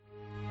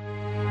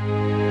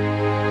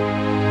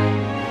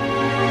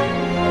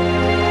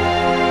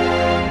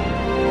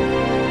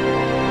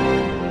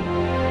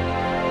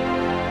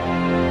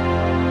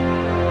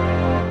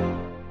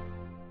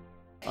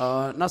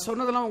நான்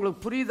சொன்னதெல்லாம்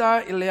உங்களுக்கு புரியுதா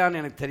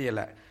இல்லையான்னு எனக்கு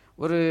தெரியலை.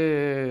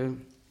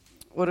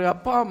 ஒரு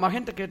அப்பா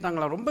மகன்கிட்ட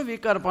கேட்டாங்களா, ரொம்ப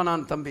வீக்காக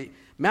இருப்பானான் தம்பி,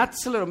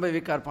 மேத்ஸில் ரொம்ப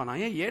வீக்காக இருப்பானா.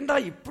 ஏன்டா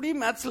இப்படி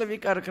மேத்ஸில்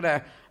வீக்காக இருக்கிற,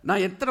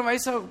 நான் எத்தனை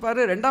வயசாக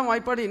பாரு 2ஆம்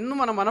வாய்ப்பாடு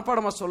இன்னும் நான்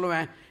மனப்பாடமாக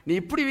சொல்லுவேன், நீ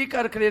இப்படி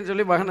வீக்காக இருக்கிறேன்னு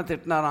சொல்லி மகனை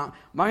திட்டினாராம்.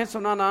 மகன்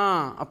சொன்னானா,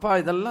 அப்பா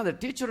இதெல்லாம் அந்த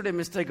டீச்சருடைய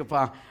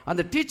மிஸ்டேக்குப்பா,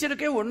 அந்த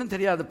டீச்சருக்கே ஒன்றும்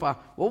தெரியாதுப்பா,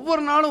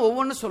 ஒவ்வொரு நாளும்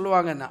ஒவ்வொன்றும்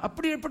சொல்லுவாங்க.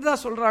 அப்படி எப்படி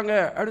தான் சொல்கிறாங்க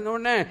அப்படின்னு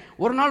உடனே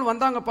ஒரு நாள்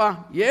வந்தாங்கப்பா,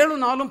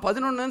 7 நாளும்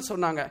 11ன்னு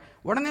சொன்னாங்க.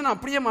 உடனே நான்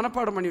அப்படியே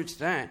மனப்பாடம் பண்ணி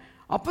வச்சுட்டேன்.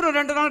 அப்புறம்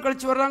 2 நாள்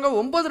கழிச்சு வர்றாங்க,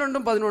 9 2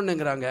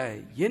 11ங்கிறாங்க.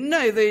 என்ன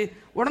இது?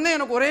 உடனே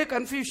எனக்கு ஒரே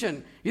கன்ஃபியூஷன்.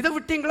 இதை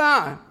விட்டீங்களா?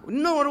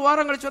 இன்னும் ஒரு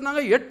வாரம் கழிச்சு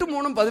வந்தாங்க, 8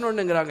 3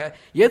 11ங்கிறாங்க.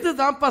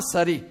 எதுதான்ப்பா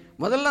சரி?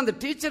 முதல்ல அந்த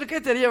டீச்சருக்கே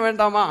தெரிய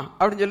வேண்டாமா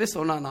அப்படின்னு சொல்லி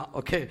சொன்னானா.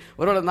 ஓகே,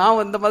 ஒருவேளை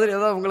நான் இந்த மாதிரி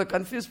ஏதாவது உங்களை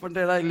கன்ஃபியூஸ்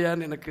பண்ணுறதா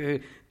இல்லையான்னு எனக்கு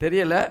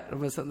தெரியல.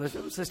 ரொம்ப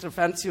சந்தோஷம். சிஸ்டர்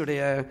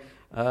ஃபேன்சியுடைய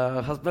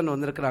ஹஸ்பண்ட்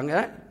வந்திருக்கிறாங்க.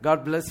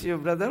 God bless you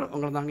brother.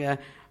 உங்களை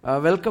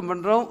நாங்கள் வெல்கம்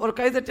பண்ணுறோம். ஒரு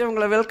கைதட்டி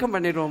உங்களை welcome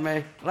பண்ணிடுவோமே.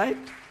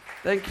 Right,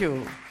 thank you.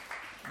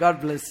 God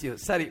bless you.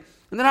 சரி,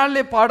 இந்த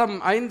நாளிலே பாடம்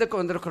 5க்கு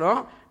வந்திருக்கிறோம்.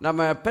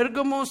 நம்ம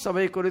பெர்கமு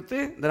சபை குறித்து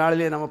இந்த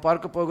நாளிலே நம்ம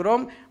பார்க்க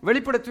போகிறோம்.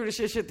 வெளிப்படுத்திய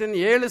விசேஷத்தின்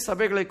 7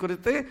 சபைகளை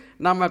குறித்து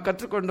நாம்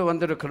கற்றுக்கொண்டு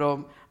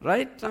வந்திருக்கிறோம்.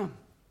 ரைட்.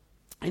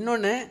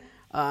 இன்னொன்று,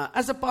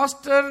 ஆஸ் அ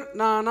பாஸ்டர்,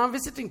 நான்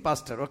விசிட்டிங்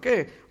பாஸ்டர். ஓகே,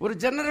 ஒரு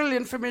ஜெனரல்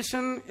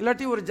இன்ஃபர்மேஷன்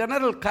இல்லாட்டி ஒரு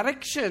ஜெனரல்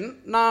கரெக்ஷன்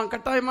நான்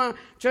கட்டாயமாக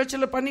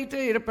சர்ச்சில் பண்ணிகிட்டே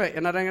இருப்பேன்.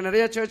 ஏன்னா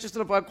நிறைய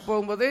சர்ச்சஸில் பார்க்க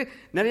போகும்போது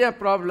நிறையா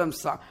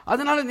ப்ராப்ளம்ஸ் தான்.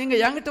 அதனால்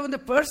நீங்கள் என்கிட்ட வந்து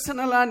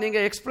பர்சனலாக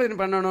நீங்கள் எக்ஸ்பிளைன்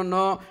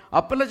பண்ணணுன்னோ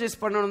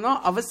அப்பலஜைஸ் பண்ணணுன்னோ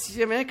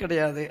அவசியமே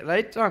கிடையாது.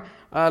 ரைட்.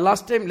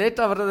 லாஸ்ட் டைம்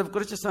லேட்டாக வர்றதை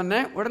குறித்து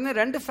சொன்னேன். உடனே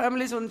 2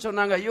 ஃபேமிலிஸ் வந்து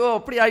சொன்னாங்க, ஐயோ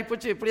அப்படி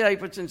ஆகிப்போச்சு இப்படி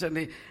ஆகிப்போச்சுன்னு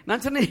சொல்லி.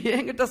 நான் சொன்னேன்,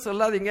 என்கிட்ட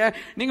சொல்லாதீங்க,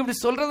 நீங்கள் இப்படி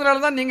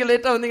சொல்கிறதுனால தான் நீங்கள்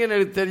லேட்டாக வந்தீங்கன்னு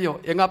எனக்கு தெரியும்.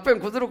 எங்கள் அப்பா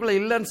என் குதிரைக்குள்ளே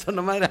இல்லைன்னு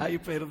சொன்ன மாதிரி ஆகி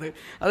போயிருது.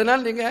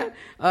 அதனால் நீங்கள்,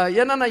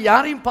 ஏன்னா நான்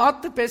யாரையும்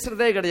பார்த்து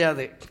பேசுகிறதே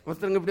கிடையாது.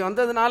 ஒருத்தருங்க இப்படி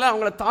வந்ததுனால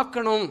அவங்கள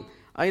தாக்கணும்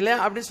இல்லை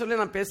அப்படின்னு சொல்லி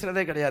நான்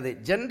பேசுகிறதே கிடையாது.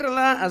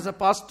 ஜென்ரலாக as a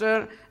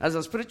pastor, as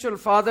a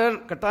spiritual father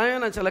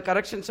கட்டாயம் நான் சில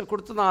கரெக்ஷன்ஸை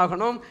கொடுத்து தான்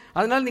ஆகணும்.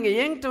 அதனால் நீங்கள்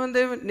என்கிட்ட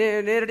வந்து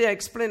நேரடியாக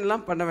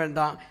எக்ஸ்பிளைன்லாம் பண்ண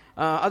வேண்டாம்.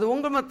 அது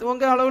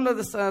உங்கள் அளவில்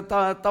அது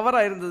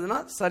தவறாக இருந்ததுன்னா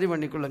சரி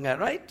பண்ணிக்கொள்ளுங்க.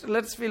 Right.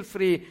 Let's feel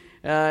free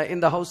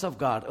in the house of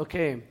God.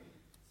 Okay,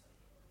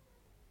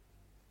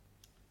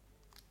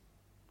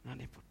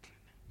 நானே போட்டுறேன்.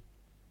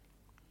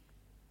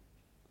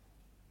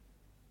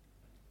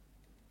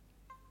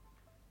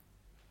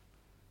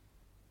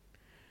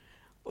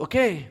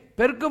 ஓகே,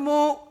 பெர்கமு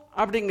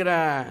அப்படிங்கிற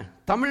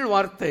தமிழ்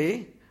வார்த்தை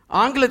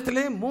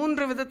ஆங்கிலத்திலே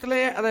 3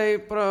 விதத்திலே அதை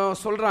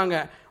சொல்கிறாங்க.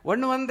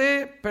 ஒன்று வந்து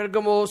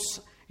பெர்கமோஸ்,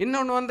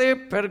 இன்னொன்று வந்து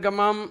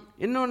பெர்கமம்,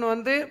 இன்னொன்று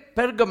வந்து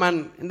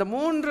பெர்கமன். இந்த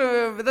 3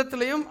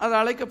 விதத்திலையும் அது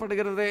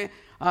அழைக்கப்படுகிறது.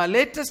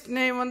 லேட்டஸ்ட்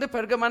நேம் வந்து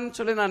பெர்கமன்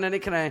சொல்லி நான்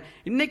நினைக்கிறேன்.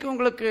 இன்னைக்கு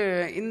உங்களுக்கு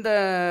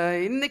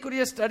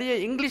இன்னைக்குரிய ஸ்டடியை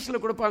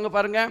இங்கிலீஷில் கொடுப்பாங்க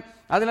பாருங்க,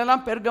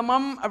 அதுலலாம்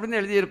பெர்கமம் அப்படின்னு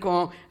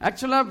எழுதியிருக்கோம்.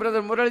 ஆக்சுவலாக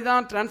பிரதர் முரளி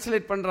தான்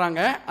டிரான்ஸ்லேட்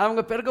பண்ணுறாங்க.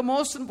 அவங்க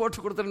பெர்கமோஸ்ன்னு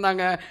போட்டு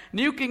கொடுத்துருந்தாங்க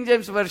நியூ கிங்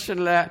ஜேம்ஸ்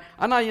வெர்ஷனில்.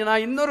 ஆனால்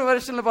நான் இன்னொரு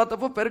வெர்ஷனில்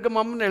பார்த்தப்போ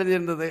பெர்கமம்னு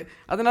எழுதியிருந்தது.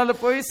 அதனால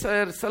போய்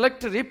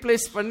செலக்ட்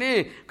ரீப்ளேஸ் பண்ணி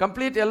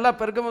கம்ப்ளீட் எல்லா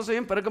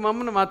பெர்கமோஸையும்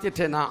பெர்கமம்னு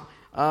மாற்றிட்டேன் நான்.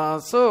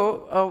 ஸோ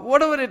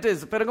whatever it is,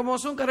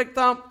 பெர்கமோஸும் கரெக்ட்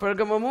தான்,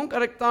 பெர்கமமும்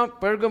கரெக்ட் தான்,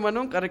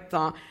 பெர்கமனும் கரெக்ட்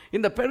தான்.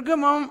 இந்த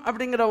பெர்கமம்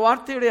அப்படிங்கிற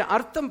வார்த்தையுடைய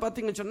அர்த்தம்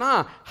பார்த்தீங்கன்னு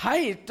சொன்னால்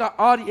ஹைட்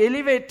ஆர்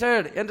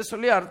எலிவேட்டட் என்று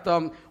சொல்லி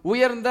அர்த்தம்.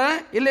 உயர்ந்த,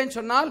 இல்லைன்னு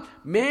சொன்னால்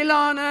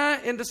மேலான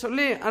என்று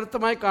சொல்லி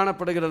அர்த்தமாய்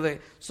காணப்படுகிறது.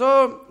 ஸோ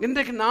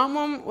இன்றைக்கு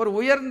நாமும் ஒரு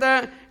உயர்ந்த,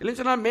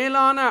 இல்லைன்னு சொன்னால்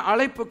மேலான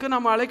அழைப்புக்கு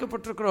நாம்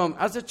அழைக்கப்பட்டிருக்கிறோம்.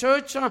 ஆஸ் எ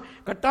சர்ச்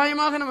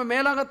கட்டாயமாக நம்ம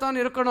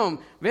மேலாகத்தான் இருக்கணும்.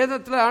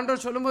 வேதத்தில்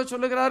ஆண்டவர் சொல்லும்போது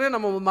சொல்லுகிறாரு,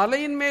 நம்ம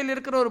மலையின் மேல்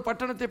இருக்கிற ஒரு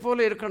பட்டணத்தை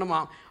போல இருக்கணுமா.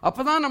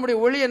 அப்பதான் நம்முடைய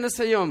ஒளி என்ன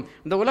செய்யும்,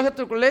 இந்த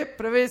உலகத்துக்குள்ளே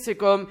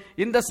பிரவேசிக்கும்.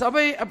 இந்த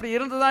சபை அப்படி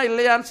இருந்ததா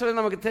இல்லையான்னு சொல்லி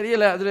நமக்கு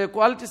தெரியல, அதுல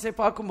குவாலிட்டிஸை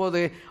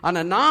பார்க்கும்போது. ஆனா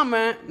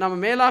நாம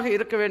மேலாக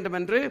இருக்க வேண்டும்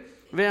என்று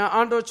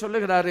ஆண்டவர்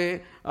சொல்லுகிறாரு.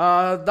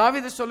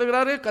 தாவீது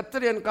சொல்லுகிறாரு,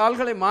 கர்த்தர் என்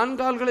கால்களை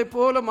மான்கால்களை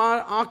போல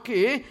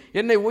ஆக்கி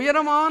என்னை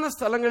உயரமான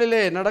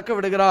ஸ்தலங்களிலே நடக்க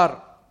விடுகிறார்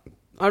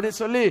அப்படின்னு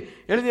சொல்லி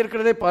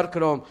எழுதியிருக்கிறதை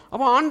பார்க்கிறோம்.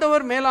 அப்போ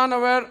ஆண்டவர்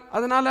மேலானவர்.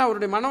 அதனால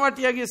அவருடைய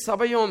மனவாட்டியாகிய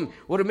சபையும்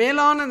ஒரு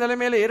மேலான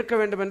நிலைமையில இருக்க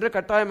வேண்டும் என்று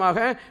கட்டாயமாக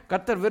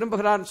கர்த்தர்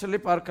விரும்புகிறார் சொல்லி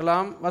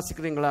பார்க்கலாம்.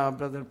 வாசிக்கிறீங்களா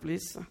பிரதர்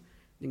ப்ளீஸ்?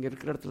 நீங்க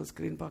இருக்கிற இடத்துல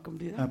ஸ்கிரீன் பார்க்க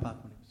முடியாது.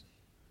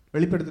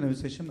 வெளிப்படுத்தின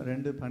விசேஷம்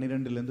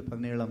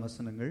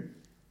 2:12-17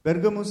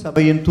 பெர்கமு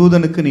சபையின்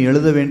தூதனுக்கு நீ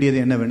எழுத வேண்டியது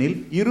என்னவெனில்,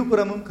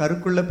 இருபுறமும்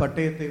கருக்குள்ள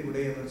பட்டயத்தை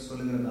உடையவர்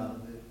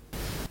சொல்லுகிறதாவது,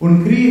 உன்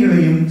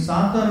கிரியைகளையும்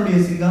சாத்தானுடைய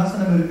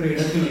சிங்காசனம் இருக்கிற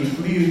இடத்தில் நீ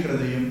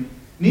குடியிருக்கிறதையும்,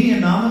 நீ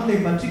என் நாமத்தை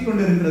பற்றி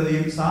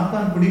கொண்டிருக்கிறதையும்,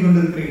 சாத்தான்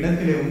குடிகொண்டிருக்கிற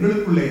இடத்திலே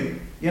உங்களுக்குள்ளே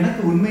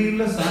எனக்கு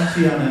உண்மையுள்ள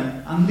சாட்சியான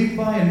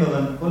அந்திப்பா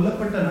என்பவன்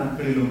கொல்லப்பட்ட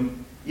நாட்களிலும்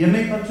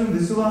என்னை பற்றும்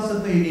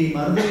விசுவாசத்தை நீ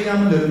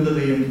மறுதலியாமல்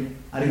இருந்ததையும்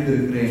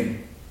அறிந்திருக்கிறேன்.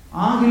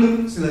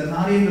 ஆகிலும் சில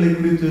காரியங்களை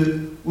குறித்து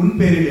உன்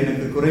பேரில்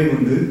எனக்கு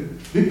குறைவுண்டு.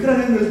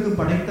 விக்கிரகங்களுக்கு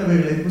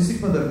படைத்தவைகளை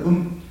புசிப்பதற்கும்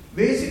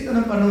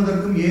வேசித்தனம்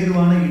பண்ணுவதற்கும்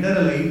ஏதுவான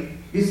இடரலை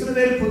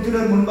இஸ்ரவேல்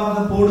புத்திரர்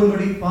முன்பாக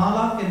போடும்படி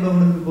பாலாக்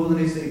என்பவனுக்கு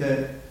போதனை செய்த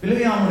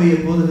பிலேயாமுடைய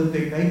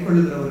போதகத்தை கை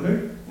கொள்ளுகிறவர்கள்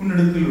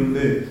உன்னிடத்தில்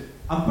உண்டு.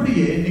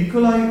 அப்படியே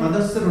நிக்கோலாய்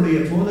மதஸ்தருடைய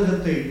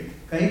போதகத்தை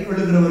கை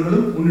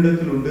கொள்ளுகிறவர்களும்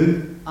உன்னிடத்தில் உண்டு.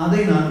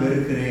 அதை நான்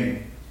வெறுக்கிறேன்.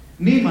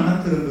 நீ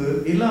மனம் திரும்பு,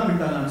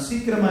 இல்லாவிட்டால் நான்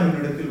சீக்கிரமாய்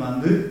உன்னிடத்தில்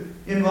வந்து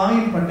என்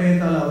வாயின்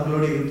பட்டயத்தால்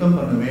அவர்களோட யுத்தம்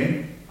பண்ணுவேன்.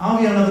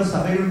 ஆவியானவர்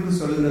சபைகளுக்கு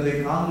சொல்லுகிறதை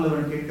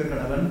காதுள்ளவன் கேட்க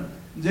கடவன்.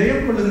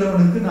 ஜெயம்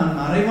கொள்ளுகிறவனுக்கு நான்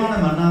மறைவான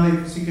மன்னாவை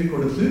புசிக்க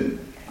கொடுத்து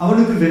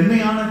அவனுக்கு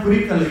வெண்மையான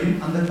குறிக்கல்லையும்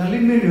அந்த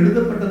கல்லின் மேல்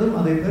எழுதப்பட்டதும்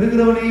அதை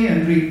பெறுகிறவனே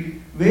அன்றி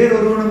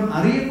வேறொருவனும்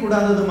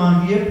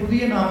அறியக்கூடாததுமாகிய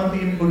புதிய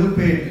நாமத்தையும்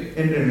கொடுப்பேன்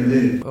என்று எழுது.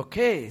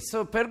 ஓகே, சோ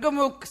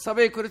பெர்கமு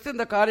சபை குறித்து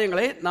இந்த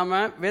காரியங்களை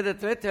நாம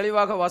வேதத்திலே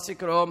தெளிவாக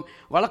வாசிக்கிறோம்.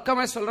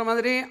 வழக்கமாய் சொல்ற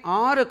மாதிரி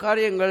 6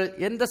 காரியங்கள்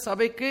எந்த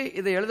சபைக்கு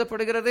இது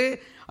எழுதப்படுகிறது,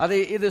 அதை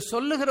இது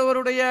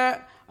சொல்லுகிறவருடைய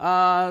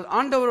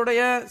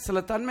ஆண்டவருடைய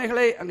சில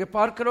தன்மைகளை அங்கே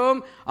பார்க்கிறோம்.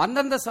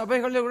 அந்தந்த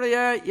சபைகளுடைய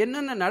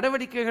என்னென்ன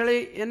நடவடிக்கைகளை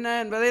என்ன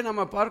என்பதை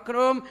நம்ம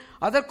பார்க்கிறோம்.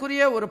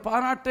 அதற்குரிய ஒரு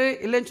பாராட்டு,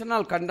 இல்லைன்னு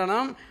சொன்னால்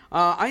கண்டனம்.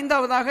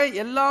 5வதாக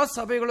எல்லா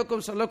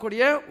சபைகளுக்கும்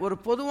சொல்லக்கூடிய ஒரு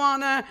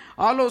பொதுவான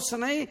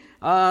ஆலோசனை,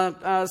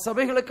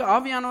 சபைகளுக்கு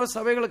ஆவியானவர்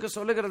சபைகளுக்கு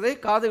சொல்லுகிறதை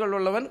காதுகள்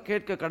உள்ளவன்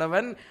கேட்க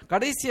கடவன்.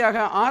 கடைசியாக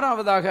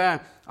 6வதாக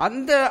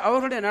அந்த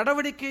அவர்களுடைய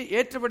நடவடிக்கை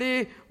ஏற்றபடி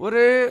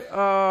ஒரு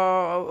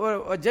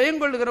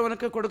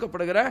ஜெயங்கொள்ளுகிறவனுக்கு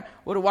கொடுக்கப்படுகிற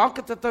ஒரு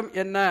வாக்குத்தத்தம்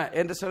என்ன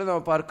என்று சொல்லி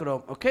நம்ம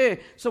பார்க்கிறோம். ஓகே,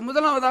 சோ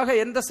முதலாவதாக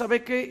எந்த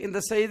சபைக்கு இந்த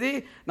செய்தி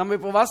நம்ம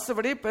இப்போ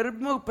வாசித்தபடி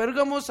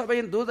பெர்கமு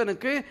சபையின்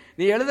தூதனுக்கு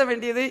நீ எழுத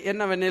வேண்டியது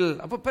என்னவெனில்,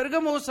 அப்போ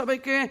பெர்கமு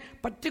சபைக்கு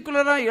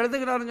பர்டிகுலரா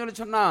எழுதுகிறாருன்னு சொல்லி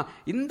சொன்னா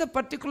இந்த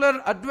பர்டிகுலர்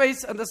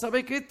அட்வைஸ் அந்த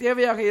சபைக்கு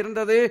தேவையாக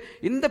இருந்தது.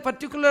 இந்த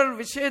பர்டிகுலர்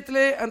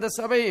விஷயத்திலே அந்த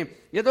சபை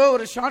ஏதோ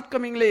ஒரு ஷார்ட்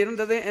கமிங்ல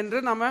இருந்தது என்று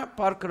நாம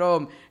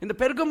பார்க்கிறோம். இந்த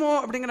பெர்கமோ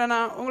அப்படிங்கிற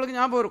உங்களுக்கு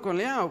ஞாபகம் இருக்கும்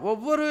இல்லையா,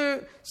 ஒவ்வொரு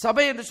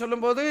சபை என்று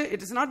சொல்லும் போது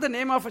it is not the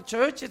name of a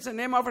search, it's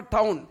name of a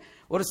down.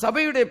 ஒரு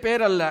சபையுடைய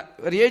பேர் அல்ல.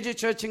 ஒரு ஏஜி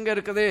சர்ச் இங்க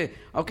இருக்குது,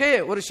 ஓகே,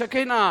 ஒரு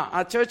ஷெகைனா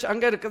சர்ச்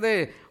அங்க இருக்குது,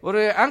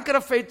 ஒரு ஆங்கர்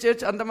ஆஃப் ஃபெய்த்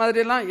சர்ச் அந்த மாதிரி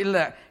எல்லாம் இல்ல.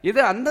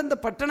 இது அந்தந்த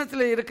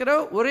பட்டணத்தில் இருக்கிற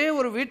ஒரே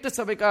ஒரு வீட்டு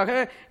சபைக்காக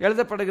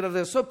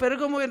எழுதப்படுகிறது. சோ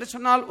பெர்கமு என்று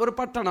சொன்னால் ஒரு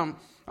பட்டணம்.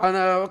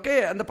 ஓகே,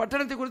 அந்த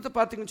பட்டணத்தை குறித்து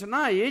பார்த்தீங்கன்னு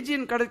சொன்னா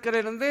ஏஜியன்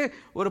கடற்கரையிலிருந்து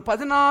ஒரு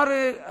 16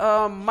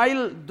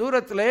 மைல்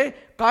தூரத்திலே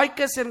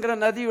காய்கஸ் என்கிற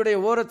நதியுடைய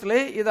ஓரத்திலே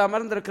இது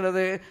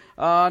அமர்ந்திருக்கிறது.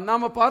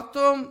 நாம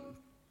பார்த்தோம்,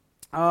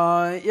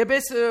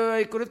 எபேசை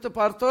குறித்து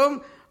பார்த்தோம்,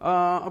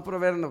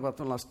 அப்புறம் வேற என்ன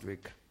பார்த்தோம் லாஸ்ட்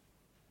வீக்?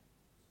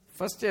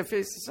 ஃபர்ஸ்ட்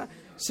எபேசஸ்,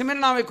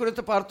 சிமிர்னாவை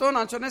குறித்து பார்த்தோம்.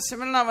 நான் சொன்னேன்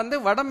சிமிர்னா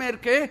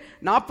வடமேற்கே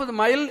 40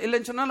 மைல்,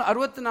 இல்லைன்னு சொன்னால்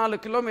 64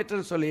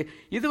 கிலோமீட்டர் சொல்லி.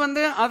 இது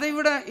அதை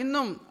விட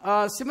இன்னும்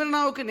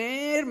சிமிர்னாவுக்கு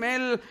நேர்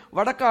மேல்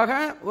வடக்காக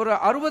ஒரு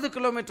 60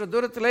 கிலோமீட்டர்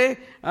தூரத்திலே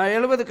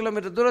 70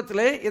 கிலோமீட்டர்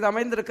தூரத்திலே இது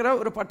அமைந்திருக்கிற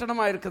ஒரு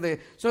பட்டணமா இருக்குது.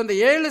 ஸோ இந்த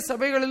 7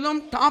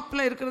 சபைகளிலும்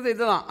டாப்ல இருக்கிறது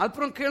இதுதான்.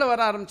 அப்புறம் கீழே வர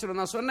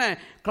ஆரம்பிச்சிடும். நான் சொன்னேன்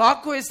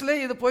கிளாக் வைஸ்ல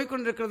இது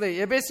போய்கொண்டிருக்கிறது.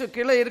 எபேசு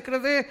கீழே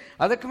இருக்கிறது,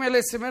 அதுக்கு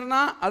மேலே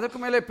சிமிர்னா, அதுக்கு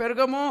மேலே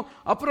பெர்கமு,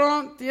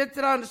 அப்புறம்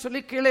தியத்திரான்னு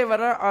சொல்லி கீழே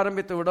வர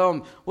ஆரம்பித்து விடும்.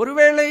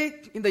 ஒருவேளை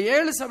இந்த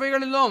 7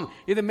 சபைகளிலும்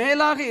இது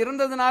மேலாக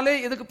இருந்ததுனாலே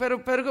இதுக்கு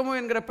பெர்கமு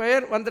என்கிற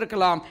பெயர்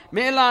வந்திருக்கலாம்,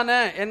 மேலான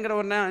என்கிற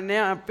ஒரு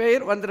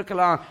பெயர்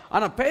வந்திருக்கலாம்.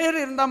 ஆனா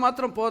பெயர் இருந்தா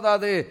மாத்திரம்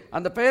போதாது,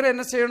 அந்த பெயரை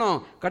என்ன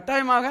செய்யணும்,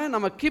 கட்டாயமாக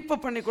நம்ம கீப்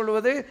அப் பண்ணி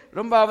கொள்வது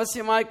ரொம்ப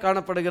அவசியமாய்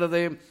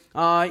காணப்படுகிறது.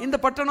 இந்த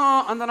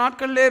பட்டணம் அந்த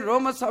நாட்களிலே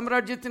ரோம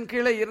சாம்ராஜ்யத்தின்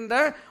கீழே இருந்த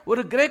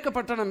ஒரு கிரேக்க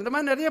பட்டணம். இந்த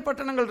மாதிரி நிறைய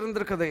பட்டணங்கள்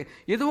இருந்திருக்குது,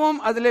 இதுவும்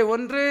அதிலே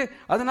ஒன்று.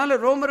 அதனால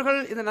ரோமர்கள்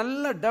இதை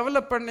நல்லா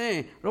டெவலப் பண்ணி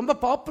ரொம்ப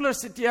பாப்புலர்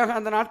சிட்டியாக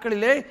அந்த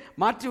நாட்களிலே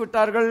மாற்றி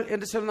விட்டார்கள்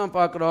என்று சொல்லி நாம்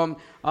பார்க்கிறோம்.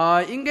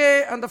 இங்கே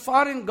அந்த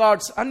ஃபாரின்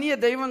காட்ஸ், அந்நிய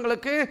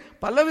தெய்வங்களுக்கு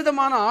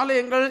பலவிதமான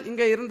ஆலயங்கள்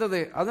இங்கே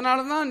இருந்தது.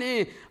 அதனாலதான் நீ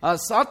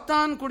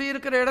சாத்தான்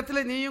குடியிருக்கிற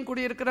இடத்துல நீயும்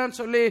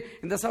குடியிருக்கிறான்னு சொல்லி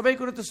இந்த சபை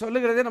குறித்து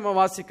சொல்லுகிறதே நம்ம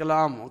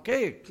வாசிக்கலாம். ஓகே,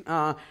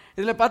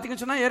 இதுல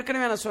பாத்தீங்கன்னு சொன்னா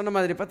ஏற்கனவே நான் சொன்ன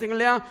மாதிரி பாத்தீங்க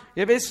இல்லையா,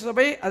 எபேசு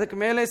சபை, அதுக்கு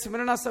மேலே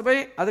சிமிர்னா சபை,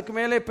 அதுக்கு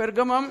மேலே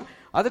பெர்கமம்,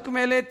 அதுக்கு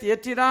மேலே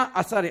தியத்திரா,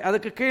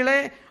 அதுக்கு கீழே.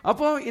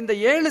 அப்போ இந்த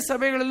 7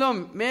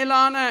 சபைகளிலும்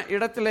மேலான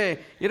இடத்திலே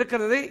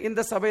இருக்கிறது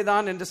இந்த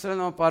சபைதான் என்று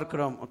சொல்லி நம்ம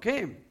பார்க்கிறோம். ஓகே,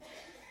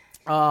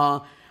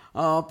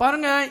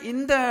 பாருங்க,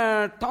 இந்த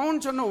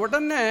டவுன் சொன்ன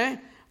உடனே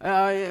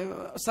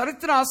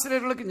சரித்திர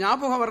ஆசிரியர்களுக்கு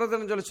ஞாபகம்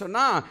வர்றதுன்னு சொல்லி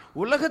சொன்னா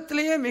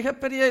உலகத்திலேயே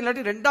மிகப்பெரிய,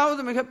 இல்லாட்டி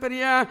 2வது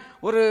மிகப்பெரிய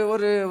ஒரு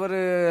ஒரு ஒரு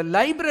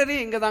லைப்ரரி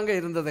இங்க தாங்க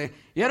இருந்தது.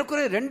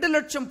 ஏறக்குறைய 2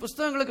 லட்சம்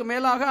புஸ்தகங்களுக்கு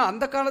மேலாக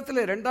அந்த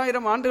காலத்தில்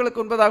 2000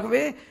 ஆண்டுகளுக்கு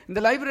முன்பதாகவே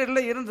இந்த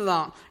லைப்ரரியில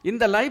இருந்துதான்.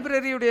 இந்த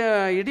லைப்ரரியுடைய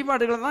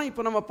இடிபாடுகளை தான்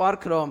இப்போ நம்ம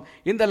பார்க்கிறோம்.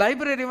 இந்த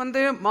லைப்ரரி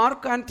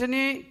மார்க்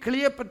ஆண்டனி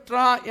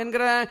கிளியோபட்ரா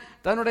என்கிற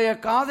தன்னுடைய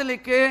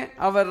காதலிக்கு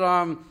அவர்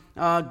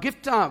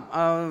கிஃப்டா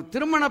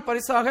திருமண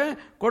பரிசாக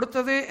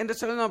கொடுத்தது என்று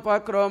சொல்லி நாம்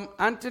பார்க்கிறோம்.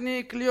 ஆண்டனி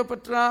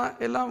கிளியோபட்ரா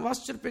எல்லாம்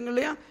வாசிச்சிருப்பீங்க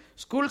இல்லையா,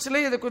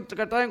 ஸ்கூல்ஸ்லேயே இது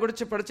கட்டாயம்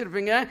குடிச்சு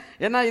படிச்சிருப்பீங்க.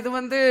 ஏன்னா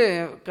இது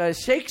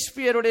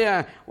ஷேக்ஸ்பியருடைய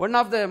one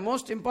of the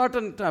most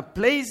important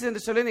place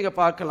என்று சொல்லி நீங்க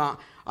பார்க்கலாம்.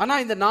 ஆனா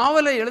இந்த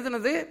நாவலை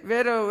எழுதினது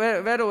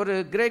வேற ஒரு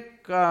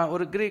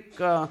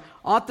கிரீக்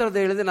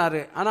ஆத்தர்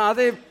எழுதினாரு. ஆனா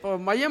அதை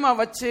மையமா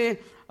வச்சு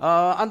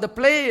அந்த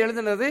பிளே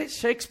எழுதினது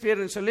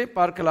ஷேக்ஸ்பியர் சொல்லி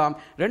பார்க்கலாம்.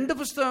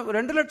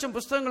 2 லட்சம்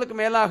புஸ்தகங்களுக்கு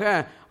மேலாக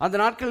அந்த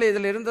நாட்களில்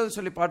இதில் இருந்ததுன்னு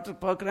சொல்லி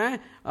பார்க்கிறேன்.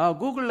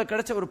 கூகுளில்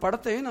கிடைச்ச ஒரு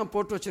படத்தையும் நான்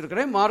போட்டு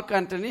வச்சிருக்கிறேன், மார்க்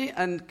ஆண்டனி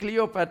அண்ட்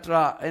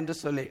கிளியோபட்ரா என்று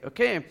சொல்லி.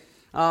 ஓகே,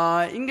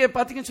 இங்கே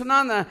பார்த்தீங்கன்னு சொன்னா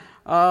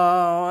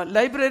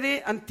லைப்ரரி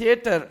அண்ட்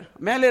தியேட்டர்,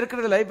 மேலே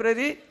இருக்கிறது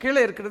லைப்ரரி,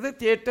 கீழே இருக்கிறது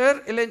தியேட்டர்.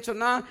 இல்லைன்னு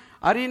சொன்னா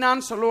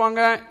அரீனான்னு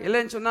சொல்லுவாங்க,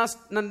 இல்லைன்னு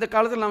சொன்னால் இந்த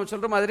காலத்தில் நம்ம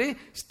சொல்கிற மாதிரி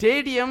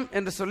ஸ்டேடியம்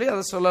என்று சொல்லி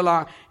அதை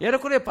சொல்லலாம்.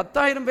 ஏறக்குறைய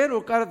 10,000 பேர்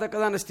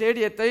உட்காரத்தக்கதான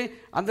ஸ்டேடியத்தை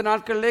அந்த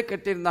நாட்களிலே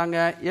கட்டியிருந்தாங்க.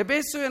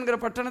 எபேசு என்கிற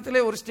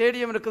பட்டணத்திலே ஒரு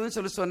ஸ்டேடியம் இருக்குதுன்னு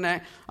சொல்லி சொன்னேன்.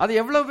 அது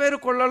எவ்வளோ பேர்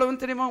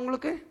கொள்ளளவுன்னு தெரியுமா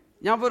உங்களுக்கு?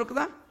 ஞாபகம்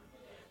இருக்குதா?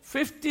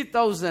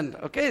 50,000.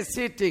 Okay,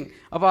 cheating.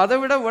 அப்போ அதை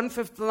விட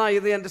 1/5 தான்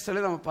இது என்று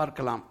சொல்லி நம்ம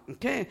பார்க்கலாம்.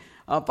 ஓகே,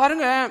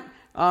 பாருங்க,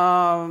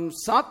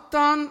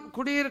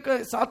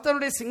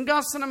 சாத்தானுடைய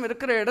சிங்காசனம்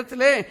இருக்கிற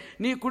இடத்திலே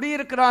நீ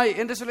குடியிருக்கிறாய்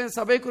என்று சொல்லி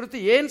சபை குறித்து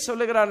ஏன்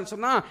சொல்லுகிறார்னு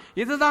சொன்னா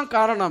இதுதான்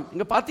காரணம்.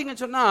 இங்க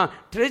பாத்தீங்கன்னு சொன்னா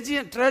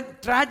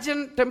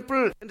ட்ராஜன்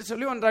டெம்பிள் என்று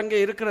சொல்லி ஒன்று அங்கே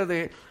இருக்கிறது,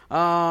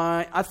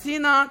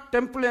 அசீனா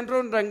டெம்பிள் என்று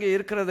ஒன்று அங்கே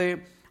இருக்கிறது,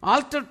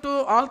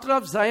 ஆல்டர்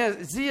ஆஃப்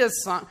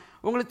ஜியஸ்.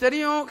 உங்களுக்கு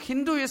தெரியும்,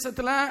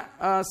 ஹிந்துயிசத்தில்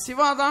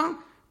சிவா தான்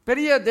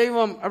பெரிய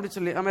தெய்வம் அப்படின்னு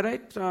சொல்லி. ஆமா,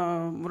 ரைட்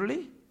முரளி?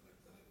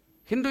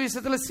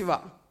 ஹிந்துயிசத்தில் சிவா,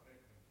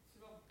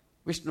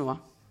 விஷ்ணுவா,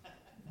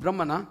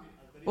 பிரம்மனா?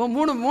 ஓ,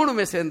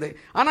 மூணுமே சேர்ந்து.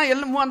 ஆனா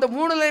அந்த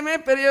மூணுலையுமே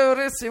பெரிய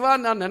ஒரு சிவா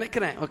நான்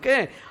நினைக்கிறேன். ஓகே,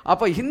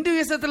 அப்ப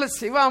ஹிந்துவிசத்துல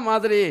சிவா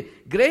மாதிரி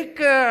கிரேக்க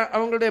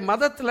அவங்களுடைய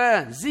மதத்துல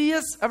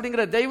ஜியஸ்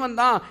அப்படிங்கிற தெய்வம்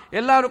தான்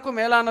எல்லாருக்கும்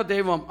மேலான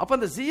தெய்வம். அப்ப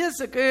அந்த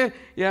ஜியஸுக்கு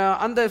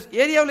அந்த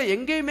ஏரியாவில்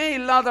எங்கேயுமே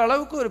இல்லாத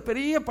அளவுக்கு ஒரு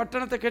பெரிய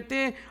பட்டணத்தை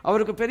கட்டி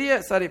அவருக்கு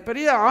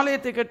பெரிய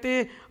ஆலயத்தை கட்டி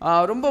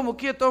ரொம்ப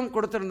முக்கியத்துவம்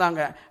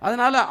கொடுத்திருந்தாங்க.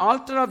 அதனால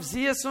ஆல்டர் ஆஃப்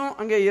ஜியஸும்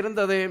அங்கே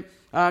இருந்தது.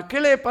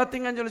 கீழே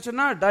பார்த்தீங்கன்னு சொல்லி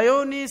சொன்னா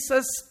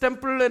டயோனிசஸ்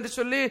டெம்பிள் என்று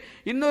சொல்லி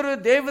இன்னொரு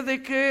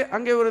தேவதைக்கு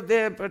அங்கே ஒரு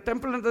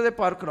டெம்பிள் இருந்ததை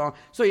பார்க்கிறோம்.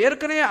 ஸோ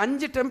ஏற்கனவே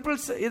 5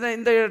 டெம்பிள்ஸ்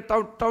இந்த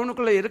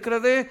டவுனுக்குள்ள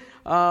இருக்கிறது.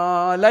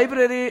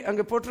 லைப்ரரி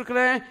அங்கே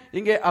போட்டிருக்கிறேன்.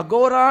 இங்கே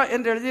அகோரா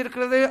என்று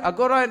எழுதியிருக்கிறது.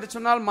 அகோரா என்று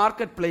சொன்னால்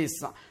மார்க்கெட் பிளேஸ்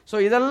தான்.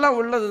 ஸோ இதெல்லாம்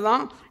உள்ளது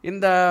தான்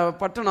இந்த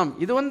பட்டணம்.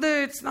 இது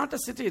it's not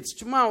a city, it's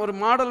சும்மா ஒரு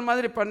மாடல்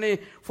மாதிரி பண்ணி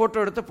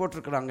போட்டோ எடுத்து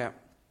போட்டிருக்கிறாங்க.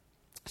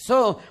 ஸோ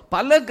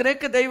பல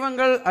கிரேக்க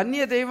தெய்வங்கள்,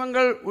 அந்நிய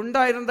தெய்வங்கள்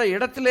உண்டாயிருந்த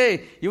இடத்திலே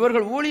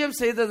இவர்கள் ஊழியம்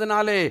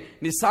செய்ததினாலே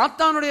நீ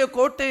சாத்தானுடைய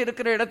கோட்டை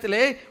இருக்கிற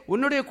இடத்திலே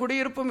உன்னுடைய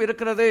குடியிருப்பும்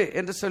இருக்கிறது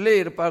என்று சொல்லி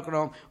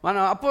பார்க்கிறோம்.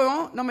 அப்போ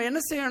நம்ம என்ன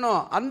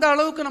செய்யணும்? அந்த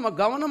அளவுக்கு நம்ம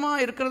கவனமா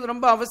இருக்கிறது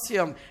ரொம்ப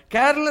அவசியம்.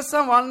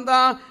 கேர்லெஸ்ஸா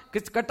வாழ்ந்தா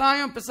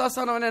கட்டாயம்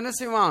பிசாசானவன் என்ன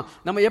செய்வான்?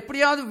 நம்ம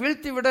எப்படியாவது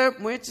வீழ்த்தி விட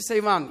முயற்சி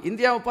செய்வான்.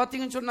 இந்தியாவை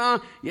பார்த்தீங்கன்னு சொன்னா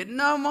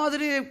என்ன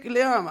மாதிரி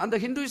இல்லையா, அந்த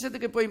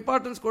ஹிந்துவிசத்துக்கு இப்போ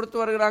இம்பார்ட்டன்ஸ் கொடுத்து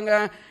வருகிறாங்க.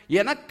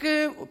 எனக்கு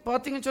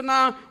பார்த்தீங்கன்னு சொன்னா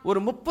ஒரு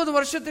 30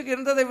 வருஷத்துக்கு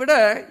இருந்ததை விட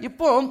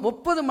இப்போ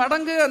 30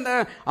 மடங்கு அந்த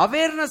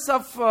அவேர்னஸ்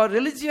ஆஃப்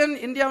ரிலிஜியன்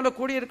இந்தியாவில்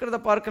கூடி இருக்கிறத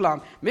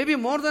பார்க்கலாம். Maybe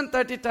more than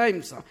 30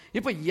 times.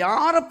 இப்போ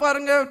யாரை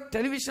பாருங்க,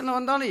 டெலிவிஷன்ல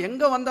வந்தாலும்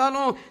எங்க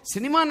வந்தாலும்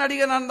சினிமா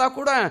நடிகராக இருந்தா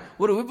கூட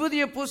ஒரு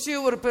விபூதியை பூசி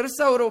ஒரு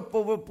பெருசா ஒரு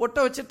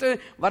பொட்டை வச்சுட்டு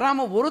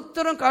வராம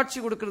ஒருத்தரும் காட்சி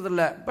கொடுக்கறது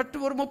இல்லை. பட்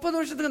ஒரு 30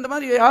 வருஷத்துக்கு இந்த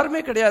மாதிரி யாருமே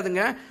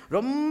கிடையாதுங்க.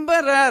 ரொம்ப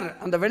ரேர்.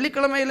 அந்த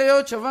வெள்ளிக்கிழமையிலயோ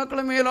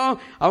செவ்வாய்க்கிழமையிலோ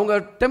அவங்க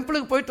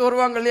டெம்பிளுக்கு போயிட்டு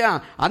வருவாங்க இல்லையா,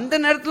 அந்த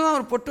நேரத்தில் தான்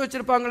ஒரு பொட்டு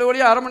வச்சிருப்பாங்களே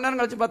ஒழிய 1/2 மணி நேரம்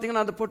கழிச்சு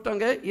பார்த்தீங்கன்னா அந்த பொட்டு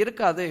அங்கே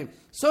இருக்காது.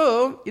 ஸோ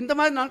இந்த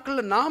மாதிரி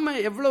நாட்களில் நாம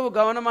எவ்வளவு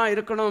கவனமா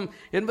இருக்கணும்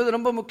என்பது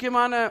ரொம்ப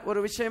முக்கியமான ஒரு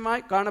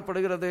விஷயமாய்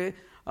காணப்படுகிறது.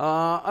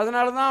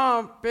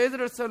 அதனாலதான்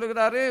பேதுரு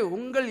சொல்லுகிறாரு,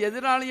 உங்கள்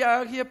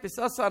எதிராளியாகிய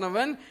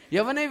பிசாசானவன்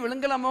எவனை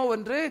விழுங்கலாமோ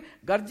என்று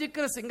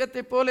கர்ஜிக்கிற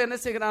சிங்கத்தை போல என்ன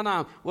செய்கிறானா,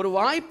 ஒரு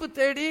வாய்ப்பு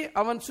தேடி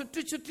அவன்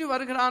சுற்றி சுற்றி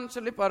வருகிறான்னு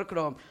சொல்லி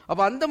பார்க்கிறோம்.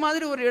 அப்ப அந்த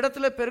மாதிரி ஒரு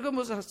இடத்துல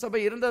பெருகமு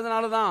சபை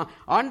இருந்ததுனாலதான்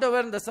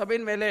ஆண்டவர் இந்த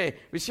சபையின் மேலே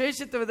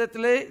விசேஷித்த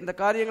விதத்திலே இந்த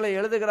காரியங்களை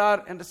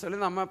எழுதுகிறார் என்று சொல்லி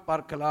நாம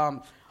பார்க்கலாம்.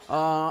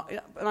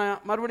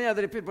 மறுபடியும்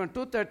அதை ரிப்பீட் பண்ண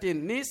 2:13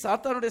 நீ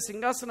சாத்தானுடைய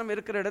சிங்காசனம்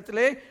இருக்கிற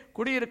இடத்திலே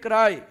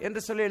குடியிருக்கிறாய்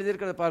என்று சொல்லி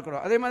எழுதியிருக்கிறத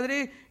பார்க்கிறோம். அதே மாதிரி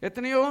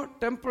எத்தனையோ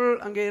டெம்பிள்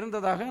அங்கே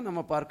இருந்ததாக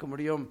நம்ம பார்க்க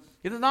முடியும்.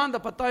 இதுதான்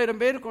அந்த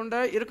 10,000 பேர்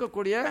கொண்ட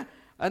இருக்கக்கூடிய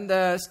அந்த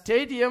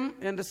ஸ்டேடியம்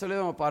என்று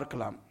சொல்லி நம்ம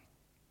பார்க்கலாம்.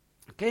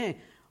 Okay,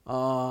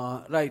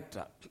 right.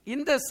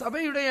 இந்த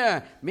சபையுடைய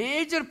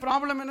மேஜர்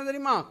ப்ராப்ளம் என்ன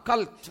தெரியுமா?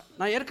 கல்ட்.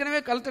 நான் ஏற்கனவே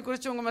கல்ட்டை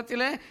குறித்து உங்க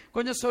மத்தியில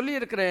கொஞ்சம் சொல்லி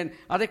இருக்கிறேன்.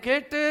 அதை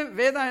கேட்டு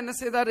வேதா என்ன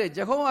செய்தாரு,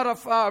 ஜெகோவா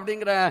ரஃபா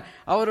அப்படிங்கிற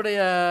அவருடைய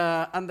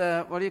அந்த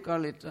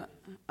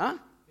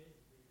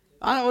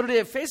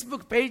அவருடைய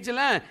ஃபேஸ்புக்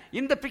பேஜில்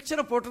இந்த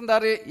பிக்சரை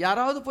போட்டிருந்தாரு.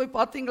 யாராவது போய்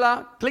பார்த்தீங்களா?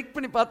 கிளிக்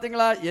பண்ணி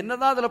பார்த்தீங்களா?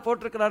 என்னதான் அதில்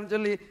போட்டிருக்கிறாருன்னு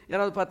சொல்லி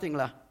யாராவது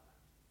பார்த்தீங்களா?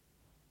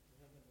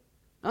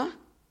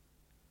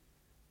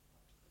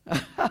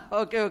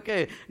 ஓகே,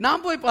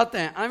 நான் போய்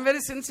பார்த்தேன். I am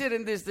very sincere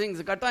in these things.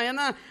 கரெக்டாக,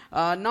 ஏன்னா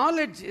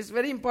நாலேஜ் இஸ்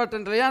வெரி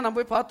இம்பார்ட்டன்ட் இல்லையா? நான்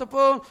போய்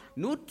பார்த்தப்போ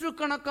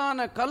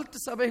நூற்றுக்கணக்கான கல்ட்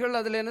சபைகள்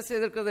அதில் என்ன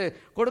செய்திருக்கிறது,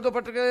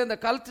 கொடுக்கப்பட்டிருக்கிறது. இந்த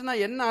கல்ட்னா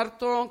என்ன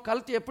அர்த்தம்,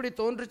 கல்ட் எப்படி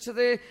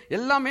தோன்றுச்சது,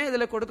 எல்லாமே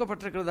இதில்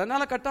கொடுக்கப்பட்டிருக்கிறது.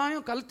 அதனால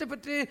கட்டாயம் கல்ட்டை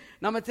பற்றி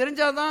நம்ம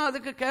தெரிஞ்சாதான்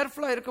அதுக்கு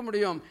கேர்ஃபுல்லாக இருக்க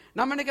முடியும்.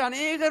 நம்ம இன்னைக்கு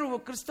அநேகர்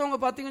கிறிஸ்தவங்க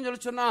பார்த்தீங்கன்னு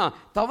சொல்லி சொன்னா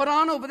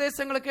தவறான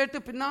உபதேசங்களை கேட்டு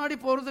பின்னாடி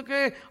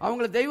போறதுக்கு,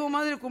 அவங்களை தெய்வம்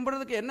மாதிரி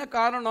கும்பிடுறதுக்கு என்ன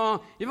காரணம்?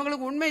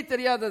 இவங்களுக்கு உண்மை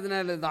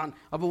தெரியாததுனால தான்.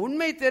 அப்போ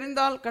உண்மை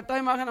தெரிந்தால்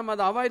கட்டாயமாக நம்ம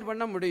அதை அவாய்ட்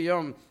பண்ண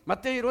முடியும்.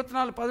 மத்தேயு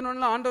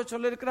 24:11 ஆண்டவர்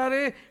சொல்லியிருக்கிறாரு,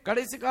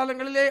 கடைசி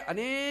காலங்களிலே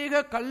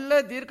அநேக கள்ள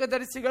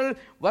தீர்க்கதரிசிகள்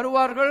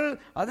வருவார்கள்,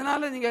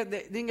 அதனால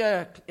நீங்க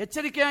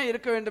எச்சரிக்கையா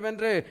இருக்க வேண்டும்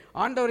என்று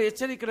ஆண்டவர்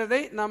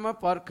எச்சரிக்கிறதை நாம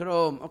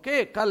பார்க்கிறோம். Okay,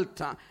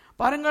 cult.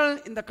 பாருங்கள்,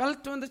 இந்த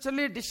கல்ட் வந்து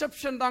சொல்லி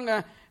டிசெப்ஷன் தாங்க,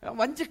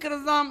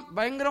 வஞ்சிக்கிறது தான்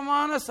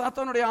பயங்கரமான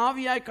சாத்தானுடைய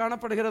ஆவியாய்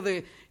காணப்படுகிறது.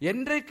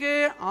 என்றைக்கு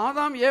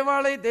ஆதாம்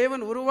ஏவாளை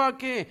தேவன்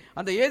உருவாக்கி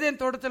அந்த ஏதேன்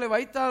தோட்டத்தில்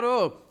வைத்தாரோ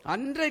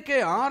அன்றைக்கு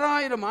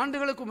 6000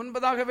 ஆண்டுகளுக்கு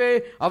முன்பதாகவே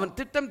அவன்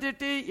திட்டம்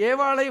தீட்டி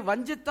ஏவாளை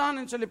வஞ்சித்தான்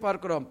என்று சொல்லி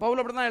பார்க்கிறோம். பவுல்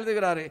அப்படிதான்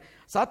எழுதுகிறாரு,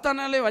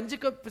 சாத்தானாலே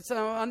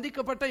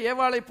வஞ்சிக்கப்பட்ட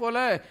ஏவாளை போல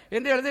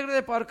என்று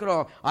எழுதுகிறதை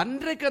பார்க்கிறோம்.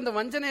 அன்றைக்கு அந்த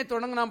வஞ்சனையை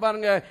தொடங்கினா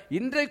பாருங்க,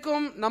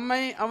 இன்றைக்கும்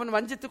நம்மை அவன்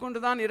வஞ்சித்துக்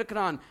கொண்டுதான்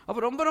இருக்கிறான். அப்ப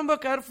ரொம்ப ரொம்ப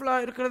கேர்ஃபுல்லா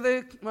இருக்கிறது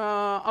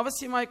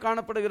அவசியமாய்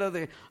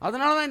காணப்படுகிறது.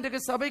 அதனாலதான் இன்றைக்கு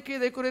சபைக்கு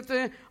இதை குறித்து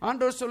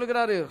ஆண்டவர்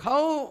சொல்லுகிறாரு,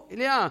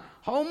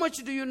 how much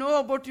do you know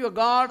about your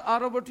God or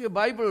about your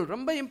Bible?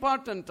 ரொம்ப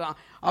இம்பார்ட்டன்ட்.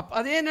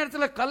 அதே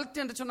நேரத்தில் கல்ட்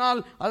என்று சொன்னால்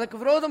அதுக்கு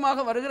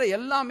விரோதமாக வருகிற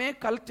எல்லாமே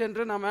கல்ட்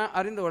என்று நாம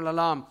அறிந்து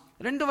கொள்ளலாம்.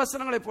 2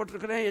 வசனங்களை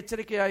போட்டிருக்கிறேன்,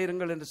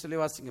 எச்சரிக்கையாயிருங்கள் என்று சொல்லி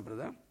வாசிங்க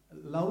பிரதர்.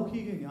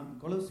 லௌகீக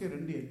கொலோசியர்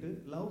 2:8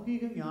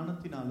 லௌகீக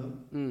ஞானத்தினாலும்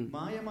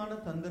மாயமான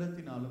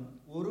தந்திரத்தினாலும்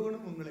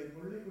ஒருவனும் உங்களை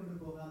கொள்ளை கொண்டு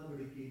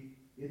போகாதபடிக்கு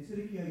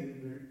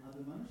எச்சரிக்கையாயிருங்கள். அது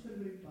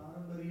மனுஷர்களின்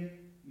பாரம்பரிய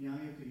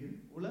நியாயத்தையும்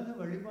உலக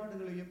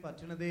வழிபாடுகளையும்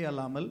பற்றினதே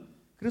அல்லாமல்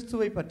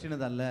கிறிஸ்துவை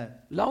பற்றினதல்ல.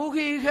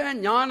 லௌகீக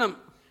ஞானம்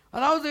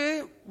அதாவது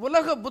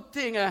உலக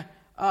புத்திங்க,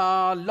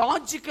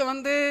 லாஜிக்கை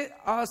வந்து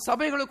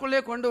சபைகளுக்குள்ளே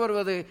கொண்டு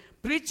வருவது,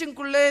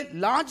 பிரீச்சிங்குள்ளே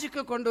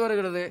லாஜிக்கை கொண்டு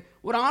வருகிறது.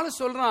 ஒரு ஆள்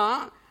சொல்றான்,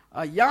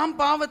 என்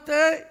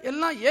பாவத்தை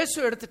எல்லாம் இயேசு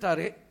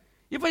எடுத்துட்டாரு,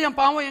 இப்ப என்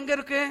பாவம் எங்க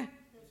இருக்கு?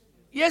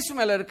 இயேசு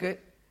மேல இருக்கு.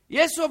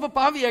 இயேசு அப்ப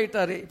பாவி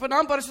ஆயிட்டாரு, இப்ப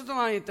நான்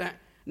பரிசுத்தம் ஆயிட்டேன்,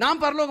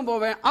 நான் பரலோகம்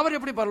போவேன், அவர்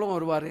எப்படி பரலோகம்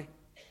வருவாரு?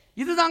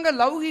 இதுதாங்க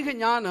லௌகீக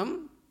ஞானம்.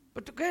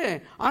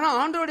 ஆனா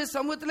ஆண்டவருடைய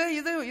சமூகத்தில்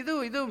இது இது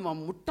இது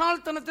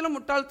முட்டாள்தனத்தில்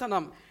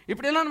முட்டாள்தனம்.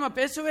 இப்படியெல்லாம் நம்ம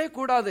பேசவே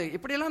கூடாது,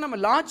 இப்படியெல்லாம் நம்ம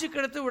லாஜிக்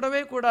எடுத்து விடவே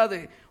கூடாது.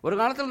 ஒரு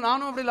காலத்தில்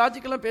நானும் அப்படி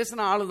லாஜிக்கெல்லாம்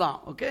பேசின ஆளு தான்.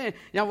 ஓகே,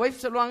 என்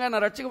ஒய்ஃப் சொல்லுவாங்க,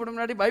 நான் ரட்சிக்கப்பட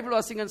முன்னாடி பைபிள்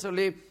வாசிங்கன்னு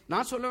சொல்லி.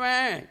 நான்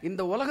சொல்லுவேன்,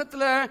 இந்த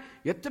உலகத்தில்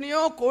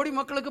எத்தனையோ கோடி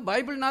மக்களுக்கு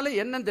பைபிள்னால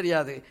என்னன்னு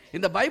தெரியாது.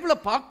 இந்த பைபிளை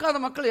பார்க்காத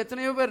மக்கள்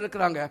எத்தனையோ பேர்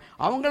இருக்கிறாங்க.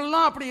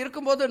 அவங்களெல்லாம் அப்படி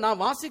இருக்கும்போது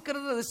நான்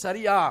வாசிக்கிறது அது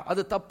சரியா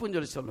அது தப்புன்னு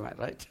சொல்லி சொல்லுவேன்.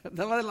 ரைட்,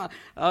 இந்த மாதிரிலாம்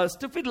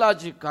ஸ்டூபிட்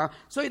லாஜிக்கா.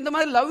 ஸோ இந்த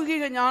மாதிரி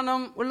லௌகீக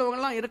ஞானம்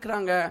உள்ளவங்கலாம்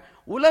இருக்கிறாங்க.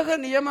 உலக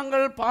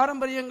நியமங்கள்,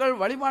 பாரம்பரியங்கள்,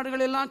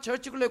 வழிபாடுகள் எல்லாம்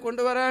சர்ச்சுக்குள்ளே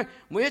கொண்டு வர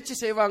முயற்சி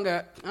செய்வாங்க.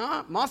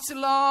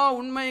 மாசில்லா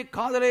உண்மை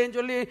காதலேன்னு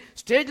சொல்லி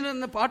ஸ்டேஜ்ல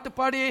இருந்து பாட்டு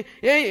பாடி,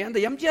 ஏய் அந்த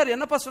எம்ஜிஆர்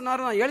என்னப்பா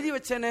சொன்னாரு, நான் எழுதி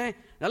வச்சேனே.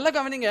 நல்ல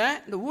கவனிங்க,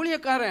 இந்த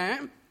ஊழியக்காரன்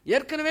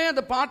ஏற்கனவே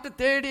அந்த பாட்டு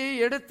தேடி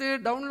எடுத்து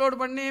டவுன்லோட்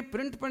பண்ணி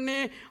பிரிண்ட் பண்ணி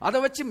அதை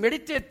வச்சு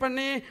மெடிடேட்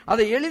பண்ணி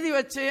அதை எழுதி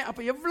வச்சு,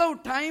 அப்ப எவ்வளவு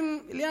டைம்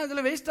இல்லையா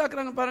இதுல வேஸ்ட்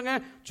ஆக்குறாங்க பாருங்க.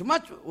 சும்மா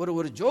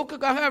ஒரு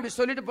ஜோக்குக்காக அப்படி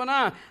சொல்லிட்டு போனா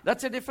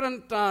தட்ஸ் எ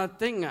டிஃபரண்ட்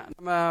திங்.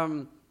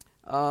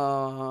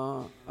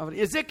 அவர்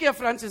எசேக்கியா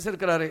பிரான்சிஸ்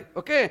இருக்கிறாரு.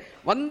 ஓகே,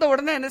 வந்த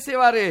உடனே என்ன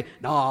செய்வாரு,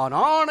 நான்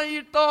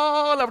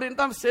ஆணையிட்டால்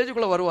அப்படின்ட்டு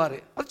ஸ்டேஜுக்குள்ள வருவாரு.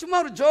 அது சும்மா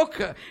ஒரு ஜோக்,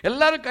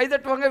 எல்லாரும்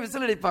கைதட்டுவாங்க,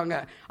 விசில் அடிப்பாங்க.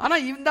 ஆனா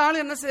இந்த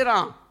ஆள் என்ன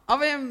செய்யறான்,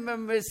 அவன்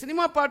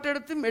சினிமா பாட்டு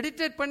எடுத்து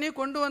மெடிடேட் பண்ணி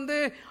கொண்டு வந்து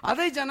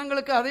அதை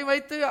ஜனங்களுக்கு அதை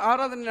வைத்து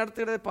ஆராதனை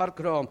நடத்துகிறதை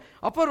பார்க்கிறோம்.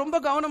 அப்போ ரொம்ப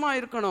கவனமா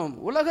இருக்கணும்.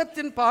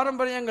 உலகத்தின்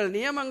பாரம்பரியங்கள்,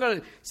 நியமங்கள்,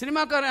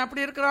 சினிமாக்காரன்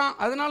அப்படி இருக்கிறான்,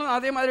 அதனால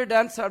அதே மாதிரி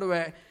டான்ஸ்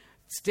ஆடுவேன்.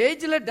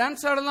 ஸ்டேஜில்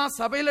டான்ஸ் ஆடலாம்,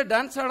 சபையில்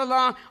டான்ஸ்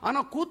ஆடலாம்,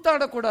 ஆனால்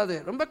கூத்தாடக்கூடாது.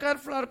 ரொம்ப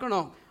கேர்ஃபுல்லாக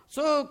இருக்கணும்.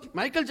 ஸோ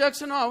மைக்கேல்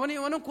ஜாக்சனும்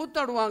அவனும்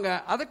கூத்தாடுவாங்க,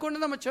 அதை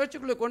கொண்டு நம்ம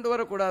சர்ச்சுக்குள்ளே கொண்டு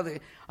வரக்கூடாது.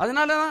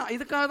 அதனால தான்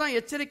இதுக்காக தான்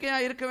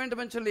எச்சரிக்கையாக இருக்க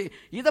வேண்டும் சொல்லி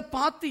இதை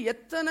பார்த்து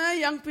எத்தனை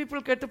யங்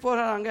பீப்புள் கெட்டு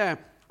போகிறாங்க.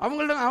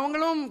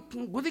 அவங்களும்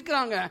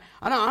குதிக்கிறாங்க,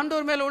 ஆனால்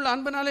ஆண்டவர் மேலே உள்ள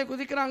அன்பனாலே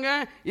குதிக்கிறாங்க.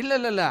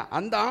 இல்லை,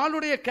 அந்த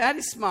ஆளுடைய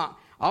கேரிஸ்மா,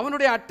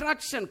 அவனுடைய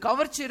அட்ராக்ஷன்,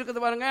 கவர்ச்சி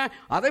இருக்குது பாருங்க,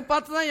 அதை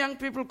பார்த்து தான் யங்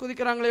பீப்புள்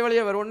குதிக்கிறாங்களே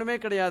வழியே வேறு ஒன்றுமே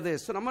கிடையாது.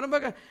 ஸோ நம்ம ரொம்ப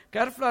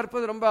கேர்ஃபுல்லாக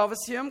இருப்பது ரொம்ப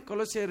அவசியம்.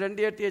 கொலோசியர்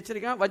 2:8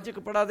 எச்சரிக்கை,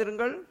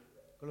 வஞ்சிக்கப்படாதிருங்கள்.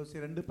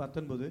 கொலோசியர்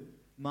 2:19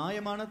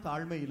 மாயமான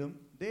தாழ்மையிலும்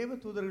தேவ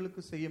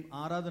தூதர்களுக்கு செய்யும்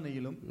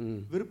ஆராதனையிலும்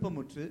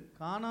விருப்பமுற்று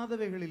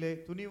காணாதவைகளிலே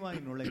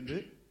துணிவாய் நுழைந்து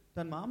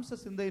தன் மாம்ச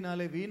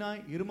சிந்தையினாலே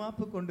வீணாய்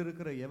இருமாப்பு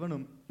கொண்டிருக்கிற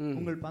எவனும்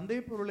உங்கள்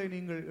பந்தய பொருளை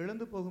நீங்கள்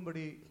இழந்து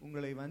போகும்படி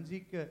உங்களை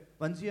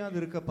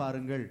வஞ்சியாதிருக்க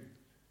பாருங்கள்.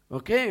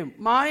 ஓகே,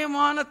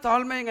 மாயமான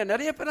தாழ்மைங்க.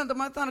 நிறைய பேர் அந்த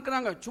மாதிரி தான்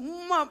இருக்கிறாங்க.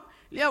 சும்மா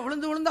இல்லையா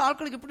விழுந்து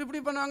ஆட்களுக்கு இப்படி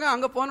பண்ணுவாங்க,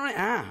 அங்கே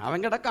போனோடனே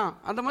அவன் கிடக்கான்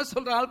அந்த மாதிரி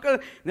சொல்கிற ஆட்கள்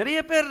நிறைய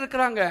பேர்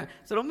இருக்கிறாங்க.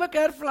 ஸோ ரொம்ப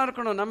கேர்ஃபுல்லாக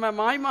இருக்கணும். நம்ம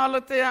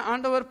மாய்மாலத்தை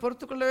ஆண்டவர்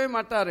பொறுத்துக்கொள்ளவே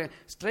மாட்டார்.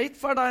 ஸ்ட்ரைட்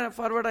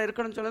ஃபார்வர்டாக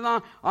இருக்கணும்னு சொல்லி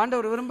தான்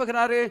ஆண்டவர்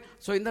விரும்புகிறாரு.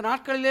 ஸோ இந்த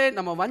நாட்களிலே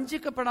நம்ம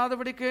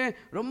வஞ்சிக்கப்படாதபடிக்கு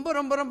ரொம்ப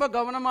ரொம்ப ரொம்ப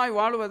கவனமாய்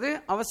வாழ்வது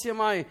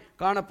அவசியமாய்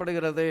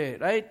காணப்படுகிறது.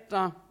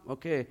 ரைட்டா?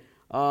 ஓகே,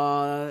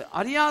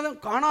 அறியாத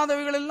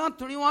காணாதவைகள் எல்லாம்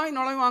துணிவாய்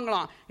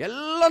நுழைவாங்களாம்,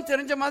 எல்லாம்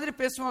தெரிஞ்ச மாதிரி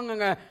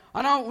பேசுவாங்கங்க.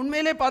 ஆனால்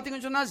உண்மையிலே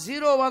பார்த்தீங்கன்னு சொன்னால்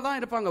ஜீரோவாக தான்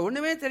இருப்பாங்க,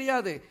 ஒன்றுமே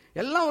தெரியாது,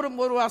 எல்லாம்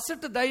ஒரு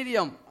அசட்டு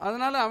தைரியம்.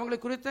 அதனால அவங்களை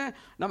குறித்து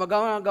நம்ம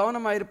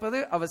கவனமாக இருப்பது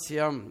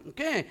அவசியம்.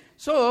 ஓகே,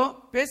 ஸோ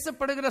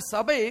பேசப்படுகிற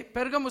சபை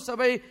பெர்கமு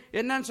சபை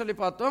என்னன்னு சொல்லி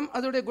பார்த்தோம்.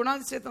 அதோடைய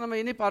குணாதிசயத்தை நம்ம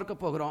இனி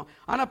பார்க்க போகிறோம்.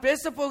 ஆனால்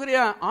பேச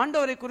போகிற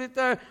ஆண்டவரை குறித்த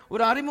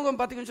ஒரு அறிமுகம்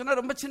பார்த்தீங்கன்னு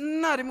சொன்னால் ரொம்ப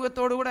சின்ன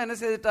அறிமுகத்தோடு கூட என்ன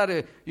செய்துட்டாரு,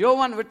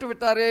 யோவான் விட்டு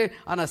விட்டாரு.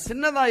 ஆனால்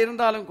சின்னதாக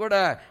இருந்தாலும் கூட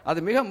அது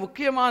மிக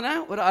முக்கியமான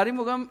ஒரு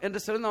அறிமுகம் என்று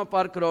சொல்லி நம்ம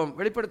பார்க்கிறோம்.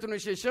 வெளிப்படுத்தும்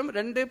விசேஷம்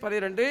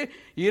 2:12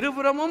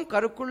 இருபுறமும்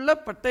கருக்குள்ள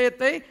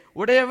பட்டயத்தை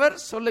உடையவர்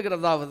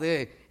சொல்லுகிறதாவது.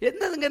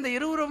 என்னதுங்க இந்த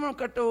இருபுறமும்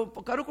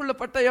கருக்குள்ள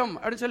பட்டயம்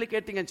அப்படின்னு சொல்லி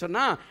கேட்டீங்கன்னு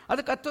சொன்னா,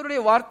 அது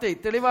கர்த்தருடைய வார்த்தை.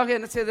 தெளிவாக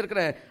என்ன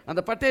செய்திருக்கிறேன்,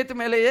 அந்த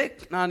பட்டயத்து மேலேயே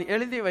நான்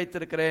எழுதி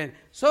வைத்திருக்கிறேன்.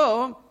 ஸோ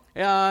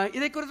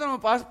இதை குறித்து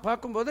நம்ம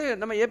பார்க்கும்போது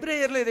நம்ம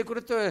எபிரேயர்ல இதை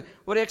குறித்து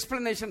ஒரு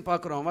எக்ஸ்பிளனேஷன்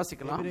பார்க்கிறோம்.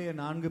 வாசிக்கலாம். எபிரேயர்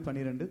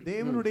 4:12.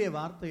 தேவனுடைய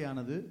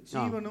வார்த்தையானது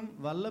ஜீவனும்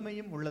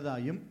வல்லமையும்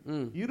உள்ளதாயும்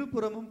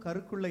இருபுறமும்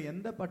கருக்குள்ள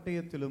எந்த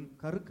பட்டயத்திலும்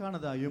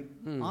கருக்கானதாயும்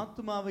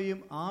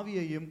ஆத்மாவையும்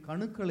ஆவியையும்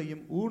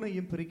கணுக்களையும்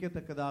ஊனையும்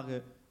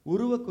பிரிக்கத்தக்கதாக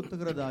உருவ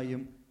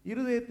குத்துகிறதாயும்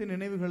இருதயத்தின்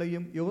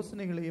நினைவுகளையும்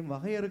யோசனைகளையும்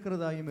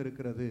வகையறுக்கிறதாயும்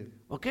இருக்கிறது.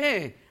 ஓகே,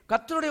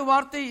 கர்த்தருடைய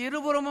வார்த்தை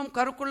இருபுறமும்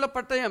கருக்குள்ள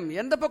பட்டயம்.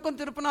 எந்த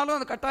பக்கம் திருப்பினாலும்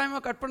அது கட்டாயமா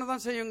கட் பண்ண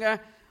தான் செய்யுங்க.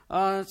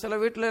 சில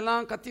வீட்டில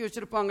எல்லாம் கத்தி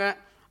வச்சிருப்பாங்க,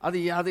 அது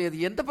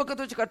எந்த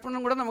பக்கத்தை வச்சு கட்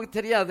பண்ணணும் கூட நமக்கு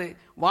தெரியாது,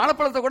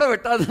 வாழைப்பழத்தை கூட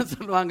வெட்டாதுன்னு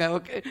சொல்லுவாங்க.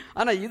 ஓகே,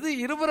 ஆனா இது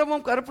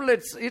இருபுறமும் கருப்புள்ள,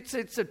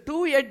 it's two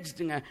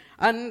எட்ஜ்டுங்க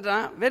and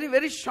very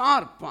very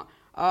sharp.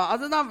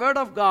 அதுதான் வேர்ட்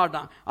ஆஃப் காட்.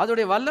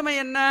 அதோடைய வல்லமை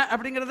என்ன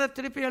அப்படிங்கிறத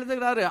திருப்பி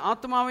எழுதுகிறாரு.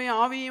 ஆத்மாவையும்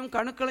ஆவியையும்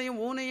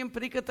கணுக்களையும் ஊனையும்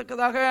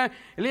பிரிக்கத்தக்கதாக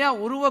இல்லையா,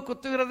 உருவ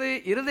குத்துகிறது,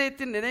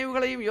 இருதயத்தின்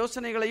நினைவுகளையும்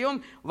யோசனைகளையும்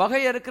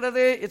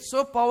வகையறுக்கிறது. It's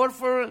so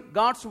powerful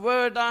God's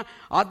word.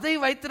 அதை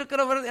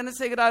வைத்திருக்கிறவர் என்ன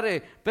செய்கிறாரு,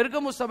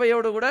 பெர்கமு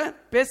சபையோடு கூட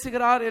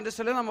பேசுகிறார் என்று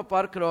சொல்லி நம்ம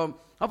பார்க்கிறோம்.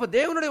 அப்ப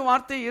தேவனுடைய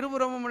வார்த்தை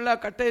இருபுறமும் உள்ள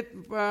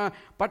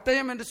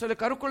பட்டயம் என்று சொல்லி,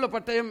 கருக்குள்ள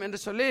பட்டயம் என்று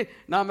சொல்லி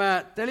நாம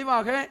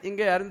தெளிவாக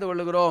இங்கே அறிந்து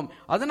கொள்ளுகிறோம்.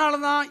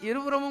 அதனாலதான்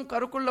இருபுறமும்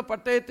கருக்குள்ள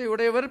பட்டயத்தை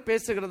உடையவர்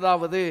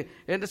பேசுகிறதாவது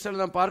என்று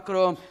சொல்லி நாம்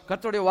பார்க்கிறோம்.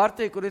 கர்த்தருடைய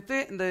வார்த்தை குறித்து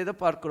இந்த இதை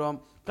பார்க்கிறோம்.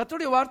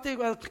 கர்த்தருடைய வார்த்தை.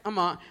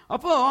 ஆமா,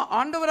 அப்போ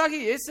ஆண்டவராகிய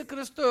இயேசு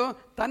கிறிஸ்து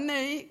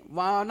தன்னை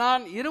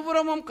நான்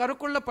இருபுறமும்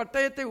கருக்குள்ள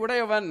பட்டயத்தை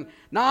உடையவன்,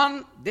 நான்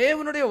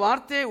தேவனுடைய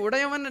வார்த்தையை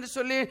உடையவன் என்று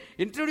சொல்லி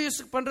இன்ட்ரோடியூஸ்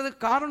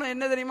பண்றதுக்கு காரணம்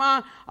என்ன தெரியுமா,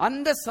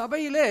 அந்த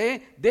சபையிலே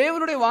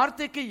தேவனுடைய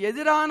வார்த்தைக்கு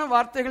எதிரான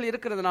வார்த்தைகள்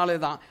இருக்கிறதுனாலே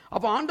தான்.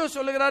 அப்ப ஆண்டவர்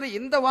சொல்லுகிறாரு,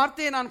 இந்த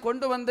வார்த்தையை நான்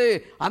கொண்டு வந்து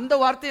அந்த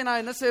வார்த்தையை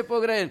நான் என்ன செய்ய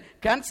போகிறேன்,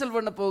 கேன்சல்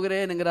பண்ண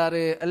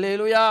போகிறேன்ங்கிறாரு.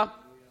 அல்லேலூயா.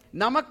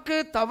 நமக்கு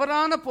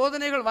தவறான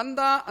போதனைகள்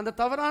வந்தா அந்த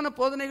தவறான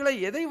போதனைகளை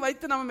எதை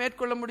வைத்து நம்ம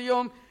மேற்கொள்ள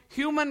முடியும்?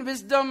 ஹியூமன்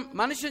விஸ்டம்,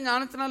 மனுஷ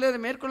ஞானத்தினாலே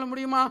அதை மேற்கொள்ள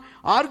முடியுமா?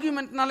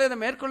 ஆர்குமெண்ட்னாலே அதை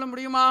மேற்கொள்ள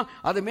முடியுமா?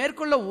 அதை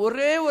மேற்கொள்ள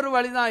ஒரே ஒரு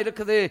வழிதான்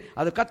இருக்குது,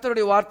 அது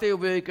கர்த்தருடைய வார்த்தையை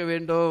உபயோகிக்க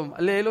வேண்டும்.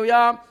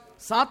 அல்லேலூயா.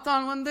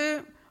 சாத்தான்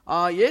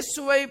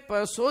இயேசுவை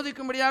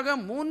சோதிக்கும்படியாக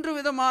 3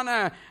 விதமான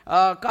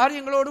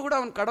காரியங்களோடு கூட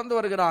அவன் கடந்து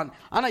வருகிறான்.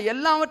 ஆனா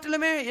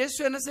எல்லாவற்றிலுமே இயேசு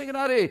என்ன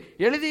செய்கிறாரு,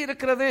 எழுதி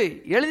இருக்கிறது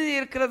எழுதி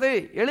இருக்கிறது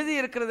எழுதி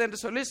இருக்கிறது என்று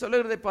சொல்லி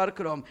சொல்லுகிறதை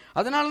பார்க்கிறோம்.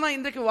 அதனாலதான்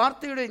இன்றைக்கு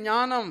வார்த்தையுடைய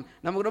ஞானம்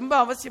நமக்கு ரொம்ப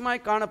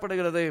அவசியமாய்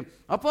காணப்படுகிறது.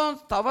 அப்போ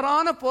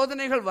தவறான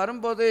போதனைகள்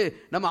வரும்போது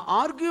நம்ம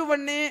ஆர்கியூ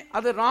பண்ணி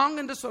அது ராங்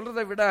என்று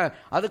சொல்றதை விட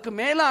அதுக்கு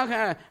மேலாக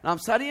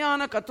நாம்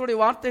சரியான கர்த்தருடைய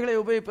வார்த்தைகளை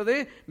உபயோகிப்பது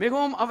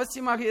மிகவும்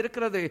அவசியமாக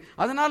இருக்கிறது.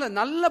 அதனால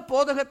நல்ல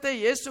போதகத்தை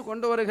இயேசு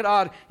கொண்டு வருகிறார்.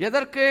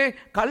 எதற்கு?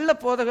 கள்ள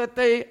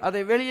போதகத்தை அதை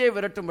வெளியே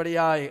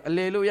விரட்டும்படியாய்.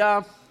 அல்லேலூயா.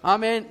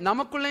 ஆமென்.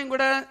 நமக்குள்ளேயும்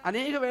கூட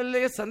அநேக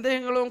வேளையிலே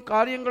சந்தேகங்களும்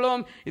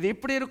காரியங்களும், இது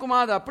இப்படி இருக்குமா,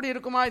 அது அப்படி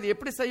இருக்குமா, இது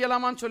எப்படி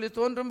செய்யலாமான்னு சொல்லி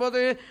தோன்றும்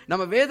போது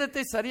நம்ம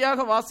வேதத்தை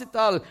சரியாக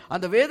வாசித்தால்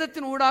அந்த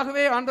வேதத்தின்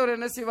ஊடாகவே ஆண்டவர்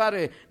என்ன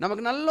செய்வாரு,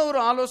 நமக்கு நல்ல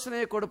ஒரு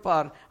ஆலோசனையை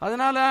கொடுப்பார்.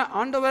 அதனால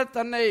ஆண்டவர்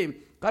தன்னை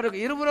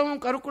இருபுறமும்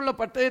கருக்குள்ள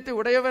பட்டயத்தை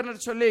உடையவர்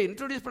என்று சொல்லி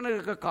இன்ட்ரோடியூஸ்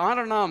பண்ண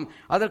காரணம்,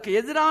 அதற்கு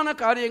எதிரான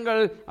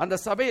காரியங்கள் அந்த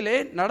சபையிலே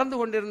நடந்து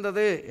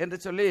கொண்டிருந்தது என்று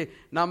சொல்லி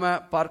நாம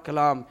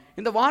பார்க்கலாம்.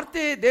 இந்த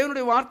வார்த்தை,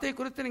 தேவனுடைய வார்த்தை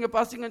குறித்து நீங்க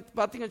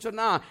பார்த்தீங்கன்னு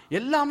சொன்னா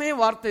எல்லாமே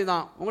வார்த்தை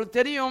தான். உங்களுக்கு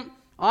தெரியும்,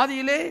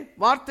 ஆதியிலே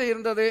வார்த்தை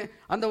இருந்தது,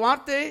 அந்த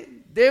வார்த்தை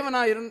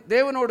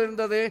தேவனோடு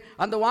இருந்தது,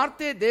 அந்த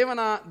வார்த்தை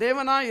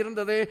தேவனா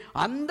இருந்தது,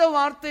 அந்த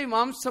வார்த்தை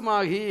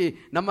மாம்சமாகி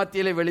நம்ம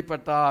மத்தியிலே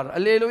வெளிப்பட்டார்.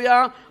 அல்லேலூயா.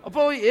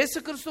 அப்போ இயேசு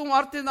கிறிஸ்துவும்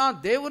வார்த்தை தான்,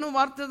 தேவனும்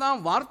வார்த்தை தான்,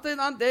 வார்த்தை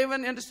தான்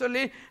தேவன் என்று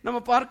சொல்லி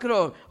நம்ம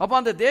பார்க்கிறோம். அப்போ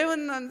அந்த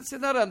தேவன்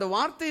அந்த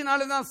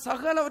வார்த்தையினாலே தான்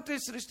சகலவற்றை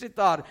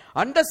சிருஷ்டித்தார்,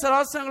 அண்ட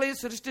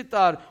சராசரங்களையும்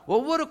சிருஷ்டித்தார்.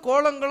 ஒவ்வொரு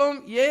கோலங்களும்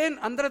ஏன்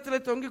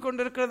அந்தரத்தில் தொங்கிக்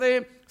கொண்டிருக்கிறது?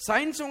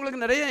 சயின்ஸ்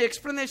உங்களுக்கு நிறைய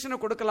எக்ஸ்பிளனேஷனை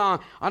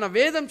கொடுக்கலாம். ஆனா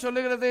வேதம்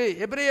சொல்லுகிறது,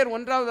 எபிரேயர்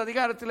 1வது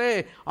அதிகாரத்திலே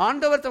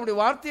ஆண்டவர் தம்முடைய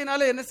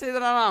வார்த்தையினாலே என்ன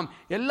செய்தாராம்,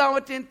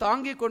 எல்லாவற்றையும்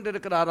தாங்கி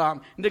கொண்டிருக்கிறாராம்.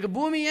 இன்றைக்கு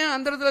பூமியே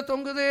அந்தரத்தில்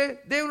தொங்குது,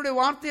 தேவனுடைய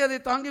வார்த்தை அதை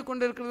தாங்கி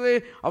கொண்டிருக்கிறது.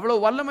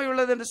 அவ்வளவு வல்லமை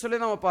உள்ளது என்று சொல்லி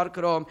நாம்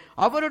பார்க்கிறோம்.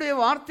 அவருடைய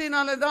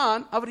வார்த்தையினாலே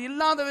தான் அவர்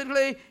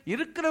இல்லாதவர்களை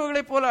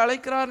இருக்கிறவர்களை போல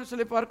அழைக்கிறார்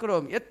சொல்லி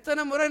பார்க்கிறோம்.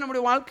 எத்தனை முறை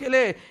நம்முடைய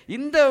வாழ்க்கையிலே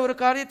இந்த ஒரு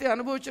காரியத்தை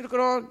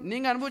அனுபவிச்சிருக்கிறோம்.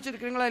 நீங்க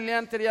அனுபவிச்சிருக்கிறீங்களா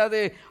இல்லையான்னு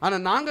தெரியாது. ஆனா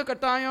நாங்க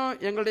கட்டாயம்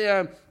எங்களுடைய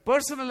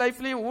பர்சனல்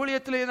லைஃப்லையும்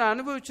ஊழியத்திலையும்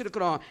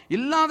அனுபவிச்சிருக்கிறோம்.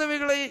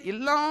 இல்லாதவைகளை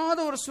இல்லாத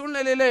ஒரு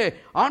சூழ்நிலையிலே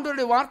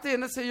ஆண்டவருடைய வார்த்தை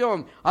என்ன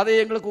செய்யும், அதை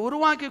எங்களுக்கு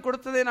உருவாக்கி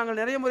கொடுத்ததை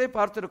நாங்கள் நிறைய முறை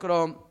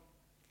பார்த்திருக்கிறோம்.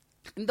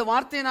 இந்த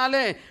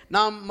வார்த்தையினாலே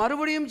நாம்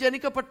மறுபடியும்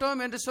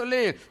ஜனிக்கப்பட்டோம் என்று சொல்லி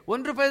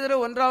 1 பேதுரு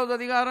 1வது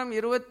அதிகாரம்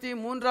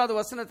 23வது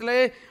வசனத்திலே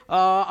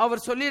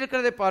அவர் சொல்லி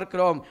இருக்கிறதை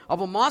பார்க்கிறோம்.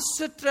 அப்போ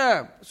மாசற்ற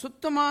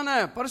சுத்தமான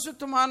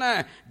பரிசுத்தமான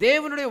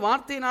தேவனுடைய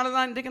வார்த்தையினால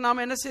தான் இன்றைக்கு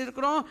நாம் என்ன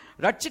செய்திருக்கிறோம்,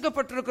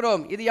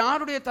 ரட்சிக்கப்பட்டிருக்கிறோம். இது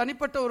யாருடைய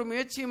தனிப்பட்ட ஒரு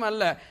முயற்சியும்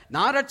அல்ல.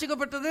 நான்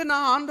ரட்சிக்கப்பட்டது,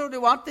 நான்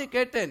ஆண்டவருடைய வார்த்தையை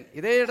கேட்டேன்.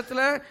 இதே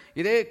இடத்துல,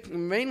 இதே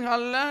மெயின்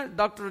ஹாலில்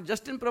டாக்டர்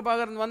ஜஸ்டின்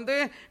பிரபாகரன்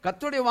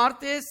கர்த்தருடைய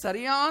வார்த்தையை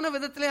சரியான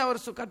விதத்திலே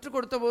அவர் கற்றுக்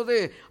கொடுத்த போது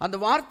அந்த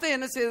வார்த்தை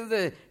என்ன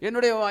செய்தது?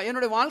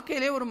 என்னுடைய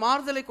வாழ்க்கையிலே ஒரு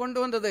மாறுதலை கொண்டு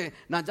வந்தது.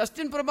 நான்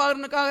ஜஸ்டின்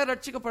பிரபாகரனுக்காக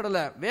ரட்சிக்கப்படல,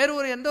 வேறு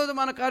ஒரு எந்த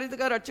விதமான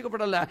காரியத்துக்காக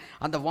ரட்சிக்கப்படல.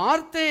 அந்த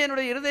வார்த்தை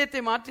என்னுடைய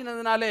இருதயத்தை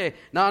மாற்றினதுனாலே,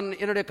 நான்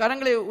என்னுடைய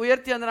கரங்களை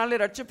உயர்த்தி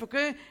அதனாலே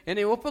ரட்சிப்புக்கு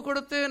என்னை ஒப்பு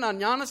கொடுத்து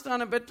நான்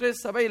ஞானஸ்நானம் பெற்று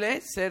சபையிலே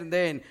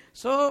சேர்ந்தேன்.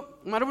 சோ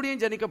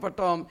மறுபடியும்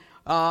ஜனிக்கப்பட்டோம்.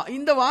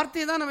 இந்த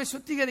வார்த்தை தான் நம்மை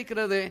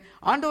சுத்திகரிக்கிறது.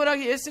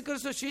 ஆண்டவராகிய இயேசு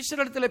கிறிஸ்து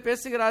சீஷரிடத்தில்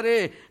பேசுகிறாரே,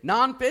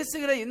 நான்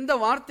பேசுகிற இந்த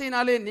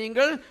வார்த்தையினாலே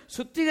நீங்கள்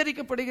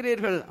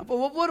சுத்திகரிக்கப்படுகிறீர்கள். அப்போ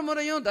ஒவ்வொரு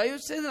முறையும் தயவு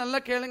செய்து நல்லா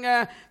கேளுங்க.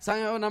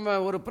 நம்ம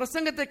ஒரு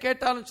பிரசங்கத்தை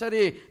கேட்டாலும்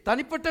சரி,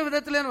 தனிப்பட்ட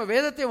விதத்தில் நம்ம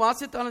வேதத்தை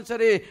வாசித்தாலும்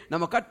சரி,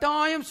 நம்ம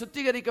கட்டாயம்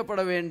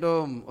சுத்திகரிக்கப்பட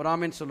வேண்டும். ஒரு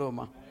ஆமேன்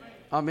சொல்லுவோமா?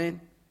 ஆமேன்.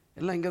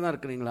 எல்லாம் இங்கே தான்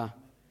இருக்கிறீங்களா?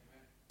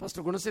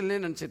 ஃபர்ஸ்ட்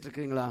குணசிலே நினச்சிட்டு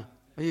இருக்கிறீங்களா?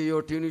 ஐயோ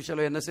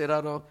டியூனிஷலோ என்ன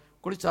செய்கிறாரோ,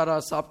 குளிச்சாரா,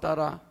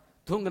 சாப்பிட்டாரா,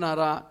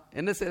 தூங்கினாரா,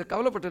 என்ன செய்ய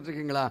கவலைப்பட்டு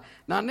இருக்கீங்களா?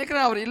 நான்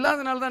நினைக்கிறேன் அவர்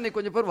இல்லாதனால தான் நீ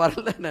கொஞ்சம் பேர்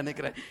வரலன்னு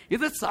நினைக்கிறேன்.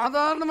 இது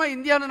சாதாரணமா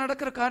இந்தியாவில்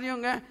நடக்கிற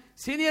காரியங்க.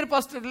 சீனியர்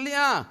பாஸ்டர்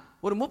இல்லையா,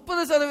 ஒரு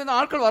 30%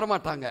 ஆட்கள்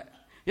வரமாட்டாங்க.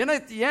 ஏன்னா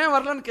ஏன்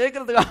வரலன்னு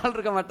கேட்கறதுக்கு ஆள்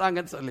இருக்க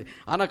மாட்டாங்கன்னு சொல்லி.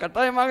 ஆனா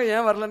கட்டாயமாக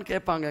ஏன் வரலன்னு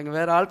கேட்பாங்க, எங்க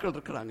வேற ஆட்கள்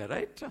இருக்கிறாங்க.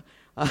 ரைட்,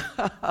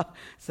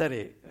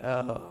 சரி.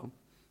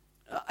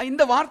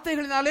 இந்த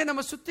வார்த்தைகளினாலே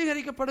நம்ம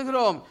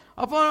சுத்திகரிக்கப்படுகிறோம்.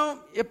 அப்போ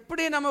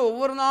எப்படி நம்ம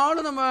ஒவ்வொரு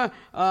நாளும் நம்ம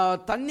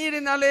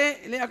தண்ணீரினாலே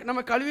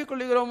நம்ம கழுவி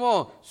கொள்ளுகிறோமோ,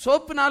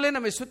 சோப்பினாலே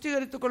நம்ம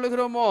சுத்திகரித்துக்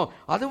கொள்ளுகிறோமோ,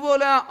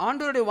 அதுபோல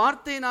ஆண்டவருடைய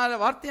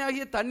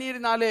வார்த்தையாகிய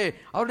தண்ணீரினாலே,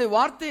 அவருடைய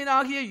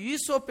வார்த்தையினாகிய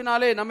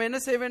ஈசோப்பினாலே நம்ம என்ன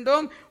செய்ய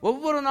வேண்டும்?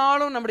 ஒவ்வொரு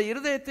நாளும் நம்முடைய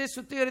இருதயத்தை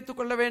சுத்திகரித்துக்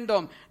கொள்ள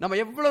வேண்டும். நம்ம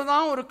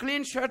எவ்வளவுதான் ஒரு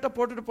கிளீன் ஷர்ட்டை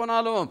போட்டுட்டு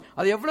போனாலும்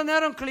அது எவ்வளவு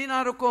நேரம் கிளீனா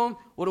இருக்கும்?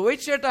 ஒரு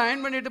ஒயிட் ஷர்ட்டை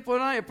அயன் பண்ணிட்டு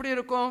போனா எப்படி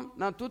இருக்கும்?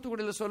 நான்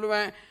தூத்துக்குடியில்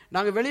சொல்லுவேன்,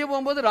 நாங்க வெளியே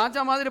போகும்போது ராஜா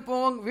மாதிரி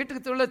போவோம்,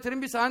 வீட்டுக்கு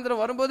திரும்பி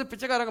சாயந்தரம் வரும்போது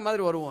பிச்சைக்காரங்க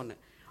மாதிரி வருவோம்னு.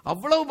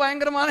 அவ்வளவு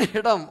பயங்கரமான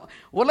இடம்.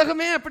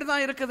 உலகமே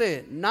அப்படிதான் இருக்குது.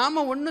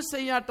 நாம ஒன்னும்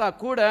செய்யாட்டா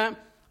கூட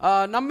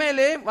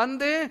நம்மேலே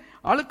வந்து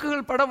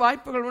அழுக்குகள் பட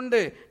வாய்ப்புகள் உண்டு,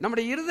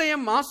 நம்முடைய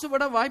இருதயம்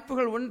மாசுபட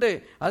வாய்ப்புகள் உண்டு.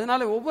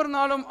 அதனால ஒவ்வொரு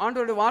நாளும்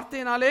ஆண்டவருடைய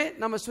வார்த்தையினாலே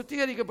நம்ம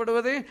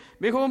சுத்திகரிக்கப்படுவது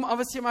மிகவும்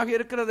அவசியமாக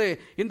இருக்கிறது.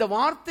 இந்த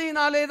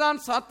வார்த்தையினாலே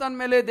தான் சாத்தான்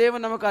மேலே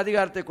தேவன் நமக்கு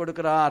அதிகாரத்தை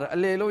கொடுக்கிறார்.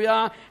 அல்லேலூயா.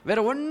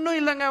 வேற ஒன்னும்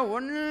இல்லைங்க,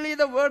 only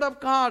the word of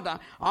God.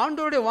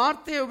 ஆண்டவருடைய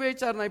வார்த்தையை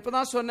உபயோகிச்சார். நான்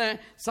இப்பதான் சொன்னேன்,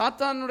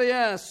 சாத்தானுடைய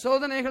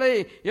சோதனைகளை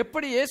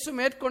எப்படி இயேசு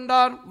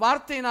மேற்கொண்டார்?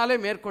 வார்த்தையினாலே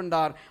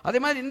மேற்கொண்டார்.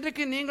 அதே மாதிரி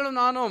இன்றைக்கு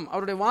நீங்களும் நானும்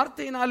அவருடைய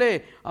வார்த்தையினாலே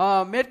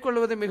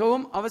மேற்கொள்வது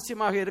மிகவும்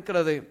அவசியமாக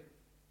இருக்கிறது.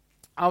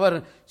 அவர்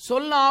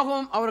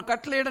சொல்லாகும், அவர்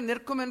கட்டளையிட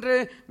நிற்கும் என்று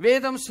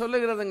வேதம்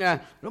சொல்லுகிறதுங்க.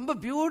 ரொம்ப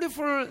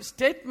பியூட்டிஃபுல்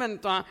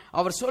ஸ்டேட்மெண்ட்.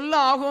 அவர் சொல்ல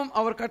ஆகும்,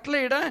 அவர்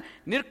கட்டளையிட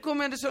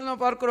நிற்கும் என்று சொல்ல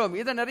பார்க்கிறோம்.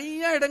 இதை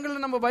நிறைய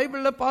இடங்களில் நம்ம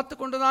பைபிளில் பார்த்து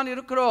கொண்டுதான்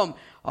இருக்கிறோம்.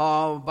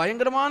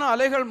 பயங்கரமான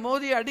அலைகள்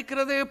மோதி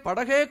அடிக்கிறது,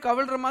 படகே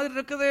கவிழ்ற மாதிரி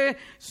இருக்குது.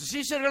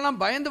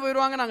 சீஷர்கள்லாம் பயந்து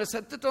போயிடுவாங்க, நாங்க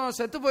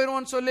செத்து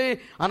போயிடுவோம் சொல்லி.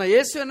 ஆனா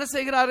இயேசு என்ன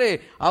செய்கிறாரு?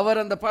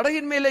 அவர் அந்த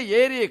படகின் மேலே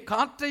ஏறி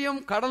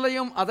காற்றையும்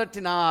கடலையும்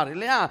அதட்டினார்.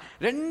 இல்லையா?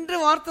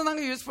 2 வார்த்தை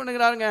தாங்க யூஸ்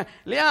பண்ணுகிறாருங்க.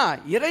 இல்லையா?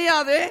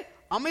 இறையாதே,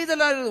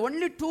 அமைதலாக.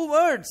 Only 2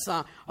 words.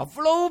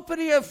 அவ்வளவு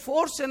பெரிய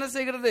ஃபோர்ஸ் என்ன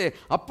செய்கிறது?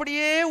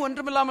 அப்படியே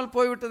ஒன்றுமில்லாமல்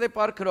போய்விட்டதை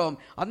பார்க்கிறோம்.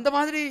 அந்த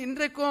மாதிரி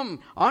இன்றைக்கும்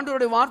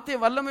ஆண்டவருடைய வார்த்தை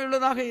வல்லமை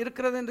உள்ளதாக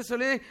இருக்கிறது என்று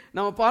சொல்லி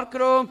நம்ம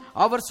பார்க்கிறோம்.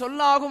 அவர்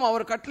சொல்லாகும்,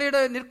 அவர்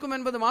கட்டளையிட நிற்கும்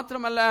என்பது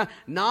மாத்திரமல்ல,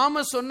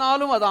 நாம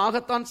சொன்னாலும் அது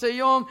ஆகத்தான்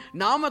செய்யும்,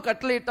 நாம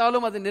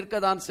கட்டளையிட்டாலும் அது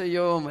நிற்கத்தான்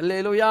செய்யும்.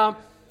 அல்லேலூயா.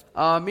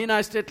 மீனா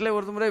எஸ்டேட்ல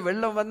ஒரு முறை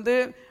வெள்ளம் வந்து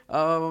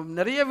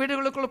நிறைய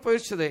வீடுகளுக்குள்ள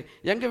போயிடுச்சுது.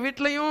 எங்க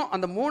வீட்லயும்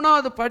அந்த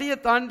 3வது படியை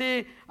தாண்டி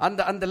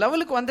அந்த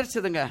லெவலுக்கு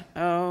வந்துருச்சுதுங்க.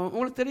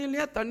 உங்களுக்கு தெரியும்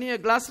இல்லையா, தண்ணியை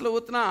கிளாஸ்ல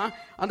ஊத்துனா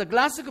அந்த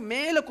கிளாஸுக்கு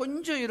மேல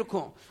கொஞ்சம்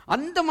இருக்கும்,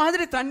 அந்த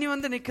மாதிரி தண்ணி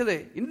வந்து நிக்குது.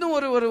 இன்னும்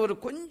ஒரு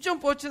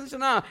கொஞ்சம்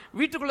போச்சுன்னா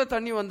வீட்டுக்குள்ள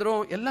தண்ணி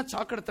வந்துடும். எல்லாம்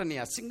சாக்கடை தண்ணி,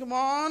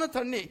 அசிங்கமான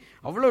தண்ணி,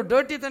 அவ்வளவு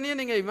டர்ட்டி தண்ணியை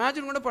நீங்க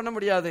இமேஜின் கூட பண்ண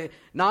முடியாது.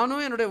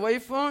 நானும் என்னுடைய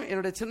ஒய்ஃபும்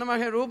என்னுடைய சின்ன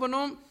மகன்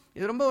ரூபனும்,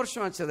 இது ரொம்ப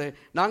வருஷம் ஆச்சது,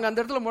 நாங்க அந்த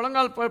இடத்துல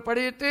முழங்கால்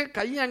படிட்டு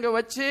கையை அங்க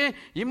வச்சு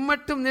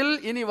இம்மட்டும் நில்,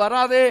 இனி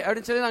வராதே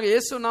அப்படின்னு சொல்லி நாங்க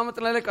இயேசு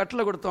நாமத்தினாலே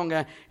கட்டளை கொடுத்தோங்க.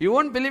 யூ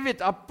ஒன்ட் பிலீவ்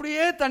இட்,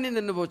 அப்படியே தண்ணி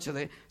நின்று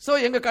போச்சுது. சோ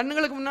எங்க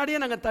கண்ணுங்களுக்கு முன்னாடியே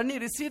நாங்க தண்ணி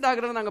ரிசீட்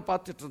ஆகிறத நாங்க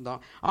பார்த்துட்டு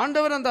இருந்தோம்.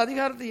 ஆண்டவர் அந்த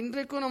அதிகாரத்தை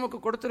இன்றைக்கும் நமக்கு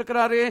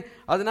கொடுத்திருக்கிறாரு.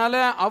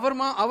 அதனால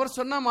அவர்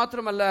சொன்னா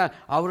மாத்திரமல்ல,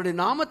 அவருடைய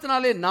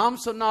நாமத்தினாலே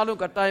நாம்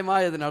சொன்னாலும் கட்டாயமா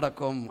இது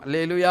நடக்கும்.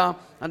 அல்லேலூயா.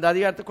 அந்த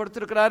அதிகாரத்தை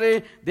கொடுத்திருக்கிறாரு.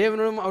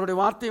 தேவனும் அவருடைய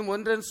வார்த்தையும்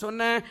ஒன்றென்று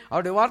சொன்ன,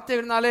 அவருடைய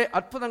வார்த்தைகளினாலே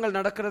அற்புதங்கள்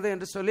நடக்கிறது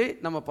என்று சொல்லி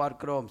நம்ம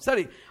பார்க்கிறோம்.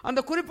 சரி, அந்த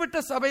குறிப்பிட்ட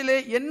சபையிலே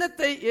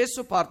என்னத்தை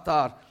இயேசு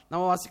பார்த்தார்?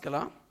 நம்ம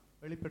வாசிக்கலாம்.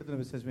 வெளிப்படுத்தின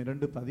விசேஷம்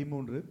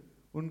 2:13.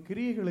 உன்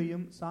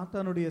கிரியைகளையும்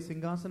சாத்தானுடைய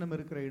சிங்காசனம்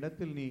இருக்கிற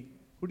இடத்தில் நீ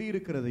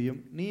குடியிருக்கிறதையும்,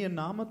 நீ என்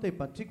நாமத்தை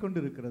பற்றி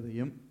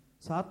கொண்டிருக்கிறதையும்,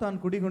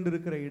 சாத்தான்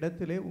குடிகொண்டிருக்கிற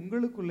இடத்திலே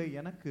உங்களுக்குள்ளே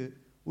எனக்கு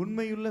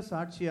உண்மையுள்ள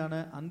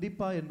சாட்சியான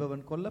அந்திப்பா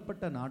என்பவன்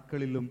கொல்லப்பட்ட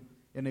நாட்களிலும்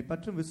என்னை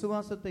பற்றும்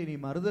விசுவாசத்தை நீ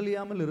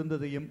மறுதலியாமல்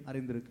இருந்ததையும்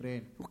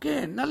அறிந்திருக்கிறேன். ஓகே,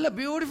 நல்ல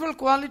பியூட்டிஃபுல்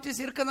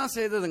குவாலிட்டிஸ் இருக்க தான்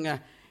செய்ததுங்க.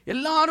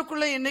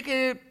 எல்லாருக்குள்ள இன்னைக்கு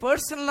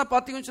பர்சனலா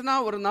பாத்தீங்கன்னு சொன்னா,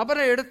 ஒரு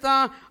நபரை எடுத்தா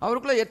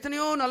அவருக்குள்ள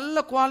எத்தனையோ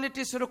நல்ல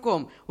குவாலிட்டிஸ்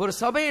இருக்கும். ஒரு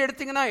சபையை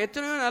எடுத்தீங்கன்னா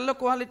எத்தனையோ நல்ல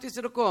குவாலிட்டிஸ்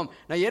இருக்கும்.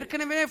 நான்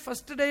ஏற்கனவே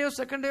ஃபர்ஸ்ட் டேயோ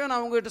செகண்ட் டேயோ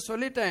நான் உங்ககிட்ட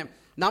சொல்லிட்டேன்,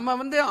 நம்ம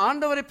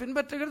ஆண்டவரை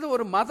பின்பற்றுகிறது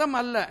ஒரு மதம்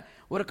அல்ல,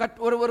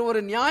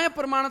 ஒரு நியாய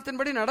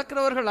பிரமாணத்தின்படி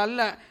நடக்கிறவர்கள்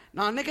அல்ல.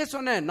 நான் அன்னைக்கே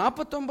சொன்னேன்,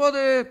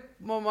 49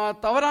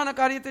 தவறான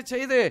காரியத்தை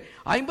செய்து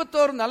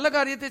 51 நல்ல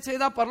காரியத்தை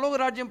செய்தா பரலோக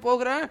ராஜ்யம்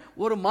போகிற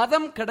ஒரு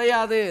மதம்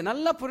கிடையாது.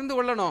 நல்லா புரிந்து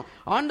கொள்ளணும்.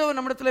 ஆண்டவர்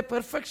நம்மிடத்துல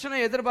பெர்ஃபெக்ஷனை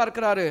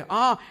எதிர்பார்க்கிறாரு.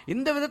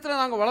 இந்த விதத்துல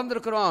நாங்க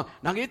வளர்ந்துருக்கிறோம்,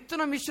 நாங்க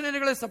இத்தனை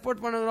மிஷனரிகளை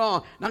சப்போர்ட் பண்ணுறோம்,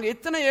 நாங்க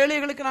இத்தனை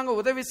ஏழைகளுக்கு நாங்க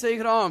உதவி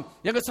செய்கிறோம்,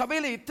 எங்க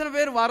சபையில இத்தனை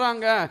பேர்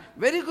வராங்க,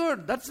 வெரி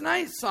குட், தட்ஸ்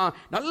நைஸ்,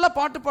 நல்லா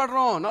பாட்டு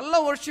பாடுறோம், நல்லா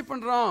வொர்ஷிப்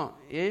பண்றோம்.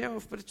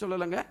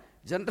 சொல்லலைங்க,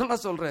 ஜென்ரலா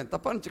சொல்றேன்,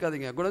 தப்பா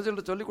நினைச்சுக்காதீங்க,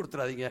 குணஜல் சொல்லி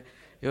கொடுத்துறாதீங்க.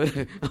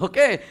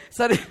 ஓகே,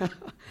 சரி,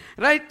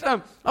 ரைட்.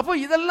 அப்போ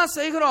இதெல்லாம்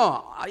செய்கிறோம்.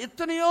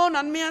 எத்தனையோ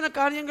நன்மையான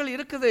காரியங்கள்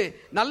இருக்குது,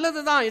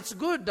 நல்லதுதான், இட்ஸ்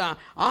குட்.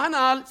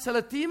 ஆனால் சில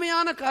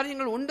தீமையான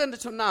காரியங்கள் உண்டு என்று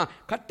சொன்னா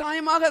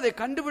கட்டாயமாக அதை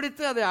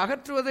கண்டுபிடித்து அதை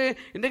அகற்றுவது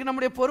இன்றைக்கு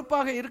நம்முடைய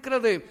பொறுப்பாக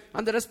இருக்கிறது.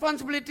 அந்த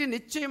ரெஸ்பான்சிபிலிட்டி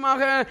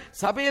நிச்சயமாக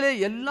சபையிலே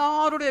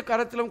எல்லாருடைய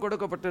கரத்திலும்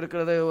கொடுக்கப்பட்டு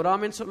இருக்கிறது. ஒரு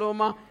ஆமேன்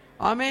சொல்லுவோமா?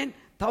 ஆமேன்.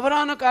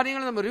 தவறான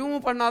காரியங்களை நம்ம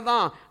ரிமூவ்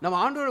பண்ணாதான் நம்ம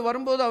ஆண்டவர்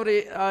வரும்போது அவரை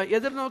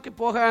எதிர்நோக்கி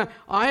போக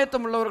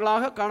ஆயத்தம்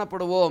உள்ளவர்களாக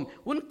காணப்படுவோம்.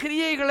 உன்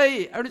கிரியைகளை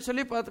அப்படின்னு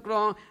சொல்லி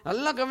பார்த்துக்கிறோம்.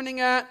 நல்லா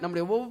கவனிங்க,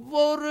 நம்முடைய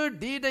ஒவ்வொரு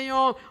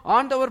டீடையும்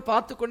ஆண்டவர்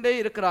பார்த்து கொண்டே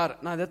இருக்கிறார்.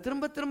 நான் இதை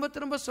திரும்ப திரும்ப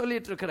திரும்ப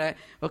சொல்லிட்டு இருக்கிறேன்.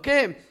 ஓகே,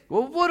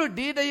 ஒவ்வொரு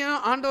டீடையும்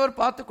ஆண்டவர்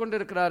பார்த்து கொண்டு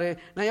இருக்கிறாரு.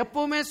 நான்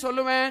எப்பவுமே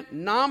சொல்லுவேன்,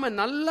 நாம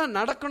நல்லா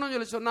நடக்கணும்னு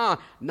சொல்லி சொன்னா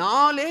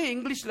 4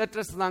 இங்கிலீஷ்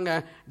லெட்டர்ஸ் தாங்க.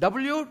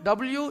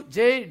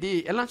 WWJD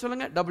எல்லாம்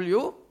சொல்லுங்க.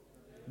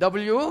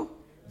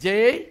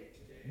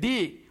 WWJD.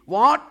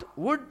 What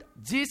would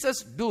Jesus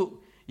do?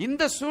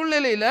 இந்த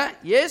சூழ்நிலையில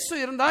இயேசு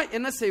இருந்தா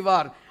என்ன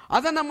செய்வார்?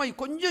 அதை நம்ம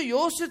கொஞ்சம்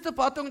யோசித்து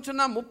பார்த்தோம்னு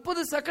சொன்னா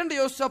 30 செகண்ட்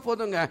யோசிச்சா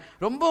போதுங்க.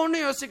 ரொம்ப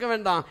ஒன்றும் யோசிக்க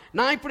வேண்டாம்.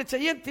 நான் இப்படி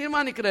செய்ய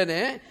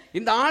தீர்மானிக்கிறேனே,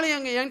 இந்த ஆளை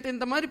அங்க என்கிட்ட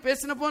இந்த மாதிரி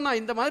பேசினப்போ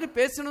நான் இந்த மாதிரி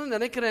பேசணும்னு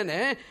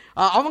நினைக்கிறேனே,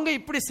 அவங்க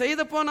இப்படி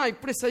செய்தப்போ நான்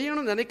இப்படி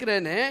செய்யணும்னு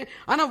நினைக்கிறேனே,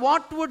 ஆனா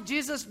வாட் வுட்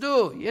ஜீசஸ் டூ?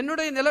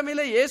 என்னுடைய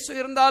நிலைமையில இயேசு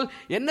இருந்தால்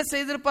என்ன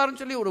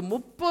செய்திருப்பாருன்னு சொல்லி ஒரு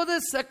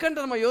 30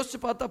 செகண்ட் நம்ம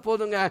யோசிச்சு பார்த்தா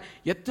போதுங்க.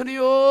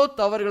 எத்தனையோ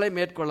தவறுகளை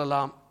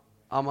மேற்கொள்ளலாம்.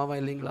 ஆமாவா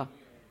இல்லைங்களா?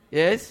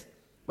 S.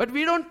 But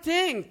we don't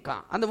think.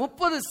 அந்த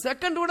 30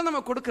 செகண்ட் கூட நம்ம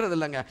கொடுக்கறது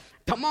இல்லைங்க.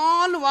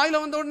 டமால் வாயில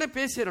வந்த உடனே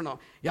பேசிடணும்.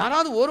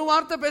 யாராவது ஒரு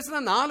வார்த்தை பேசினா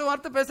 4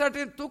 வார்த்தை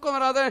பேசாட்டி தூக்கம்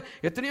வராத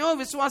எத்தனையோ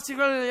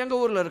விசுவாசிகள் எங்க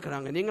ஊர்ல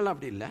இருக்கிறாங்க. நீங்களும்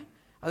அப்படி இல்லை,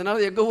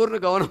 அதனால எங்க ஊர்னு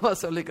கவனமா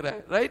சொல்லிக்கிறேன்.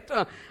 ரைட்?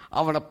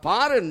 அவனை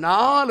பாரு,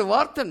 4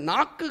 வார்த்தை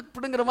நாக்கு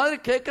பிடுங்கிற மாதிரி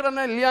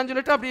கேட்கிறனா இல்லையான்னு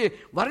சொல்லிட்டு அப்படி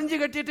வரைஞ்சி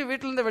கட்டிட்டு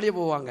வீட்டுல இருந்து வெளியே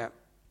போவாங்க.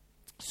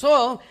 சோ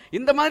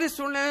இந்த மாதிரி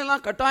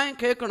சூழ்நிலையெல்லாம் கட்டாயம்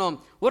கேட்கணும்.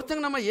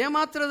 ஒருத்தங்க நம்ம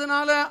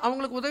ஏமாத்துறதுனால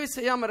அவங்களுக்கு உதவி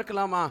செய்யாம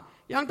இருக்கலாமா?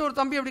 என்கிட்ட ஒரு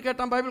தம்பி எப்படி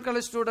கேட்டான், Bible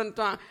college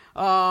student.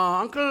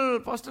 Uncle,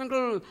 pastor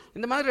uncle,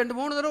 இந்த மாதிரி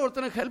 2-3 தடவை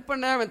ஒருத்தனுக்கு ஹெல்ப்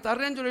பண்ணேன், அவன்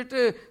தர்றேன்னு சொல்லிட்டு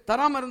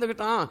தராம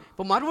இருந்துக்கிட்டான்,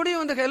 இப்போ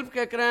மறுபடியும் வந்து ஹெல்ப்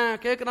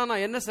கேட்குறான்,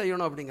 நான் என்ன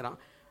செய்யணும் அப்படிங்கிறான்.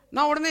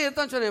 நான் உடனே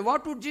எத்தான் சொன்னேன்,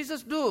 வாட் வுட்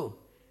ஜீசஸ் டூ?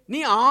 நீ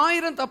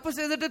 1000 தப்பு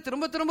செய்துட்டு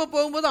திரும்ப திரும்ப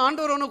போகும்போது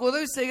ஆண்டவர் உனக்கு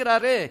உதவி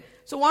செய்கிறாரு.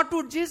 So what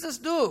would Jesus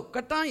do?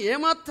 கட்டாயம்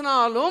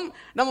ஏமாத்தினாலும்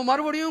நம்ம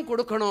மறுபடியும்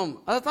கொடுக்கணும்.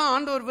 அதைத்தான்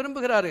ஆண்டவர்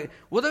விரும்புகிறாரு.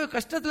 உதவி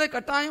கஷ்டத்துல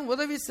கட்டாயம்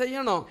உதவி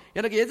செய்யணும்.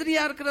 எனக்கு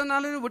எதிரியா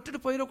இருக்கிறதுனால விட்டுட்டு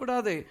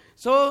போயிடக்கூடாது.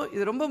 சோ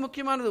இது ரொம்ப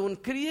முக்கியமானது. உன்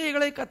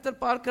கிரியைகளை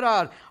கர்த்தர்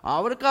பார்க்கிறார்.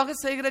 அவருக்காக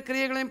செய்கிற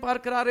கிரியைகளையும்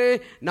பார்க்கிறாரு.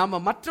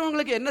 நாம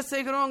மற்றவங்களுக்கு என்ன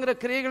செய்கிறோங்கிற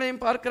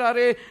கிரியைகளையும்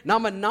பார்க்கிறாரு.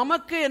 நாம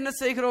நமக்கு என்ன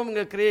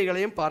செய்கிறோம்ங்கிற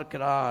கிரியைகளையும்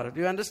பார்க்கிறார். Do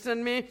you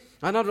understand me?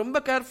 ஆனால் ரொம்ப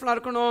கேர்ஃபுல்லா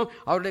இருக்கணும்.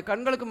 அவருடைய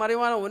கண்களுக்கு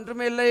மறைவான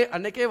ஒன்றுமே இல்லை.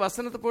 அன்னைக்கே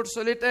வசனத்தை போட்டு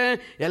சொல்லிட்டேன்,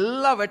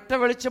 எல்லா வெட்ட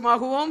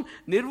வெளிச்சமாகவும்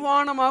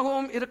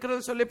நிர்வாணமாகவும்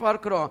இருக்கிறது சொல்லி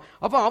பார்க்கிறோம்.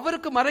 அப்போ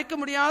அவருக்கு மறைக்க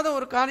முடியாத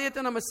ஒரு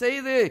காரியத்தை நம்ம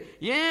செய்து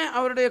ஏன்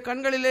அவருடைய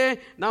கண்களிலே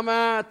நாம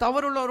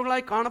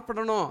தவறுள்ளவர்களாய்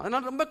காணப்படணும்?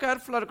 அதனால ரொம்ப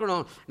கேர்ஃபுல்லா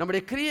இருக்கணும்.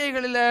 நம்முடைய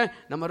கிரியைகளில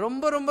நம்ம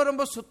ரொம்ப ரொம்ப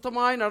ரொம்ப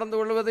சுத்தமாய் நடந்து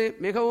கொள்வது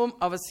மிகவும்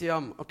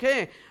அவசியம். ஓகே,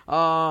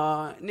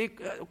 நீ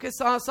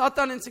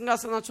சாத்தானின்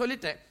சிங்காசனம் நான்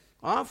சொல்லிட்டேன்.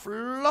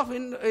 ஃபுல் ஆஃப்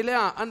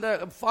இல்லையா, அந்த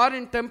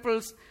ஃபாரின்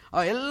டெம்பிள்ஸ்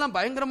எல்லாம்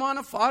பயங்கரமான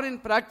ஃபாரின்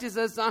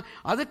பிராக்டிசஸ் தான்.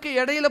 அதுக்கு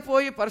இடையில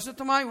போய்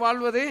பரிசுத்தமாய்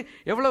வாழ்வது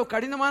எவ்வளவு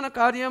கடினமான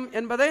காரியம்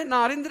என்பதை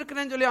நான்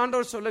அறிந்திருக்கிறேன்னு சொல்லி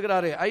ஆண்டவர்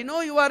சொல்லுகிறாரு. I know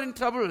you are in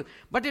trouble,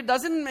 but it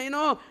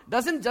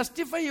doesn't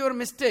justify your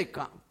mistake.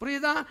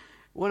 புரியுதா?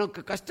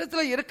 உனக்கு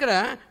கஷ்டத்துல இருக்கிற,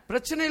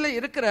 பிரச்சனையில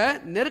இருக்கிற,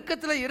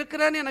 நெருக்கத்துல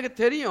இருக்கிறன்னு எனக்கு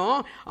தெரியும்,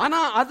 ஆனா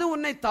அது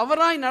உன்னை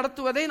தவறாய்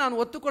நடத்துவதை நான்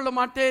ஒத்துக்கொள்ள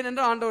மாட்டேன்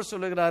என்று ஆண்டவர்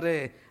சொல்லுகிறாரு.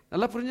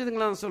 நல்லா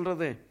புரிஞ்சுதுங்களா நான்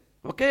சொல்றது?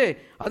 ஓகே,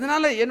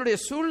 அதனால என்னுடைய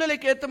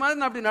சூழ்நிலைக்கு ஏற்ற மாதிரி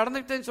நான் அப்படி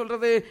நடந்துக்கிட்டேன்னு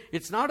சொல்றது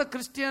it's not a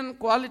Christian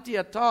quality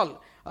at all.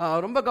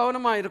 ரொம்ப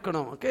கவனமா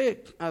இருக்கணும். ஓகே,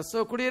 ஸோ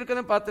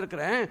குடியிருக்கிறத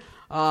பார்த்துருக்கிறேன்.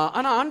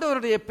 ஆனா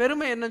ஆண்டவருடைய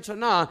பெருமை என்னன்னு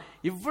சொன்னா,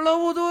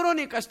 இவ்வளவு தூரம்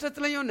நீ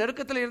கஷ்டத்திலையும்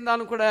நெருக்கத்திலையும்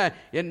இருந்தாலும் கூட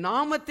என்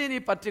நாமத்தை நீ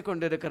பற்றி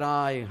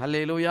கொண்டிருக்கிறாய்.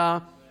 ஹல்லேலூயா.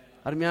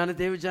 அருமையான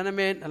தேவ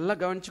ஜனமே, நல்லா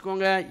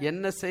கவனிச்சுக்கோங்க.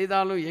 என்ன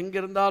செய்தாலும் எங்க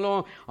இருந்தாலும்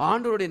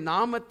ஆண்டவருடைய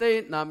நாமத்தை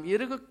நாம்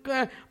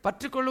இருக்க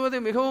பற்றி கொள்வது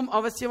மிகவும்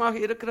அவசியமாக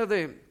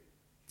இருக்கிறது.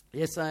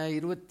 ஏசாயா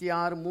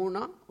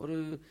 26:3 ஒரு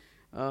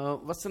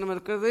வசனம்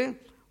இருக்கிறது.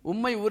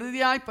 உம்மை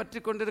உறுதியாய் பற்றி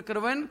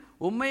கொண்டிருக்கிறவன்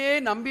உம்மையே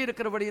நம்பி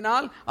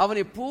இருக்கிறபடினால்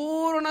அவனை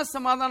பூரண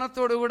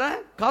சமாதானத்தோடு கூட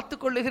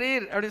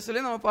காத்துக்கொள்ளுகிறீர் அப்படின்னு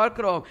சொல்லி நம்ம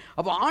பார்க்கிறோம்.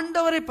 அப்போ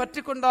ஆண்டவரை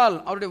பற்றி கொண்டால்,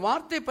 அவருடைய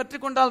வார்த்தையை பற்றி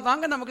கொண்டால்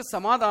தாங்க நமக்கு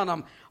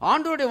சமாதானம்.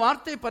 ஆண்டவருடைய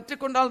வார்த்தையை பற்றி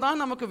கொண்டால்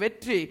தான் நமக்கு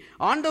வெற்றி.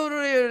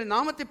 ஆண்டவருடைய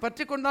நாமத்தை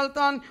பற்றி கொண்டால்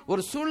தான்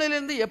ஒரு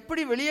சூழ்நிலையிலிருந்து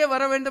எப்படி வெளியே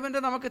வர வேண்டும்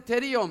என்று நமக்கு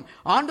தெரியும்.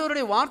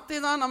 ஆண்டவருடைய வார்த்தை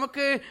தான்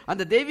நமக்கு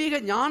அந்த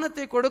தெய்வீக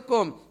ஞானத்தை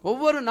கொடுக்கும்.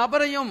 ஒவ்வொரு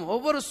நபரையும்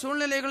ஒவ்வொரு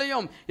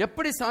சூழ்நிலைகளையும்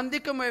எப்படி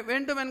சந்திக்க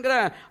வேண்டும் என்கிற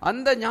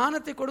அந்த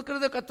ஞானத்தை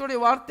கொடுக்கிறது கர்த்தருடைய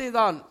வார்த்தை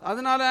தான்.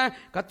 அதனால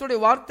கர்த்தருடைய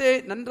வார்த்தையை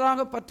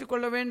நன்றாக பற்றி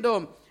கொள்ள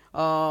வேண்டும்.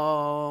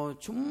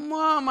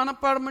 சும்மா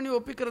மனப்பாடம் பண்ணி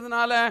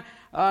ஒப்பிக்கிறதுனால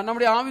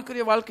நம்முடைய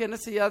ஆவிக்குரிய வாழ்க்கை என்ன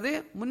செய்யாது,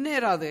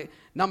 முன்னேறாது.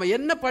 நம்ம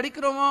என்ன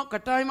படிக்கிறோமோ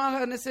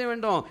கட்டாயமாக என்ன செய்ய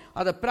வேண்டும்,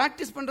 அதை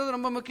பிராக்டிஸ் பண்றது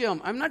ரொம்ப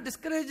முக்கியம். I am not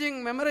discouraging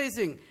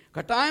memorising.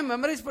 கட்டாயம்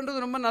மெமரைஸ்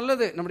பண்றது ரொம்ப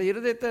நல்லது. நம்முடைய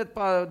இருதயத்தை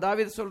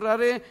தாவீது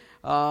சொல்றாரு,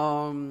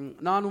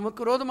 நான்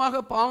உமக்கு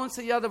விரோதமாக பாவம்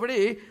செய்யாதபடி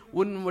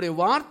உன்னுடைய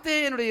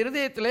வார்த்தையை என்னுடைய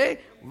இருதயத்திலே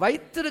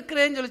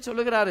வைத்திருக்கிறேன்னு சொல்லி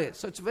சொல்லுகிறாரு.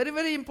 So it's very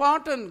very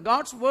important.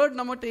 God's word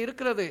நம்மகிட்ட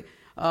இருக்கிறது.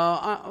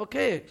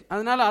 ஓகே,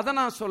 அதனால அதை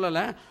நான்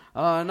சொல்லலை,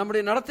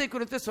 நம்முடைய நடத்தை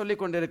குறித்து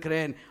சொல்லிக்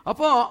கொண்டிருக்கிறேன்.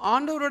 அப்போ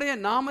ஆண்டவருடைய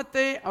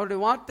நாமத்தை, அவருடைய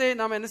வார்த்தையை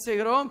நாம் என்ன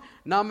செய்கிறோம்,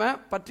 நாம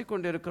பற்றி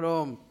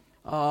கொண்டிருக்கிறோம்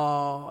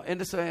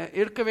என்று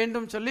இருக்க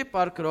வேண்டும் சொல்லி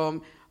பார்க்கிறோம்.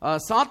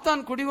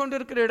 சாத்தான்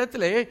குடிகொண்டிருக்கிற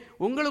இடத்திலே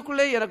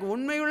உங்களுக்குள்ளே எனக்கு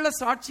உண்மையுள்ள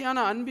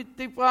சாட்சியான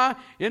அன்பித்திப்பா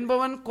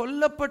என்பவன்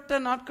கொல்லப்பட்ட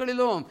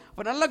நாட்களிலும்.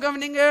 அப்ப நல்ல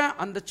கவனிங்க,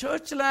 அந்த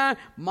சர்ச்சில்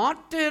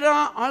மாற்றா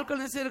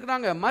ஆட்கள்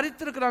இருக்கிறாங்க,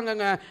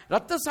 மரித்திருக்கிறாங்க,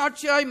 ரத்த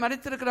சாட்சியாய்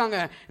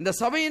மரித்திருக்கிறாங்க. இந்த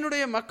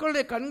சபையினுடைய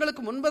மக்களுடைய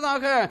கண்களுக்கு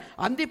முன்பதாக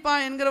அந்திப்பா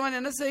என்கிறவன்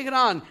என்ன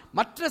செய்கிறான்,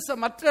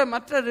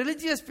 மற்ற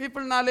ரிலிஜியஸ்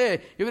பீப்புள்னாலே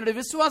இவருடைய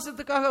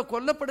விசுவாசத்துக்காக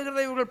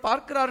கொல்லப்படுகிறதை இவர்கள்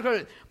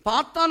பார்க்கிறார்கள்.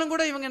 பார்த்தாலும்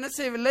கூட இவங்க என்ன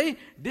செய்யவில்லை,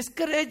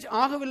 டிஸ்கரேஜ்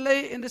ஆகவில்லை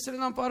என்று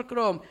சொல்லி நாம்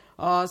பார்க்கிறோம்.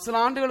 சில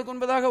ஆண்டுகளுக்கு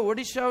முன்பதாக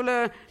ஒடிஷாவில்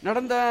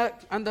நடந்த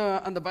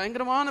அந்த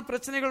பயங்கரமான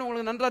பிரச்சனைகள்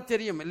உங்களுக்கு நன்றா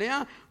தெரியும் இல்லையா?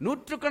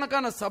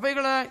 நூற்றுக்கணக்கான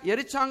சபைகளை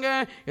எரிச்சாங்க,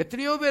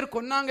 எத்தனையோ பேர்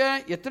கொன்னாங்க,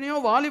 எத்தனையோ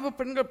வாலிப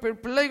பெண்கள்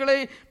பிள்ளைகளை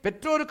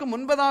பெற்றோருக்கு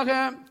முன்பதாக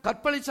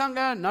கற்பழிச்சாங்க,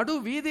 நடு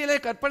வீதியிலே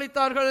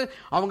கற்பழித்தார்கள்,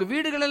 அவங்க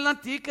வீடுகள்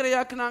எல்லாம்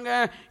தீக்கிரையாக்குனாங்க.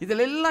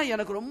 இதில் எல்லாம்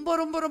எனக்கு ரொம்ப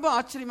ரொம்ப ரொம்ப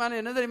ஆச்சரியமான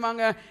என்ன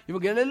தெரியுமாங்க,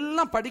 இவங்க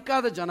எல்லாம்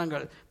படிக்காத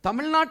ஜனங்கள்.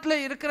 தமிழ்நாட்டில்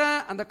இருக்கிற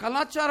அந்த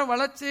கலாச்சார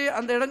வளர்ச்சி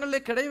அந்த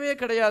இடங்களில் கிடையவே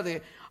கிடையாது.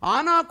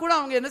 ஆனா கூட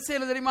அவங்க என்ன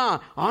செய்யல தெரியுமா,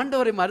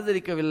 ஆண்டவரை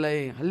மறுதலிக்கவில்லை.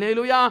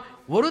 அல்லேலூயா.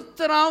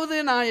 ஒருத்தராவது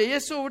நான்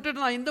இயேசுவை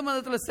விட்டுட்டு நான் இந்து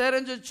மதத்தில்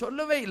சேரேன்னு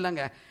சொல்லவே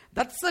இல்லைங்க.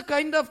 That's the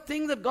kind of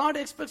thing that God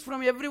expects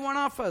from every one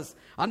of us.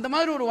 அந்த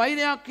மாதிரி ஒரு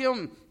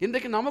வைராக்கியம்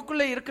இன்றைக்கு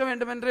நமக்குள்ளே இருக்க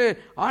வேண்டும் என்று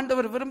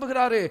ஆண்டவர்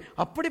விரும்புகிறாரு.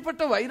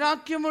 அப்படிப்பட்ட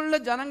வைராக்கியம் உள்ள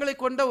ஜனங்களை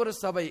கொண்ட ஒரு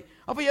சபை.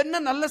 அப்ப என்ன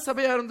நல்ல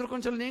சபையா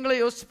இருந்திருக்கும் சொல்லி நீங்களே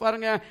யோசிச்சு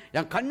பாருங்க.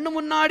 என் கண்ணு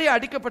முன்னாடி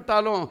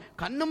அடிக்கப்பட்டாலும்,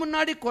 கண்ணு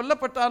முன்னாடி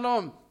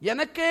கொல்லப்பட்டாலும்,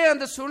 எனக்கே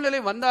அந்த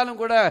சூழ்நிலை வந்தாலும்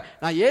கூட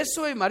நான்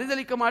இயேசுவை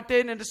மறுதலிக்க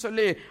மாட்டேன் என்று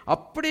சொல்லி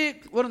அப்படி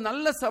ஒரு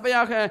நல்ல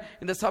சபையாக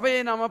இந்த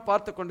சபையை நாம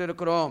பார்த்து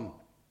கொண்டிருக்கிறோம்.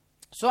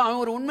 ஸோ அவன்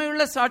ஒரு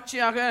உண்மையுள்ள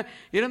சாட்சியாக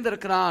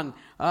இருந்திருக்கிறான்.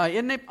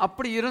 என்னை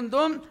அப்படி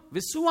இருந்தும்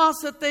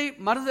விசுவாசத்தை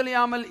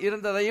மறுதலியாமல்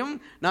இருந்ததையும்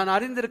நான்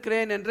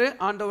அறிந்திருக்கிறேன் என்று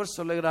ஆண்டவர்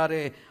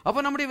சொல்லுகிறாரு. அப்போ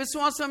நம்முடைய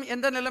விசுவாசம்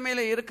எந்த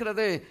நிலைமையில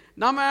இருக்கிறது?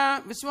 நாம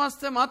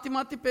விசுவாசத்தை மாத்தி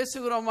மாத்தி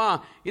பேசுகிறோமா?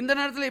 இந்த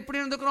நேரத்தில்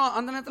இப்படி இருந்துக்கிறோம்,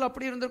 அந்த நேரத்தில்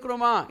அப்படி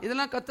இருந்திருக்கிறோமா?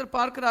 இதெல்லாம் கர்த்தர்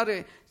பார்க்கிறாரு.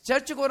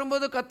 சர்ச்சுக்கு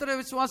வரும்போது கர்த்தரை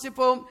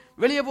விசுவாசிப்போம்,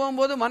 வெளியே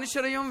போகும்போது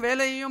மனுஷரையும்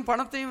வேலையையும்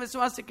பணத்தையும்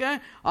விசுவாசிக்க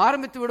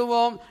ஆரம்பித்து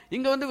விடுவோம்.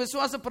 இங்க வந்து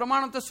விசுவாச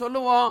பிரமாணத்தை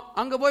சொல்லுவோம்,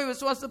 அங்க போய்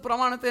விசுவாச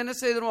பிரமாணத்தை என்ன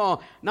செய்துருவோம்,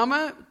 நம்ம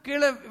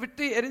கீழே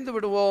விட்டு எரிந்து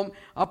விடுவோம்.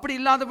 அப்படி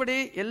இல்லாதபடி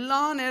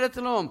எல்லா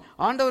நேரத்திலும்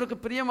ஆண்டவருக்கு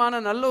பிரியமான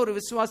நல்ல ஒரு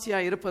விசுவாசியா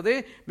இருப்பது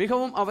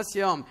மிகவும்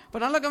அவசியம். இப்ப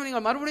நல்ல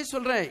கவனிங்க, மறுபடியும்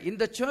சொல்றேன்,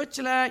 இந்த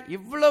சர்ச்சில்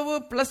இவ்வளவு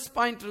பிளஸ்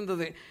பாயிண்ட்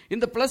இருந்தது.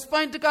 இந்த பிளஸ்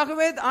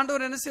பாயிண்ட்டுக்காகவே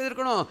ஆண்டவர் என்ன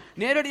செய்திருக்கணும்,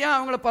 நேரடியாக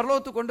அவங்களை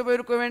பரலோகத்துக்கு கொண்டு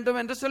போயிருக்க வேண்டும்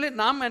என்று சொல்லி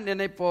நாம்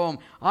நினைப்போம்.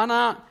 ஆனா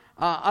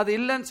அது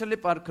இல்லைன்னு சொல்லி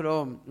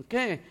பார்க்கிறோம்.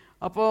 ஓகே,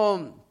 அப்போ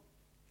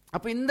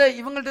இந்த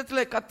இவங்களிடத்துல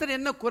கர்த்தர்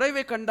என்ன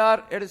குறைவை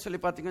கண்டார் என்று சொல்லி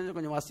பார்த்தீங்கன்னா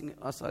கொஞ்சம் வாசிங்க.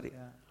 சாரி,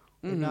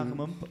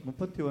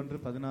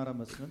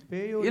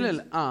 31:16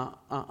 இல்ல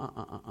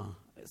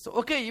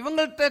ஓகே.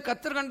 இவங்கள்ட்ட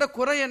கர்த்தர் கண்ட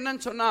குறை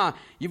என்னன்னு சொன்னா,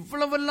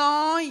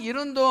 இவ்வளவெல்லாம்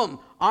இருந்தோம்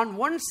ஆன்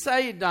ஒன்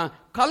சைட்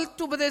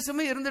கல்ட்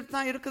உபதேசமே இருந்துட்டு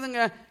தான்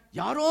இருக்குதுங்க.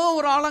 யாரோ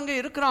ஒரு ஆளங்க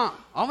இருக்கிறான்,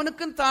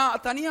 அவனுக்கும்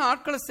தனியா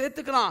ஆட்களை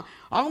சேர்த்துக்கிறான்,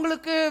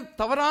 அவங்களுக்கு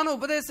தவறான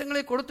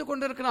உபதேசங்களை கொடுத்து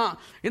கொண்டு இருக்கிறான்.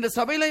 இந்த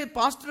சபையில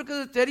பாஸ்டருக்கு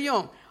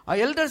தெரியும்,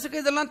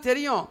 எல்டர்ஸுக்கு இதெல்லாம்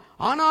தெரியும்.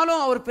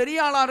 ஆனாலும் அவர் பெரிய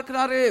ஆளா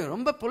இருக்கிறாரு,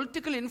 ரொம்ப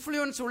பொலிட்டிக்கல்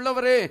இன்ஃப்ளூயன்ஸ்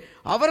உள்ளவரு,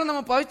 அவரை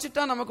நம்ம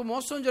பவிச்சிட்டா நமக்கு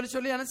மோசம்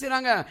சொல்லி என்ன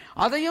செய்யறாங்க,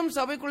 அதையும்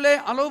சபைக்குள்ளே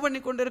அலோவ் பண்ணி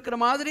கொண்டு இருக்கிற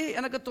மாதிரி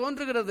எனக்கு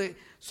தோன்றுகிறது.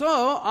 சோ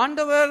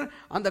ஆண்டவர்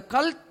அந்த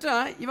கல்ட்டை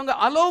இவங்க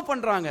அலோவ்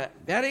பண்றாங்க.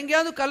 வேற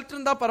எங்கேயாவது கல்ட்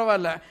இருந்தா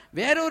பரவாயில்ல,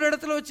 வேற ஒரு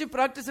இடத்துல வச்சு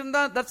பிராக்டிஸ்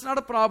இருந்தா தட்ஸ்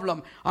நாட் a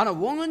ப்ராப்ளம். ஆனா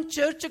உங்க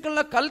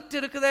சர்ச்சுக்குள்ள கல்ட்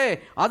இருக்குதே,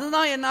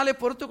 அதுதான் என்னாலே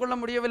பொறுத்து கொள்ள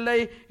முடியவில்லை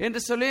என்று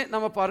சொல்லி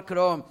நம்ம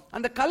பார்க்கிறோம்.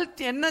 அந்த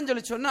கல்ட் என்னன்னு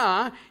சொல்லி சொன்னா,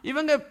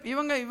 இவங்க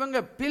இவங்க இவங்க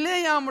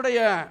பிலேயாமுடைய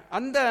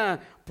அந்த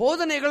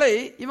போதனைகளை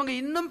இவங்க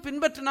இன்னும்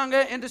பின்பற்றினாங்க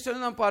என்று சொல்லி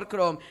நாம்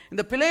பார்க்கிறோம்.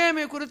 இந்த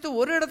பிலேயாமை குறித்து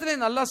ஒரு இடத்துல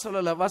நல்லா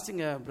சொல்லல.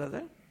 வாசிங்க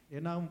பிரதர்.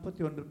 ஏன்னா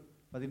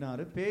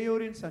 31:16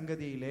 பேயோரின்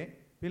சங்கதியிலே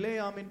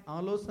பிலேயாமின்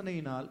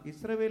ஆலோசனையினால்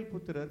இஸ்ரவேல்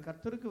புத்திரர்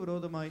கர்த்தருக்கு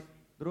விரோதமாய்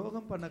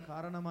துரோகம் பண்ண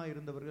காரணமாய்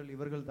இருந்தவர்கள்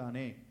இவர்கள்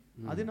தானே.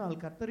 அதனால்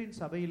கர்த்தரின்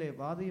சபையிலே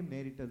வாதையும்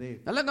நேரிட்டதே.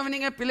 நல்லா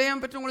கவனிங்க,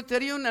 பிலேயாம் பற்றி உங்களுக்கு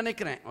தெரியும்னு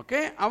நினைக்கிறேன். ஓகே,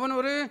 அவன்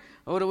ஒரு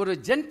ஒரு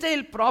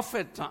ஜென்டைல்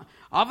ப்ராஃபெட்.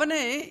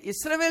 அவனை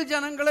இஸ்ரவேல்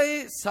ஜனங்களை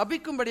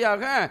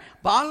சபிக்கும்படியாக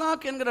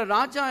பாலாக் என்கிற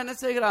ராஜா என்ன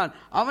செய்கிறான்,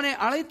 அவனை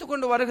அழைத்து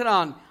கொண்டு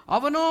வருகிறான்.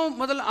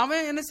 அவனும்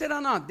அவன் என்ன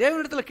செய்யறானா,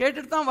 தேவனிடத்துல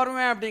கேட்டுட்டு தான்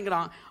வருவேன்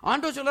அப்படிங்கிறான்.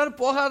 ஆண்டவர் சொல்றாரு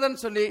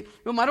போகாதன்னு சொல்லி,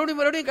 இவன்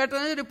மறுபடியும்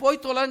கேட்டது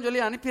போய் தோலான்னு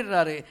சொல்லி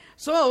அனுப்பிடுறாரு.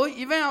 சோ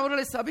இவன்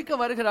அவர்களை சபிக்க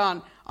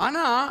வருகிறான்.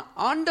 ஆனா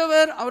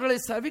ஆண்டவர் அவர்களை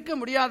சபிக்க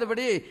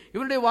முடியாதபடி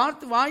இவனுடைய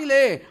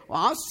வாயிலே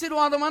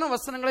ஆசீர்வாதமான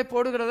வசனங்களை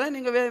போடுகிறத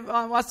நீங்க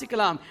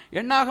வாசிக்கலாம்.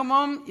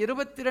 எண்ணாகமம்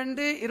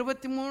 22,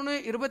 23,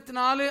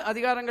 24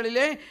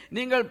 அதிகாரங்களிலே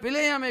நீங்கள்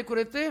பிலேயாமை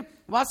குறித்து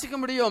வாசிக்க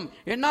முடியும்.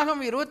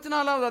 எண்ணாகமம்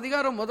 24வது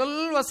அதிகாரம் முதல்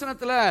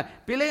வசனத்துல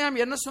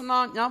பிலேயாம் என்ன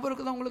சொன்னான் ஞாபகம்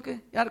இருக்குதா உங்களுக்கு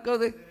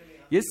யாருக்காவது?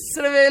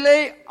 இஸ்ரவேலை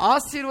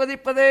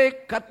ஆசீர்வதிப்பதே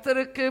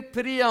கர்த்தருக்கு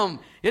பிரியம்.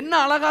 என்ன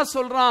அழகா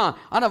சொல்றான்.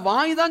 ஆனா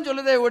வாய் தான்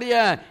சொல்லுதே ஒழிய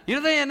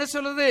இருதயம் என்ன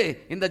சொல்லுது?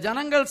 இந்த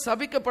ஜனங்கள்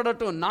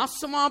சபிக்கப்படட்டும்,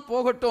 நாசமா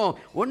போகட்டும்,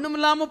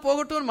 ஒண்ணுமில்லாம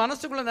போகட்டும்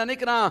மனசுக்குள்ள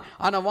நினைக்கிறான்.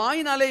 ஆனா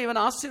வாயினாலே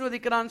இவன்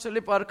ஆசீர்வதிக்கிறான்னு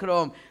சொல்லி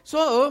பார்க்கிறோம். சோ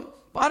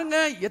பாருங்க,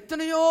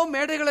 எத்தனையோ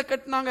மேடைகளை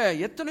கட்டினாங்க,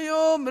 எத்தனையோ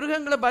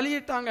மிருகங்களை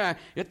பலியிட்டாங்க,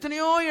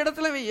 எத்தனையோ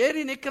இடத்துல இவன்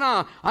ஏறி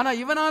நிற்கிறான். ஆனா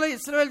இவனால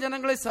இஸ்ரவேல்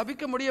ஜனங்களை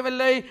சபிக்க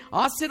முடியவில்லை.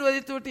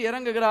 ஆசீர்வதித்து விட்டு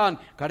இறங்குகிறான்.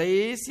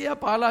 கடைசியா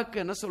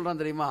பாலாக்கு என்ன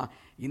சொல்றான் தெரியுமா?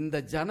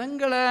 இந்த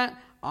ஜனங்களை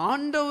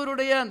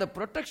ஆண்டவருடைய அந்த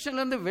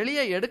ப்ரொடெக்ஷன்ல இருந்து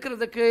வெளியே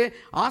எடுக்கிறதுக்கு,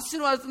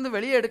 ஆசீர்வாதத்திலிருந்து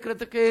வெளியே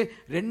எடுக்கிறதுக்கு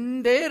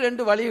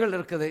ரெண்டு வழிகள்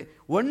இருக்குது.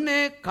 ஒன்னு,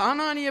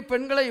 கானானிய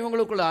பெண்களை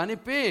இவங்களுக்குள்ள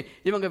அனுப்பி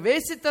இவங்க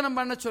வேசித்தனம்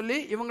பண்ண சொல்லி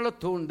இவங்களை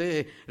தூண்டு.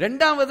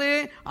 ரெண்டாவது,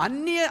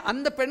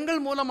 அந்த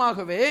பெண்கள்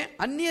மூலமாகவே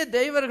அந்நிய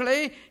தெய்வர்களை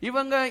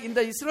இவங்க இந்த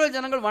இஸ்ரவேல்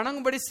ஜனங்கள்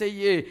வணங்கும்படி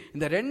செய்யு.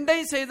 இந்த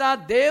ரெண்டையும் செய்தா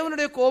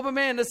தேவனுடைய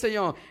கோபமே என்ன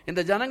செய்யும்,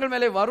 இந்த ஜனங்கள்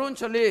மேலே வரும்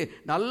சொல்லி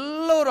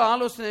நல்ல ஒரு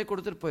ஆலோசனை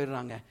கொடுத்துட்டு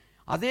போயிடுறாங்க.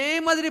 அதே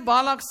மாதிரி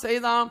பாலாக்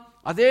செய்தான்.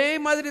 அதே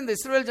மாதிரி இந்த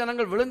இஸ்ரவேல்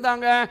ஜனங்கள்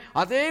விழுந்தாங்க.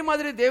 அதே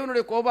மாதிரி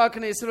தேவனுடைய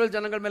கோபாக்கின இஸ்ரவேல்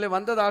ஜனங்கள் மேலே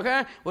வந்ததாக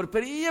ஒரு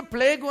பெரிய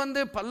பிளேக்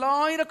வந்து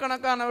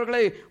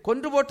பல்லாயிரக்கணக்கானவர்களை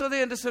கொன்று போட்டது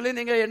என்று சொல்லி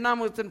நீங்க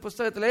எண்ணாகமத்தின்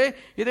புஸ்தகத்திலே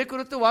இதை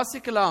குறித்து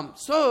வாசிக்கலாம்.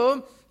 சோ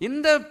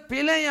இந்த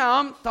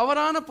பிலேயாம்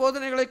தவறான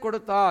போதனைகளை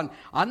கொடுத்தான்.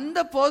 அந்த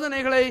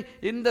போதனைகளை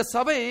இந்த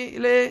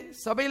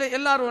சபையிலே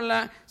எல்லாரும் இல்ல,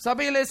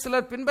 சபையிலே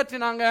சிலர்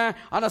பின்பற்றினாங்க.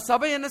 ஆனா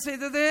சபை என்ன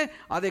செய்தது?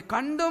 அதை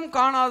கண்டும்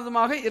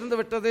காணாததுமாக இருந்து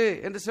விட்டது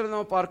என்று சொல்லி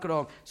நம்ம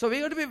பார்க்கிறோம். So we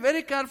have to be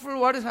very careful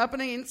what is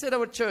happening inside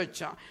our church.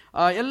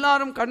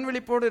 எல்லாரும்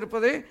கண்விழிப்போடு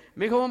இருப்பது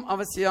மிகவும்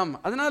அவசியம்.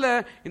 அதனால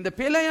இந்த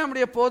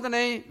பிலேயாமுடைய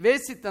போதனை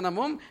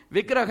வேசித்தனமும்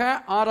விக்கிரக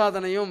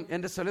ஆராதனையும்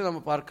என்று சொல்லி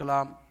நம்ம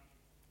பார்க்கலாம்.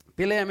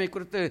 பிலேயாமை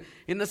குறித்து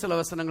இன்னும் சில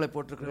வசனங்களை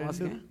போட்டிருக்கிறோம்.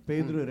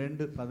 பேதுரு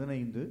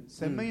 2:15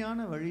 செம்மையான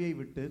வழியை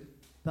விட்டு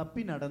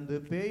தப்பி நடந்து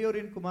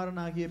பேயோரின்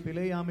குமாரனாகிய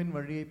பிலேயாமின்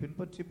வழியை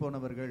பின்பற்றி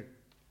போனவர்கள்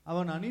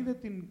அவன்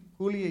அநீதத்தின்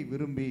கூலியை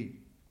விரும்பி.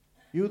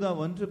 யூதா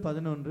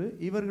 1:11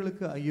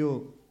 இவர்களுக்கு ஐயோ,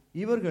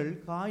 இவர்கள்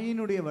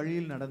காயினுடைய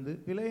வழியில் நடந்து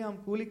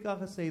பிலேயாம்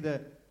கூலிக்காக செய்த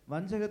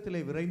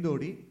வஞ்சகத்திலே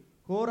விரைந்தோடி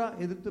கோரா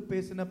எதிர்த்து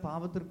பேசின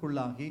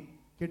பாவத்திற்குள்ளாகி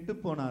கெட்டு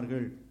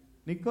போனார்கள்.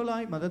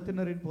 நிக்கோலாய்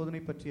மதத்தினரின்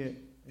போதனை பற்றிய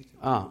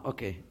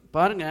ஓகே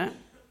பாருங்க,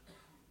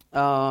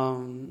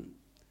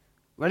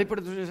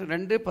 வெளிப்படுத்தல்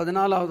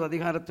 2:14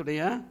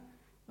 அதிகாரத்துடைய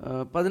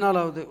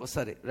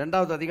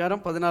 2வது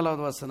அதிகாரம்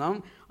 14வது வசனம்.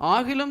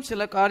 ஆகிலும்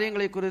சில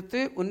காரியங்களை குறித்து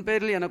உன்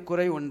பேரில் எனக்கு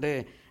குறை உண்டு.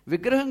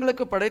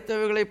 விக்கிரகங்களுக்கு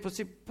படைத்தவைகளை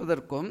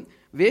புசிப்பதற்கும்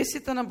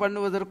வேசித்தனம்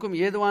பண்ணுவதற்கும்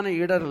ஏதுவான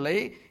இடர்களை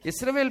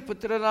இஸ்ரவேல்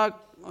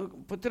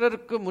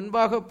புத்திரருக்கு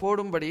முன்பாக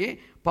போடும்படி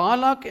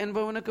பாலாக்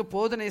என்பவனுக்கு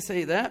போதனை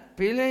செய்த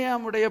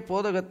பிலேயாமுடைய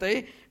போதகத்தை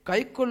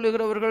கை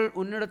கொள்ளுகிறவர்கள்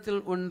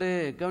உன்னிடத்தில் உண்டு.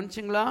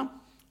 கவனிச்சிங்களா?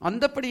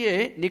 அந்தபடியே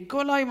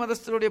நிக்கோலாய்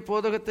மதஸ்தருடைய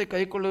போதகத்தை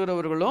கை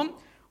கொள்ளுகிறவர்களும்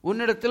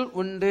உன்னிடத்தில்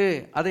உண்டு,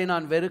 அதை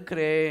நான்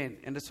வெறுக்கிறேன்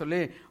என்று சொல்லி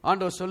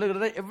ஆண்டவர்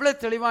சொல்லுகிறத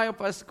எவ்வளவு தெளிவாக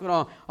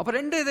பேசுகிறோம். அப்ப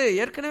ரெண்டு இது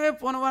ஏற்கனவே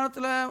போன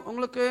வாரத்தில்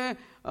உங்களுக்கு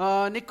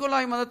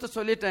நிக்கோலாய் மதத்தை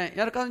சொல்லிட்டேன்.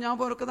 யாருக்காவது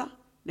ஞாபகம் இருக்குதா?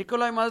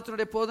 நிக்கோலாய்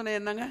மதத்தினுடைய போதனை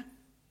என்னங்க?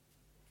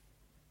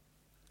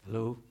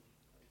 Hello,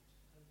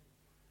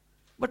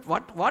 but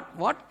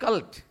what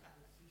cult?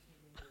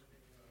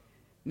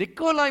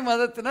 நிக்கோலாய்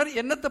மதத்தினர்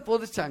என்னத்தை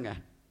போதிச்சாங்க?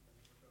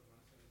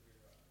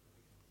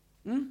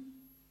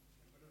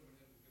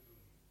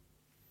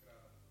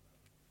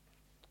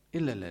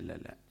 இல்ல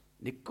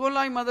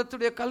நிக்கோலாய்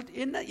மதத்துடைய கல்ட்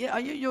என்ன?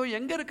 ஐயோ,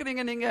 எங்க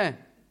இருக்கிறீங்க நீங்க?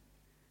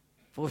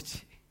 போச்சு.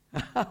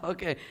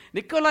 ஓகே,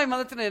 நிக்கோலாய்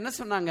மதத்தினர் என்ன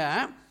சொன்னாங்க?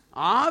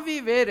 ஆவி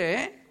வேறு,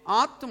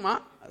 ஆத்மா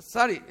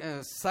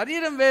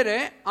சரீரம் வேறு,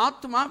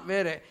 ஆத்மா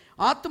வேறு.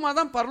 ஆத்மா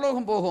தான்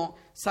பரலோகம் போகும்,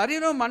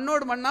 சரீரம்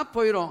மண்ணோடு மண்ணா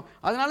போயிடும்.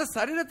 அதனால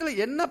சரீரத்தில்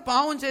என்ன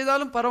பாவம்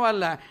செய்தாலும்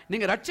பரவாயில்ல,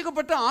 நீங்க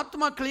ரட்சிக்கப்பட்ட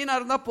ஆத்மா கிளீனா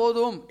இருந்தா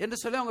போதும்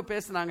என்று சொல்லி அவங்க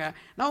பேசினாங்க.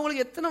 நான்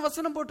உங்களுக்கு எத்தனை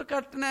வசனம் போட்டு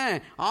காட்டினேன்.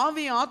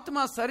 ஆவி,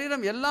 ஆத்மா,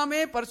 சரீரம் எல்லாமே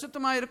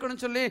பரிசுத்தமா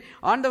இருக்கணும்னு சொல்லி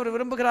ஆண்டவர்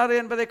விரும்புகிறாரு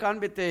என்பதை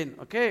காண்பித்தேன்.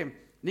 ஓகே,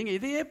 நீங்க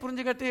இதையே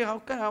புரிஞ்சுக்கிட்டு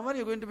how are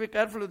you going to be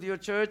careful with your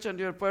church and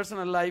your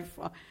personal life?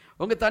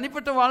 உங்க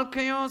தனிப்பட்ட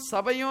வாழ்க்கையும்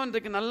சபையும்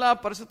இன்றைக்கு நல்லா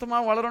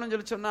பரிசுத்தமாக வளரணும்னு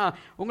சொல்லி சொன்னா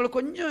உங்களுக்கு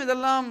கொஞ்சம்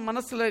இதெல்லாம்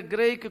மனசுல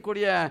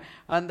கிரகிக்கக்கூடிய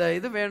அந்த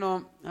இது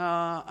வேணும்.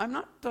 ஐம்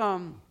நாட்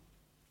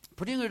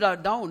புரியுங்க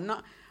டவுன்.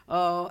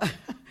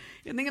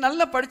 நீங்கள்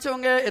நல்லா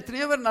படித்தவங்க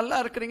எத்தனையோ பேர் நல்லா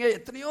இருக்கிறீங்க,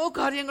 எத்தனையோ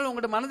காரியங்கள்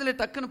உங்களோட மனதில்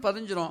டக்குன்னு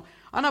பதிஞ்சிரும்.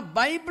 ஆனால்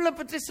பைபிளை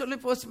பற்றி சொல்லி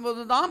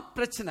போகும்போது தான்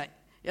பிரச்சனை.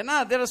 ஏன்னா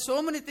there are so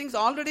many things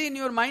already in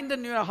your mind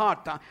and your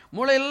heart.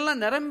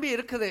 மூளையெல்லாம் நிரம்பி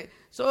இருக்குது.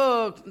 ஸோ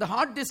இந்த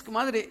ஹார்ட் டிஸ்க்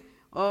மாதிரி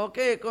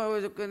ஓகே,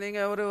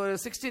 நீங்கள் ஒரு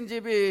 16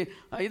 GB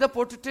இதை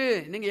போட்டுட்டு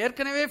நீங்கள்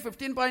ஏற்கனவே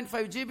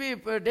 15.5 GB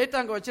டேட்டா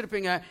அங்கே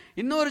வச்சுருப்பீங்க.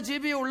 இன்னொரு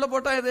GB உள்ளே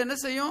போட்டால் இது என்ன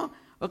செய்யும்?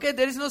 Okay,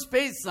 there is no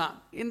space தான்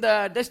இந்த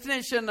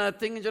டெஸ்டினேஷன்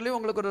திங் சொல்லி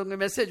உங்களுக்கு ஒரு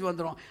மெசேஜ்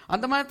வந்துடும்.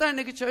 அந்த மாதிரி தான்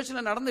இன்னைக்கு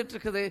சர்ச்சில் நடந்துட்டு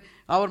இருக்குது.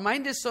 அவர்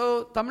மைண்ட் இஸ் ஸோ,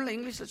 தமிழில்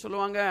இங்கிலீஷில்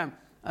சொல்லுவாங்க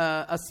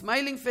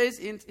smiling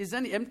face is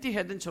an empty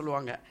ஹெட்னு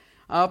சொல்லுவாங்க.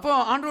 அப்போ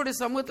ஆண்டவருடைய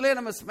சமூகத்திலே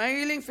நம்ம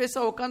ஸ்மைலிங்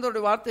ஃபேஸாக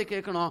உட்காந்தோடைய வார்த்தையை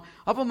கேட்கணும்.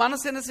 அப்போ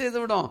மனசு என்ன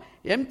செய்து விடும்?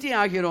 எம்டி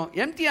ஆகிரும்.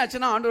 எம்டி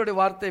ஆச்சுன்னா ஆண்டவருடைய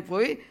வார்த்தை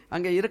போய்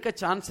அங்கே இருக்க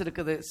சான்ஸ்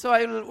இருக்குது. So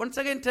I will once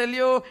again tell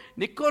you,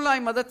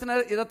 நிக்கோலாய்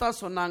மதத்தினர் இதைத்தான்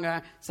சொன்னாங்க.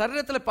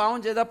 சரீரத்தில்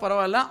பாவம் செய்தால்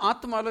பரவாயில்ல,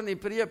 ஆத்மாவில் நீ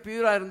பெரிய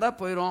பியூராக இருந்தால்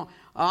போயிடும்.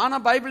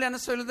 ஆனால் பைபிள் என்ன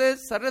சொல்லுது?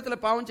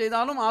 சரீரத்தில் பாவம்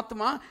செய்தாலும்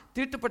ஆத்மா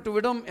தீட்டுப்பட்டு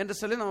விடும் என்று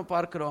சொல்லி நம்ம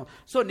பார்க்கிறோம்.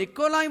 ஸோ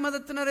நிக்கோலாய்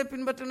மதத்தினரை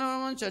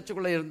பின்பற்றினவங்களும்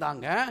சர்ச்சுக்குள்ளே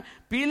இருந்தாங்க,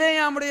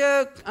 பீலேயாமுடைய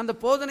அந்த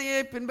போதனையை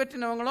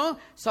பின்பற்றினவங்களும்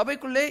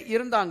சபைக்குள்ளே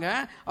இருந்தாங்க.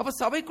 அப்போ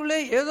சபைக்குள்ளே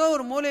ஏதோ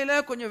ஒரு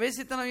மூலையில் கொஞ்சம்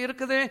வேசித்தனம்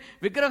இருக்குது,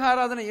 விக்கிரக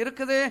ஆராதனை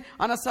இருக்குது.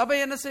 ஆனால் சபை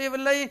என்ன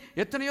செய்யவில்லை?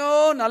 எத்தனையோ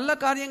நல்ல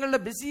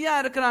காரியங்களில்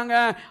பிஸியாக இருக்கிறாங்க.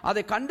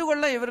 அதை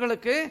கண்டுகொள்ள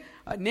இவர்களுக்கு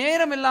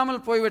நேரம்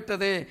இல்லாமல்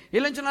போய்விட்டது,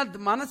 இல்லைன்னு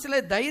சொன்னால்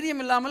மனசில்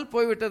தைரியம் இல்லாமல்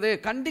போய்விட்டது,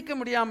 கண்டிக்க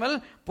முடியாமல்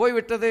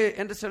போய்விட்டது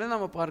என்று சொல்லி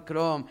நம்ம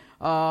பார்க்கிறோம்.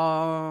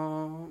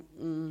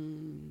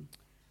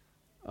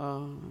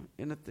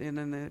 என்ன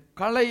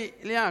களை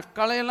இல்லையா,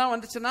 களையெல்லாம்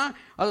வந்துச்சுன்னா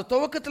அது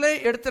துவக்கத்திலே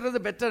எடுத்துறது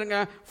பெட்டருங்க.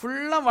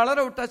 ஃபுல்லாக வளர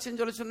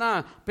விட்டாச்சுன்னு சொல்லி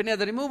சொன்னால் பின்ன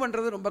அதை ரிமூவ்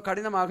பண்ணுறது ரொம்ப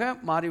கடினமாக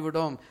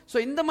மாறிவிடும். ஸோ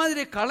இந்த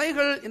மாதிரி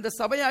களைகள் இந்த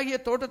சபையாகிய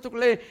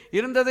தோட்டத்துக்குள்ளே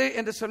இருந்தது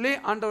என்று சொல்லி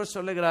ஆண்டவர்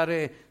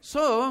சொல்லுகிறாரு.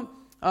 ஸோ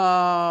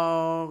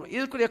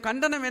இதுக்குரிய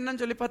கண்டனம்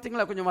என்னன்னு சொல்லி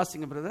பார்த்தீங்களா? கொஞ்சம்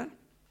வாசிங்க பிரதர்.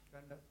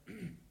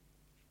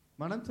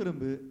 மனம்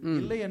திரும்பு,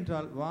 இல்லை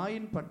என்றால்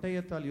வாயின்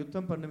பட்டயத்தால்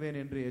யுத்தம் பண்ணுவேன்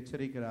என்று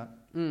எச்சரிக்கிறார்.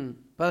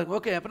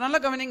 ஓகே, அப்ப நல்லா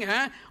கவனிங்க.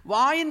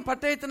 வாயின்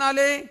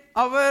பட்டயத்தினாலே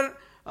அவர்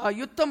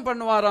யுத்தம்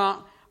பண்ணுவாராம்.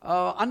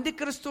 அந்தி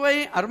கிறிஸ்துவை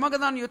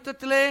அர்மகதான்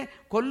யுத்தத்திலே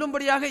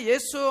கொல்லும்படியாக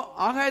இயேசு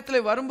ஆகாயத்திலே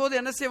வரும்போது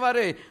என்ன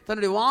செய்வாரு?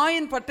 தன்னுடைய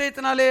வாயின்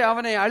பட்டயத்தினாலே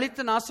அவனை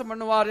அழித்து நாசம்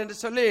பண்ணுவார் என்று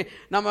சொல்லி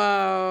நம்ம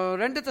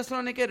 2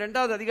 தெசலோனிக்கே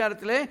 2வது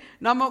அதிகாரத்திலே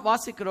நம்ம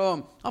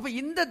வாசிக்கிறோம். அப்ப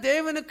இந்த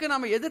தேவனுக்கு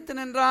நம்ம எதிர்த்து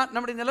நின்றால்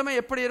நம்முடைய நிலைமை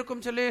எப்படி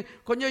இருக்கும் சொல்லி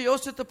கொஞ்சம்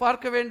யோசித்து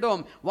பார்க்க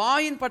வேண்டும்.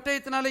 வாயின்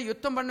பட்டயத்தினாலே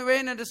யுத்தம்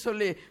பண்ணுவேன் என்று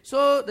சொல்லி. ஸோ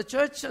தி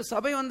சர்ச்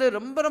சபை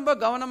ரொம்ப ரொம்ப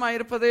கவனமாக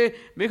இருப்பது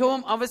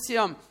மிகவும்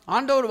அவசியம்.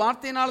 ஆண்டவர்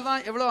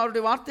வார்த்தையினால்தான் எவ்வளவு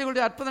அவருடைய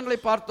வார்த்தைகளுடைய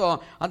அற்புதங்களை பார்த்தோம்.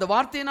 அந்த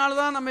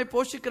வார்த்தையினால்தான் நம்மை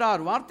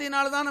போஷிக்கிறார்,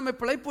 வார்த்தையினால்தான் நம்மை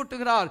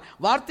பிழைப்பூட்டுகிறார்,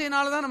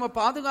 வார்த்தையினால்தான் நம்ம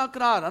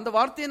பாதுகாக்கிறார், அந்த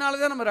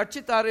வார்த்தையினால்தான் நம்ம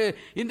ரட்சித்தாரு.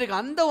 இன்றைக்கு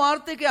அந்த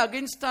வார்த்தைக்கு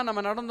அகைன்ஸ்டா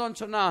நம்ம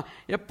நடந்தோம்னு சொன்னா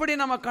எப்படி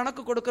நம்ம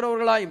கணக்கு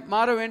கொடுக்கிறவர்களாய்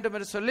மாற வேண்டும்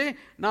என்று சொல்லி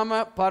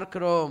நாம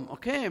பார்க்கிறோம்.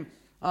 ஓகே,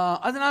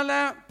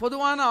 அதனால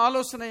பொதுவான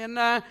ஆலோசனை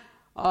என்ன?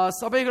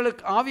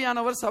 சபைகளுக்கு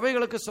ஆவியானவர்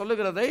சபைகளுக்கு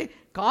சொல்லுகிறதை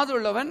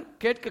காதுள்ளவன்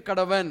கேட்க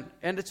கடவன்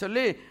என்று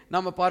சொல்லி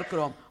நம்ம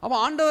பார்க்கிறோம். அப்போ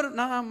ஆண்டவர்,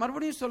 நான்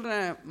மறுபடியும்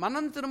சொல்றேன்,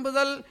 மனம்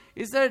திரும்புதல்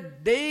இஸ் a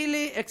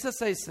டெய்லி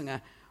எக்ஸசைஸுங்க.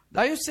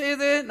 தயவு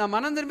செய்து நான்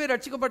மனம் திரும்பி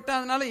ரட்சிக்கப்பட்டேன்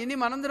அதனால இனி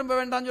மனம் திரும்ப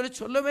வேண்டாம்னு சொல்லி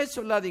சொல்லவே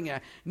சொல்லாதீங்க.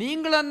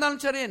 நீங்களா இருந்தாலும்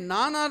சரி,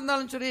 நானா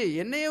இருந்தாலும் சரி,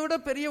 என்னைய விட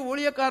பெரிய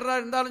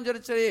ஊழியக்காரராக இருந்தாலும்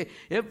சரி,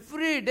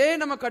 எவ்ரி டே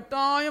நம்ம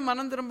கட்டாயம்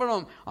மனம்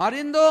திரும்பணும்.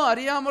 அறிந்தோ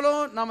அறியாமலோ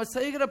நம்ம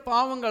செய்கிற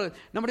பாவங்கள்,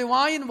 நம்முடைய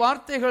வாயின்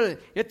வார்த்தைகள்,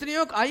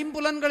 எத்தனையோ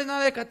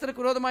ஐம்புலன்களினாலே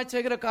கர்த்தருக்கு விரோதமாய்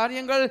செய்கிற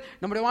காரியங்கள்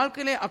நம்முடைய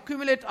வாழ்க்கையிலே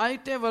அக்யூமுலேட்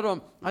ஆகிட்டே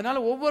வரும். அதனால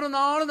ஒவ்வொரு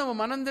நாளும் நம்ம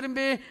மனம்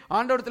திரும்பி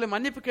ஆண்டவரத்தில்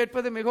மன்னிப்பு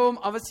கேட்பது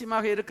மிகவும்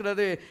அவசியமாக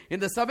இருக்கிறது.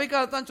 இந்த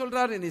சபைக்காகத்தான்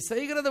சொல்றாரு, நீ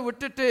செய்கிறத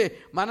விட்டுட்டு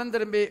மனம்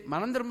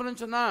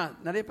திரும்புன்னு சொன்னா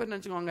நிறைய பேர்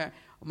நினைச்சுக்கோங்க,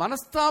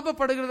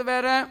 மனஸ்தாபப்படுகிறது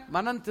வேற,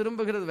 மனம்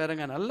திரும்புகிறது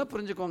வேறங்க. நல்லா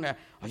புரிஞ்சுக்கோங்க.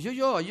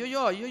 ஐயோ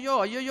ஐயோ ஐயோ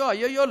ஐயோ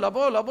ஐயோ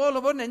லபோ லபோ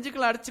லபோ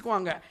நெஞ்சுக்களை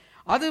அடிச்சுக்குவாங்க.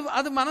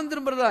 அது மனம்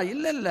திரும்புறதா?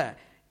 இல்ல இல்ல,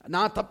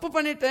 நான் தப்பு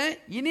பண்ணிட்டேன்,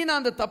 இனி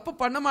நான் அந்த தப்பு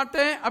பண்ண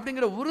மாட்டேன்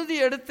அப்படிங்கிற உறுதி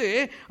எடுத்து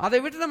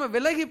அதை விட்டு நம்ம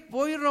விலகி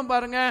போயிடுறோம்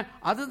பாருங்க,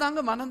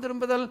 அதுதாங்க மனம்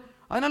திரும்புதல்.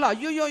 அதனால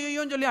ஐயோ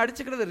ஐயோன்னு சொல்லி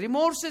அடிச்சுக்கிறது.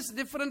 Remorse is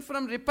different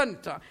from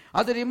repent.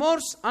 அது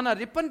ரிமோர்ஸ், ஆனால்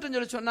ரிப்பன்ட்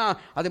சொல்லி சொன்னா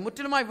அதை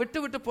முற்றிலுமாய்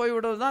விட்டு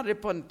போய்விடுவது தான்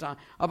ரிப்பன்ட்.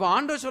 அப்போ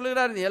ஆண்டவர்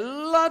சொல்லுகிறார், நீ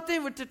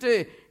எல்லாத்தையும் விட்டுட்டு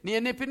நீ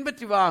என்னை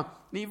பின்பற்றி வா.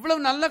 நீ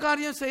இவ்வளவு நல்ல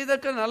காரியம்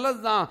செய்தற்கு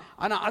நல்லதுதான்,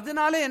 ஆனால்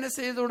அதனாலே என்ன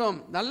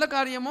செய்துவிடும்? நல்ல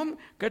காரியமும்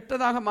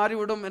கெட்டதாக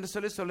மாறிவிடும் என்று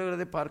சொல்லி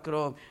சொல்லுகிறதை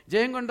பார்க்கிறோம்.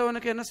 ஜெயம்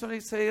கொண்டவனுக்கு என்ன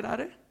சொல்லி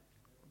செய்கிறாரு?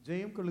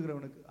 ஜெயம்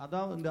கொள்ளுகிறவனுக்கு,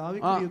 அதாவது இந்த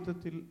ஆவிக்குரிய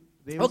யுத்தத்தில்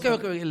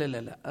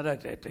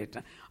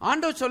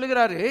ஆண்டவர்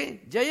சொல்லுகிறாரு,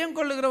 ஜெயம்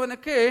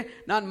கொள்ளுகிறவனுக்கு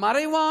நான்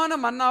மறைவான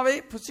மன்னாவை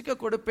புசிக்க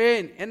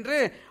கொடுப்பேன் என்று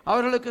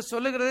அவர்களுக்கு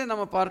சொல்லுகிறதை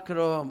நம்ம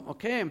பார்க்கிறோம்.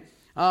 ஓகே,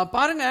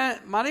 பாருங்க,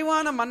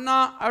 மறைவான மன்னா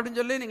அப்படின்னு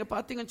சொல்லி நீங்க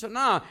பாத்தீங்கன்னு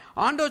சொன்னா,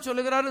 ஆண்டவர்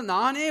சொல்லுகிறாரு,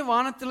 நானே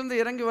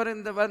வானத்திலிருந்து இறங்கி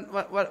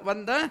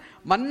வந்த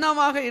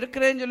மன்னாவாக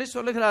இருக்கிறேன்னு சொல்லி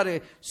சொல்லுகிறாரு.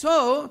 சோ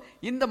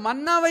இந்த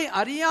மன்னாவை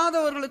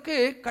அறியாதவர்களுக்கு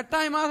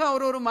கட்டாயமாக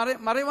அவர் ஒரு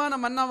மறைவான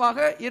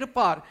மன்னாவாக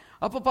இருப்பார்.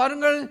 அப்போ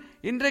பாருங்கள்,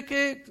 இன்றைக்கு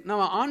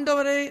நம்ம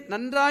ஆண்டவரை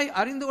நன்றாய்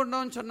அறிந்து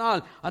கொண்டோம்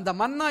சொன்னால் அந்த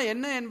மன்னா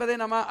என்ன என்பதை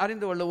நம்ம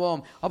அறிந்து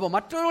கொள்ளுவோம். அப்போ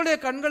மற்றவருடைய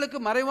கண்களுக்கு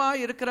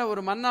மறைவாய் இருக்கிற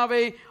ஒரு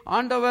மன்னாவை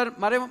ஆண்டவர்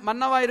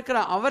மன்னாவாய் இருக்கிற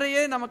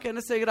அவரையே நமக்கு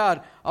என்ன செய்கிறார்,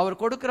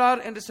 அவர்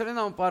கொடுக்கிறார் என்று சொல்லி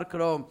நாம்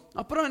பார்க்கிறோம்.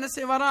 அப்புறம் என்ன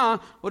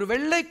செய்வாராம், ஒரு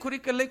வெள்ளை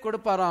குறிக்கல்லை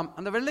கொடுப்பாராம்.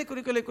 அந்த வெள்ளை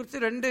குறிக்கல்லை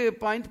குறித்து 2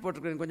 பாயிண்ட்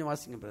போட்டிருக்கிறேன், கொஞ்சம்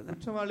வாசிங்க பிரதர்.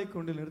 குற்றவாளி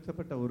கொண்டு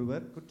நிறுத்தப்பட்ட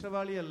ஒருவர்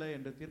குற்றவாளி அல்ல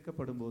என்று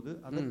தீர்க்கப்படும் போது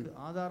அதற்கு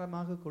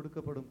ஆதாரமாக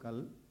கொடுக்கப்படும்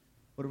கல்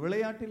ஒரு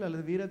விளையாட்டில்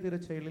அல்லது வீரதீர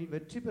செயலில்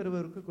வெற்றி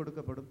பெறுவதற்கு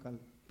கொடுக்கப்படும் கல்.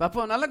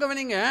 அப்போ நல்ல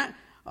கவனிங்க,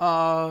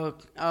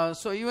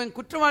 இவன்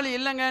குற்றவாளி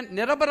இல்லைங்க,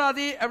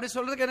 நிரபராதி அப்படி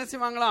சொல்றதுக்கு என்ன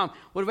செய்வாங்களாம்,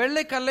 ஒரு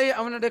வெள்ளை கல்லை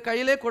அவனுடைய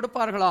கையிலே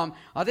கொடுப்பார்களாம்.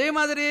 அதே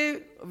மாதிரி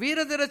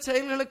வீரதீர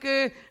செயல்களுக்கு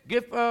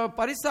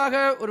பரிசாக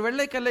ஒரு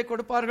வெள்ளை கல்லை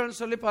கொடுப்பார்கள்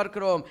சொல்லி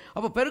பார்க்கிறோம்.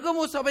 அப்போ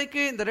பெர்கமு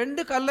சபைக்கு இந்த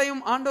 2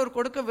 கல்லையும் ஆண்டவர்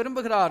கொடுக்க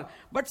விரும்புகிறார்.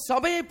 பட்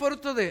சபையை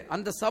பொறுத்தது,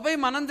 அந்த சபை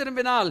மனம்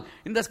திரும்பினால்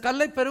இந்த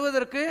கல்லை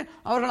பெறுவதற்கு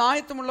அவர்கள்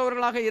ஆயத்தம்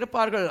உள்ளவர்களாக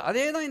இருப்பார்கள்.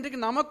 அதே தான்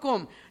இன்றைக்கு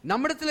நமக்கும்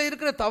நம்மிடத்தில்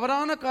இருக்கிற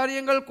தவறான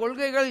காரியங்கள்,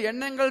 கொள்கைகள்,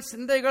 எண்ணங்கள்,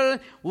 சிந்தைகள்,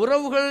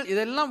 உறவுகள்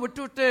இதெல்லாம்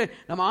விட்டு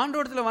நம்ம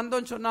ஆண்டவரத்தில்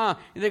வந்தோம் சொன்னா,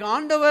 இதுக்கு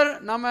ஆண்டவர்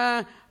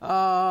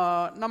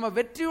நம்ம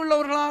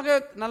வெற்றியுள்ளவர்களாக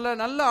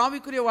நல்ல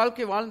ஆவிக்குரிய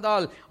வாழ்க்கை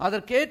வாழ்ந்தால்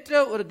அதற்கேற்ற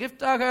ஒரு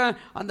கிஃப்டாக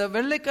அந்த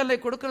வெள்ளைக்கல்லை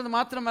கொடுக்கிறது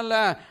மாத்திரமல்ல,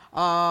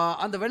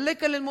 அந்த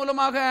வெள்ளைக்கல்லின்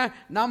மூலமாக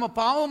நாம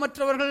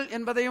பாவமற்றவர்கள்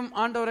என்பதையும்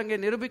ஆண்டவர்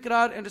அங்கே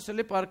நிரூபிக்கிறார் என்று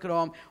சொல்லி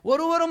பார்க்கிறோம்.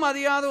 ஒருவரும்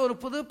அறியாத ஒரு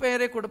புது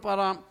பெயரை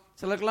கொடுப்பாராம்.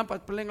 சிலருக்கெல்லாம்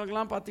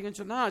பிள்ளைங்களுக்கெல்லாம் பார்த்தீங்கன்னு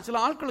சொன்னால், சில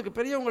ஆட்களுக்கு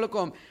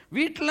பெரியவங்களுக்கும்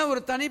வீட்டில் ஒரு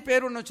தனி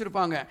பெயர் ஒன்று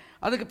வச்சுருப்பாங்க.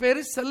 அதுக்கு பேர்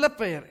செல்ல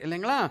பெயர்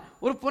இல்லைங்களா,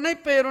 ஒரு புனை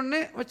பெயர் ஒன்று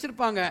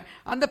வச்சுருப்பாங்க.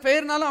 அந்த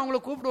பெயர்னால அவங்கள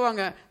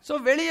கூப்பிடுவாங்க. ஸோ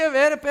வெளியே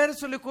வேறு பேரை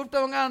சொல்லி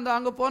கூப்பிட்டவங்க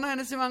அங்கே போனால்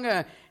என்ன செய்வாங்க,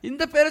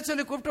 இந்த பேரை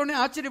சொல்லி கூப்பிட்டோடனே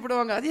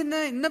ஆச்சரியப்படுவாங்க. அது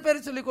என்ன இந்த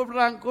பேரை சொல்லி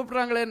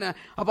கூப்பிடுறாங்களேன்னு.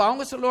 அப்போ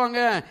அவங்க சொல்லுவாங்க,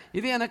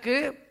 இது எனக்கு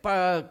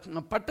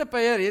பட்ட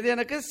பெயர், இது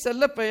எனக்கு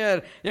செல்ல பெயர்,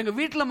 எங்கள்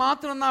வீட்டில்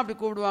மாத்திரம்தான் அப்படி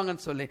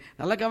கூப்பிடுவாங்கன்னு சொல்லி.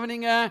 நல்லா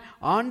கவனிங்க,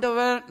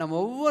 ஆண்டவர் நம்ம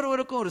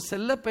ஒவ்வொருவருக்கும் ஒரு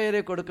செல்ல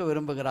பெயரை கொடுக்க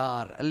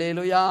விரும்புகிறார்.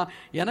 அல்லேலூயா.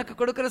 எனக்கு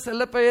கொடுக்கிற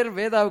செல்ல பெயர்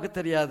வேதாவுக்கு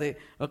தெரியாது.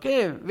 ஓகே,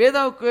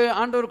 வேதாவுக்கு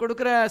ஆண்டவர்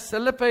கொடுக்கிற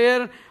செல்ல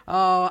பெயர்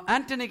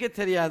ஆண்டனிக்கு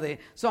தெரியாது.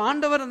 ஸோ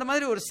ஆண்டவர் அந்த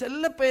மாதிரி ஒரு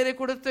செல்ல பெயரை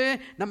கொடுத்து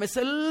நம்ம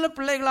செல்ல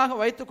பிள்ளைகளாக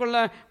வைத்துக்கொள்ள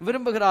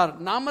விரும்புகிறார்.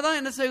 நாம தான்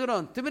என்ன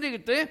செய்கிறோம்,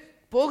 திமிரிக்கிட்டு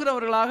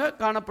போகிறவர்களாக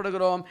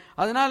காணப்படுகிறோம்.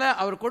 அதனால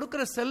அவர்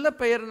கொடுக்கிற செல்ல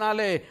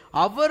பெயர்னாலே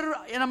அவர்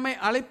நம்மை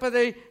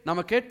அழைப்பதை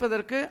நம்ம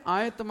கேட்பதற்கு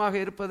ஆயத்தமாக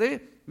இருப்பது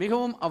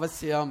மிகவும்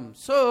அவசியம்.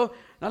 ஸோ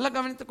நல்லா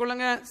கவனித்துக்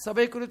கொள்ளுங்க,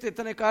 சபை குறித்து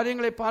இத்தனை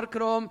காரியங்களை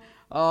பார்க்கிறோம்.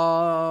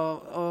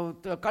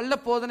 கள்ள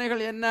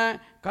போதனைகள் என்ன,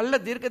 கள்ள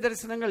தீர்க்க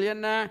தரிசனங்கள்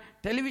என்ன,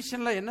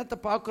 டெலிவிஷன்ல என்னத்தை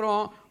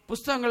பார்க்கிறோம்,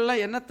 புஸ்தகங்கள்ல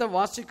என்னத்தை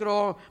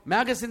வாசிக்கிறோம்,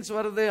 மேகசின்ஸ்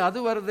வருது, அது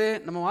வருது,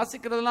 நம்ம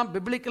வாசிக்கிறதெல்லாம்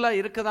பிப்ளிக்கலா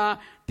இருக்குதா,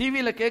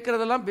 டிவியில்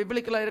கேட்கறதெல்லாம்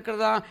பிப்ளிக்கலா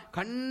இருக்கிறதா,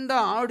 கண்ட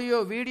ஆடியோ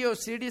வீடியோ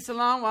சிடிஸ்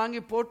எல்லாம்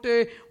வாங்கி போட்டு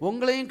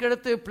உங்களையும்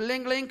கெடுத்து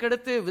பிள்ளைங்களையும்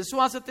கெடுத்து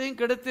விசுவாசத்தையும்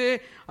கெடுத்து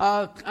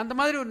அந்த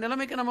மாதிரி ஒரு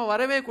நிலைமைக்கு நம்ம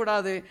வரவே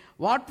கூடாது.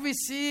 What we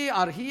see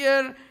or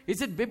hear, is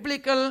it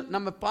biblical?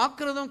 நம்ம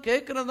பார்க்கிறதும்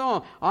கேட்கிறதும்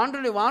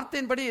ஆண்டவருடைய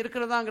வார்த்தையின்படி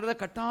இருக்கிறதாங்கிறத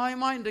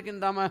கட்டாயமா இன்றைக்கு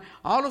நாம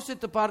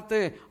ஆலோசித்து பார்த்து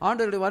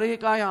ஆண்டவருடைய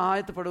வருகைக்காக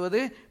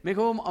ஆயத்தப்படுவது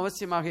மிகவும்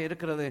அவசியமாக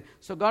இருக்கிறது.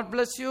 So God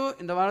bless you.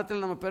 இந்த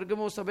வாரத்தில் நம்ம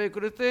பெர்கமு சபை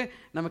குறித்து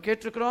நம்ம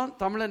கேட்டிருக்கிறோம்.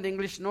 தமிழ் அண்ட்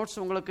இங்கிலீஷ்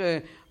நோட்ஸ் உங்களுக்கு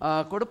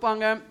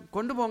கொடுப்பாங்க,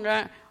 கொண்டு போங்க.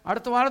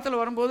 அடுத்த வாரத்தில்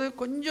வரும்போது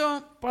கொஞ்சம்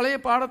பழைய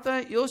பாடத்தை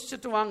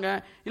யோசிச்சுட்டு வாங்க.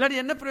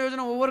 இல்லாட்டி என்ன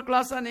பிரயோஜனம், ஒவ்வொரு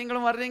கிளாஸாக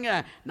நீங்களும் வர்றீங்க,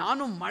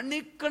 நானும்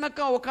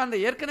மணிக்கணக்காக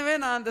உட்காந்து ஏற்கனவே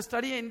நான் அந்த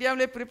ஸ்டடியை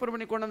இந்தியாவிலே ப்ரிப்பேர்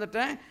பண்ணி கொண்டு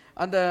வந்துட்டேன்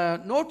அந்த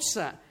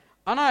நோட்ஸை.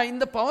 ஆனால்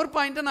இந்த பவர்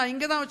பாயிண்ட்டை நான்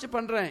இங்கே தான் வச்சு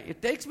பண்ணுறேன்.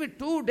 It takes me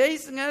 2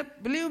 daysங்க,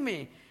 believe me.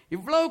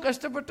 இவ்வளவு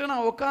கஷ்டப்பட்டு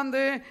நான் உட்காந்து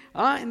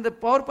இந்த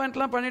பவர்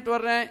பாயிண்ட்லாம் பண்ணிட்டு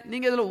வர்றேன்.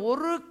 நீங்கள் இதில்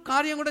ஒரு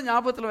காரியம் கூட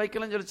ஞாபகத்தில்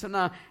வைக்கலன்னு சொல்லி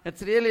சொன்னால்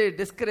இட்ஸ் ரியலி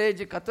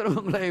டிஸ்கரேஜ். கர்த்தர்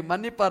உங்களை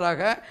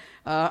மன்னிப்பாராக.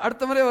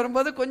 அடுத்த முறை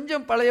வரும்போது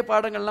கொஞ்சம் பழைய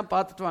பாடங்கள்லாம்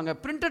பார்த்துட்டு வாங்க.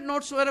 பிரிண்டட்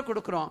நோட்ஸ் வேறு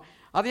கொடுக்குறோம்,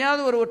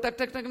 அதையாவது ஒரு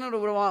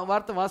டக்குன்னு ஒரு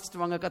வார்த்தை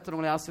வாசிட்டு வாங்க. கர்த்தர்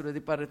உங்களை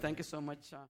ஆசீர்வதிப்பார். Thank you so much.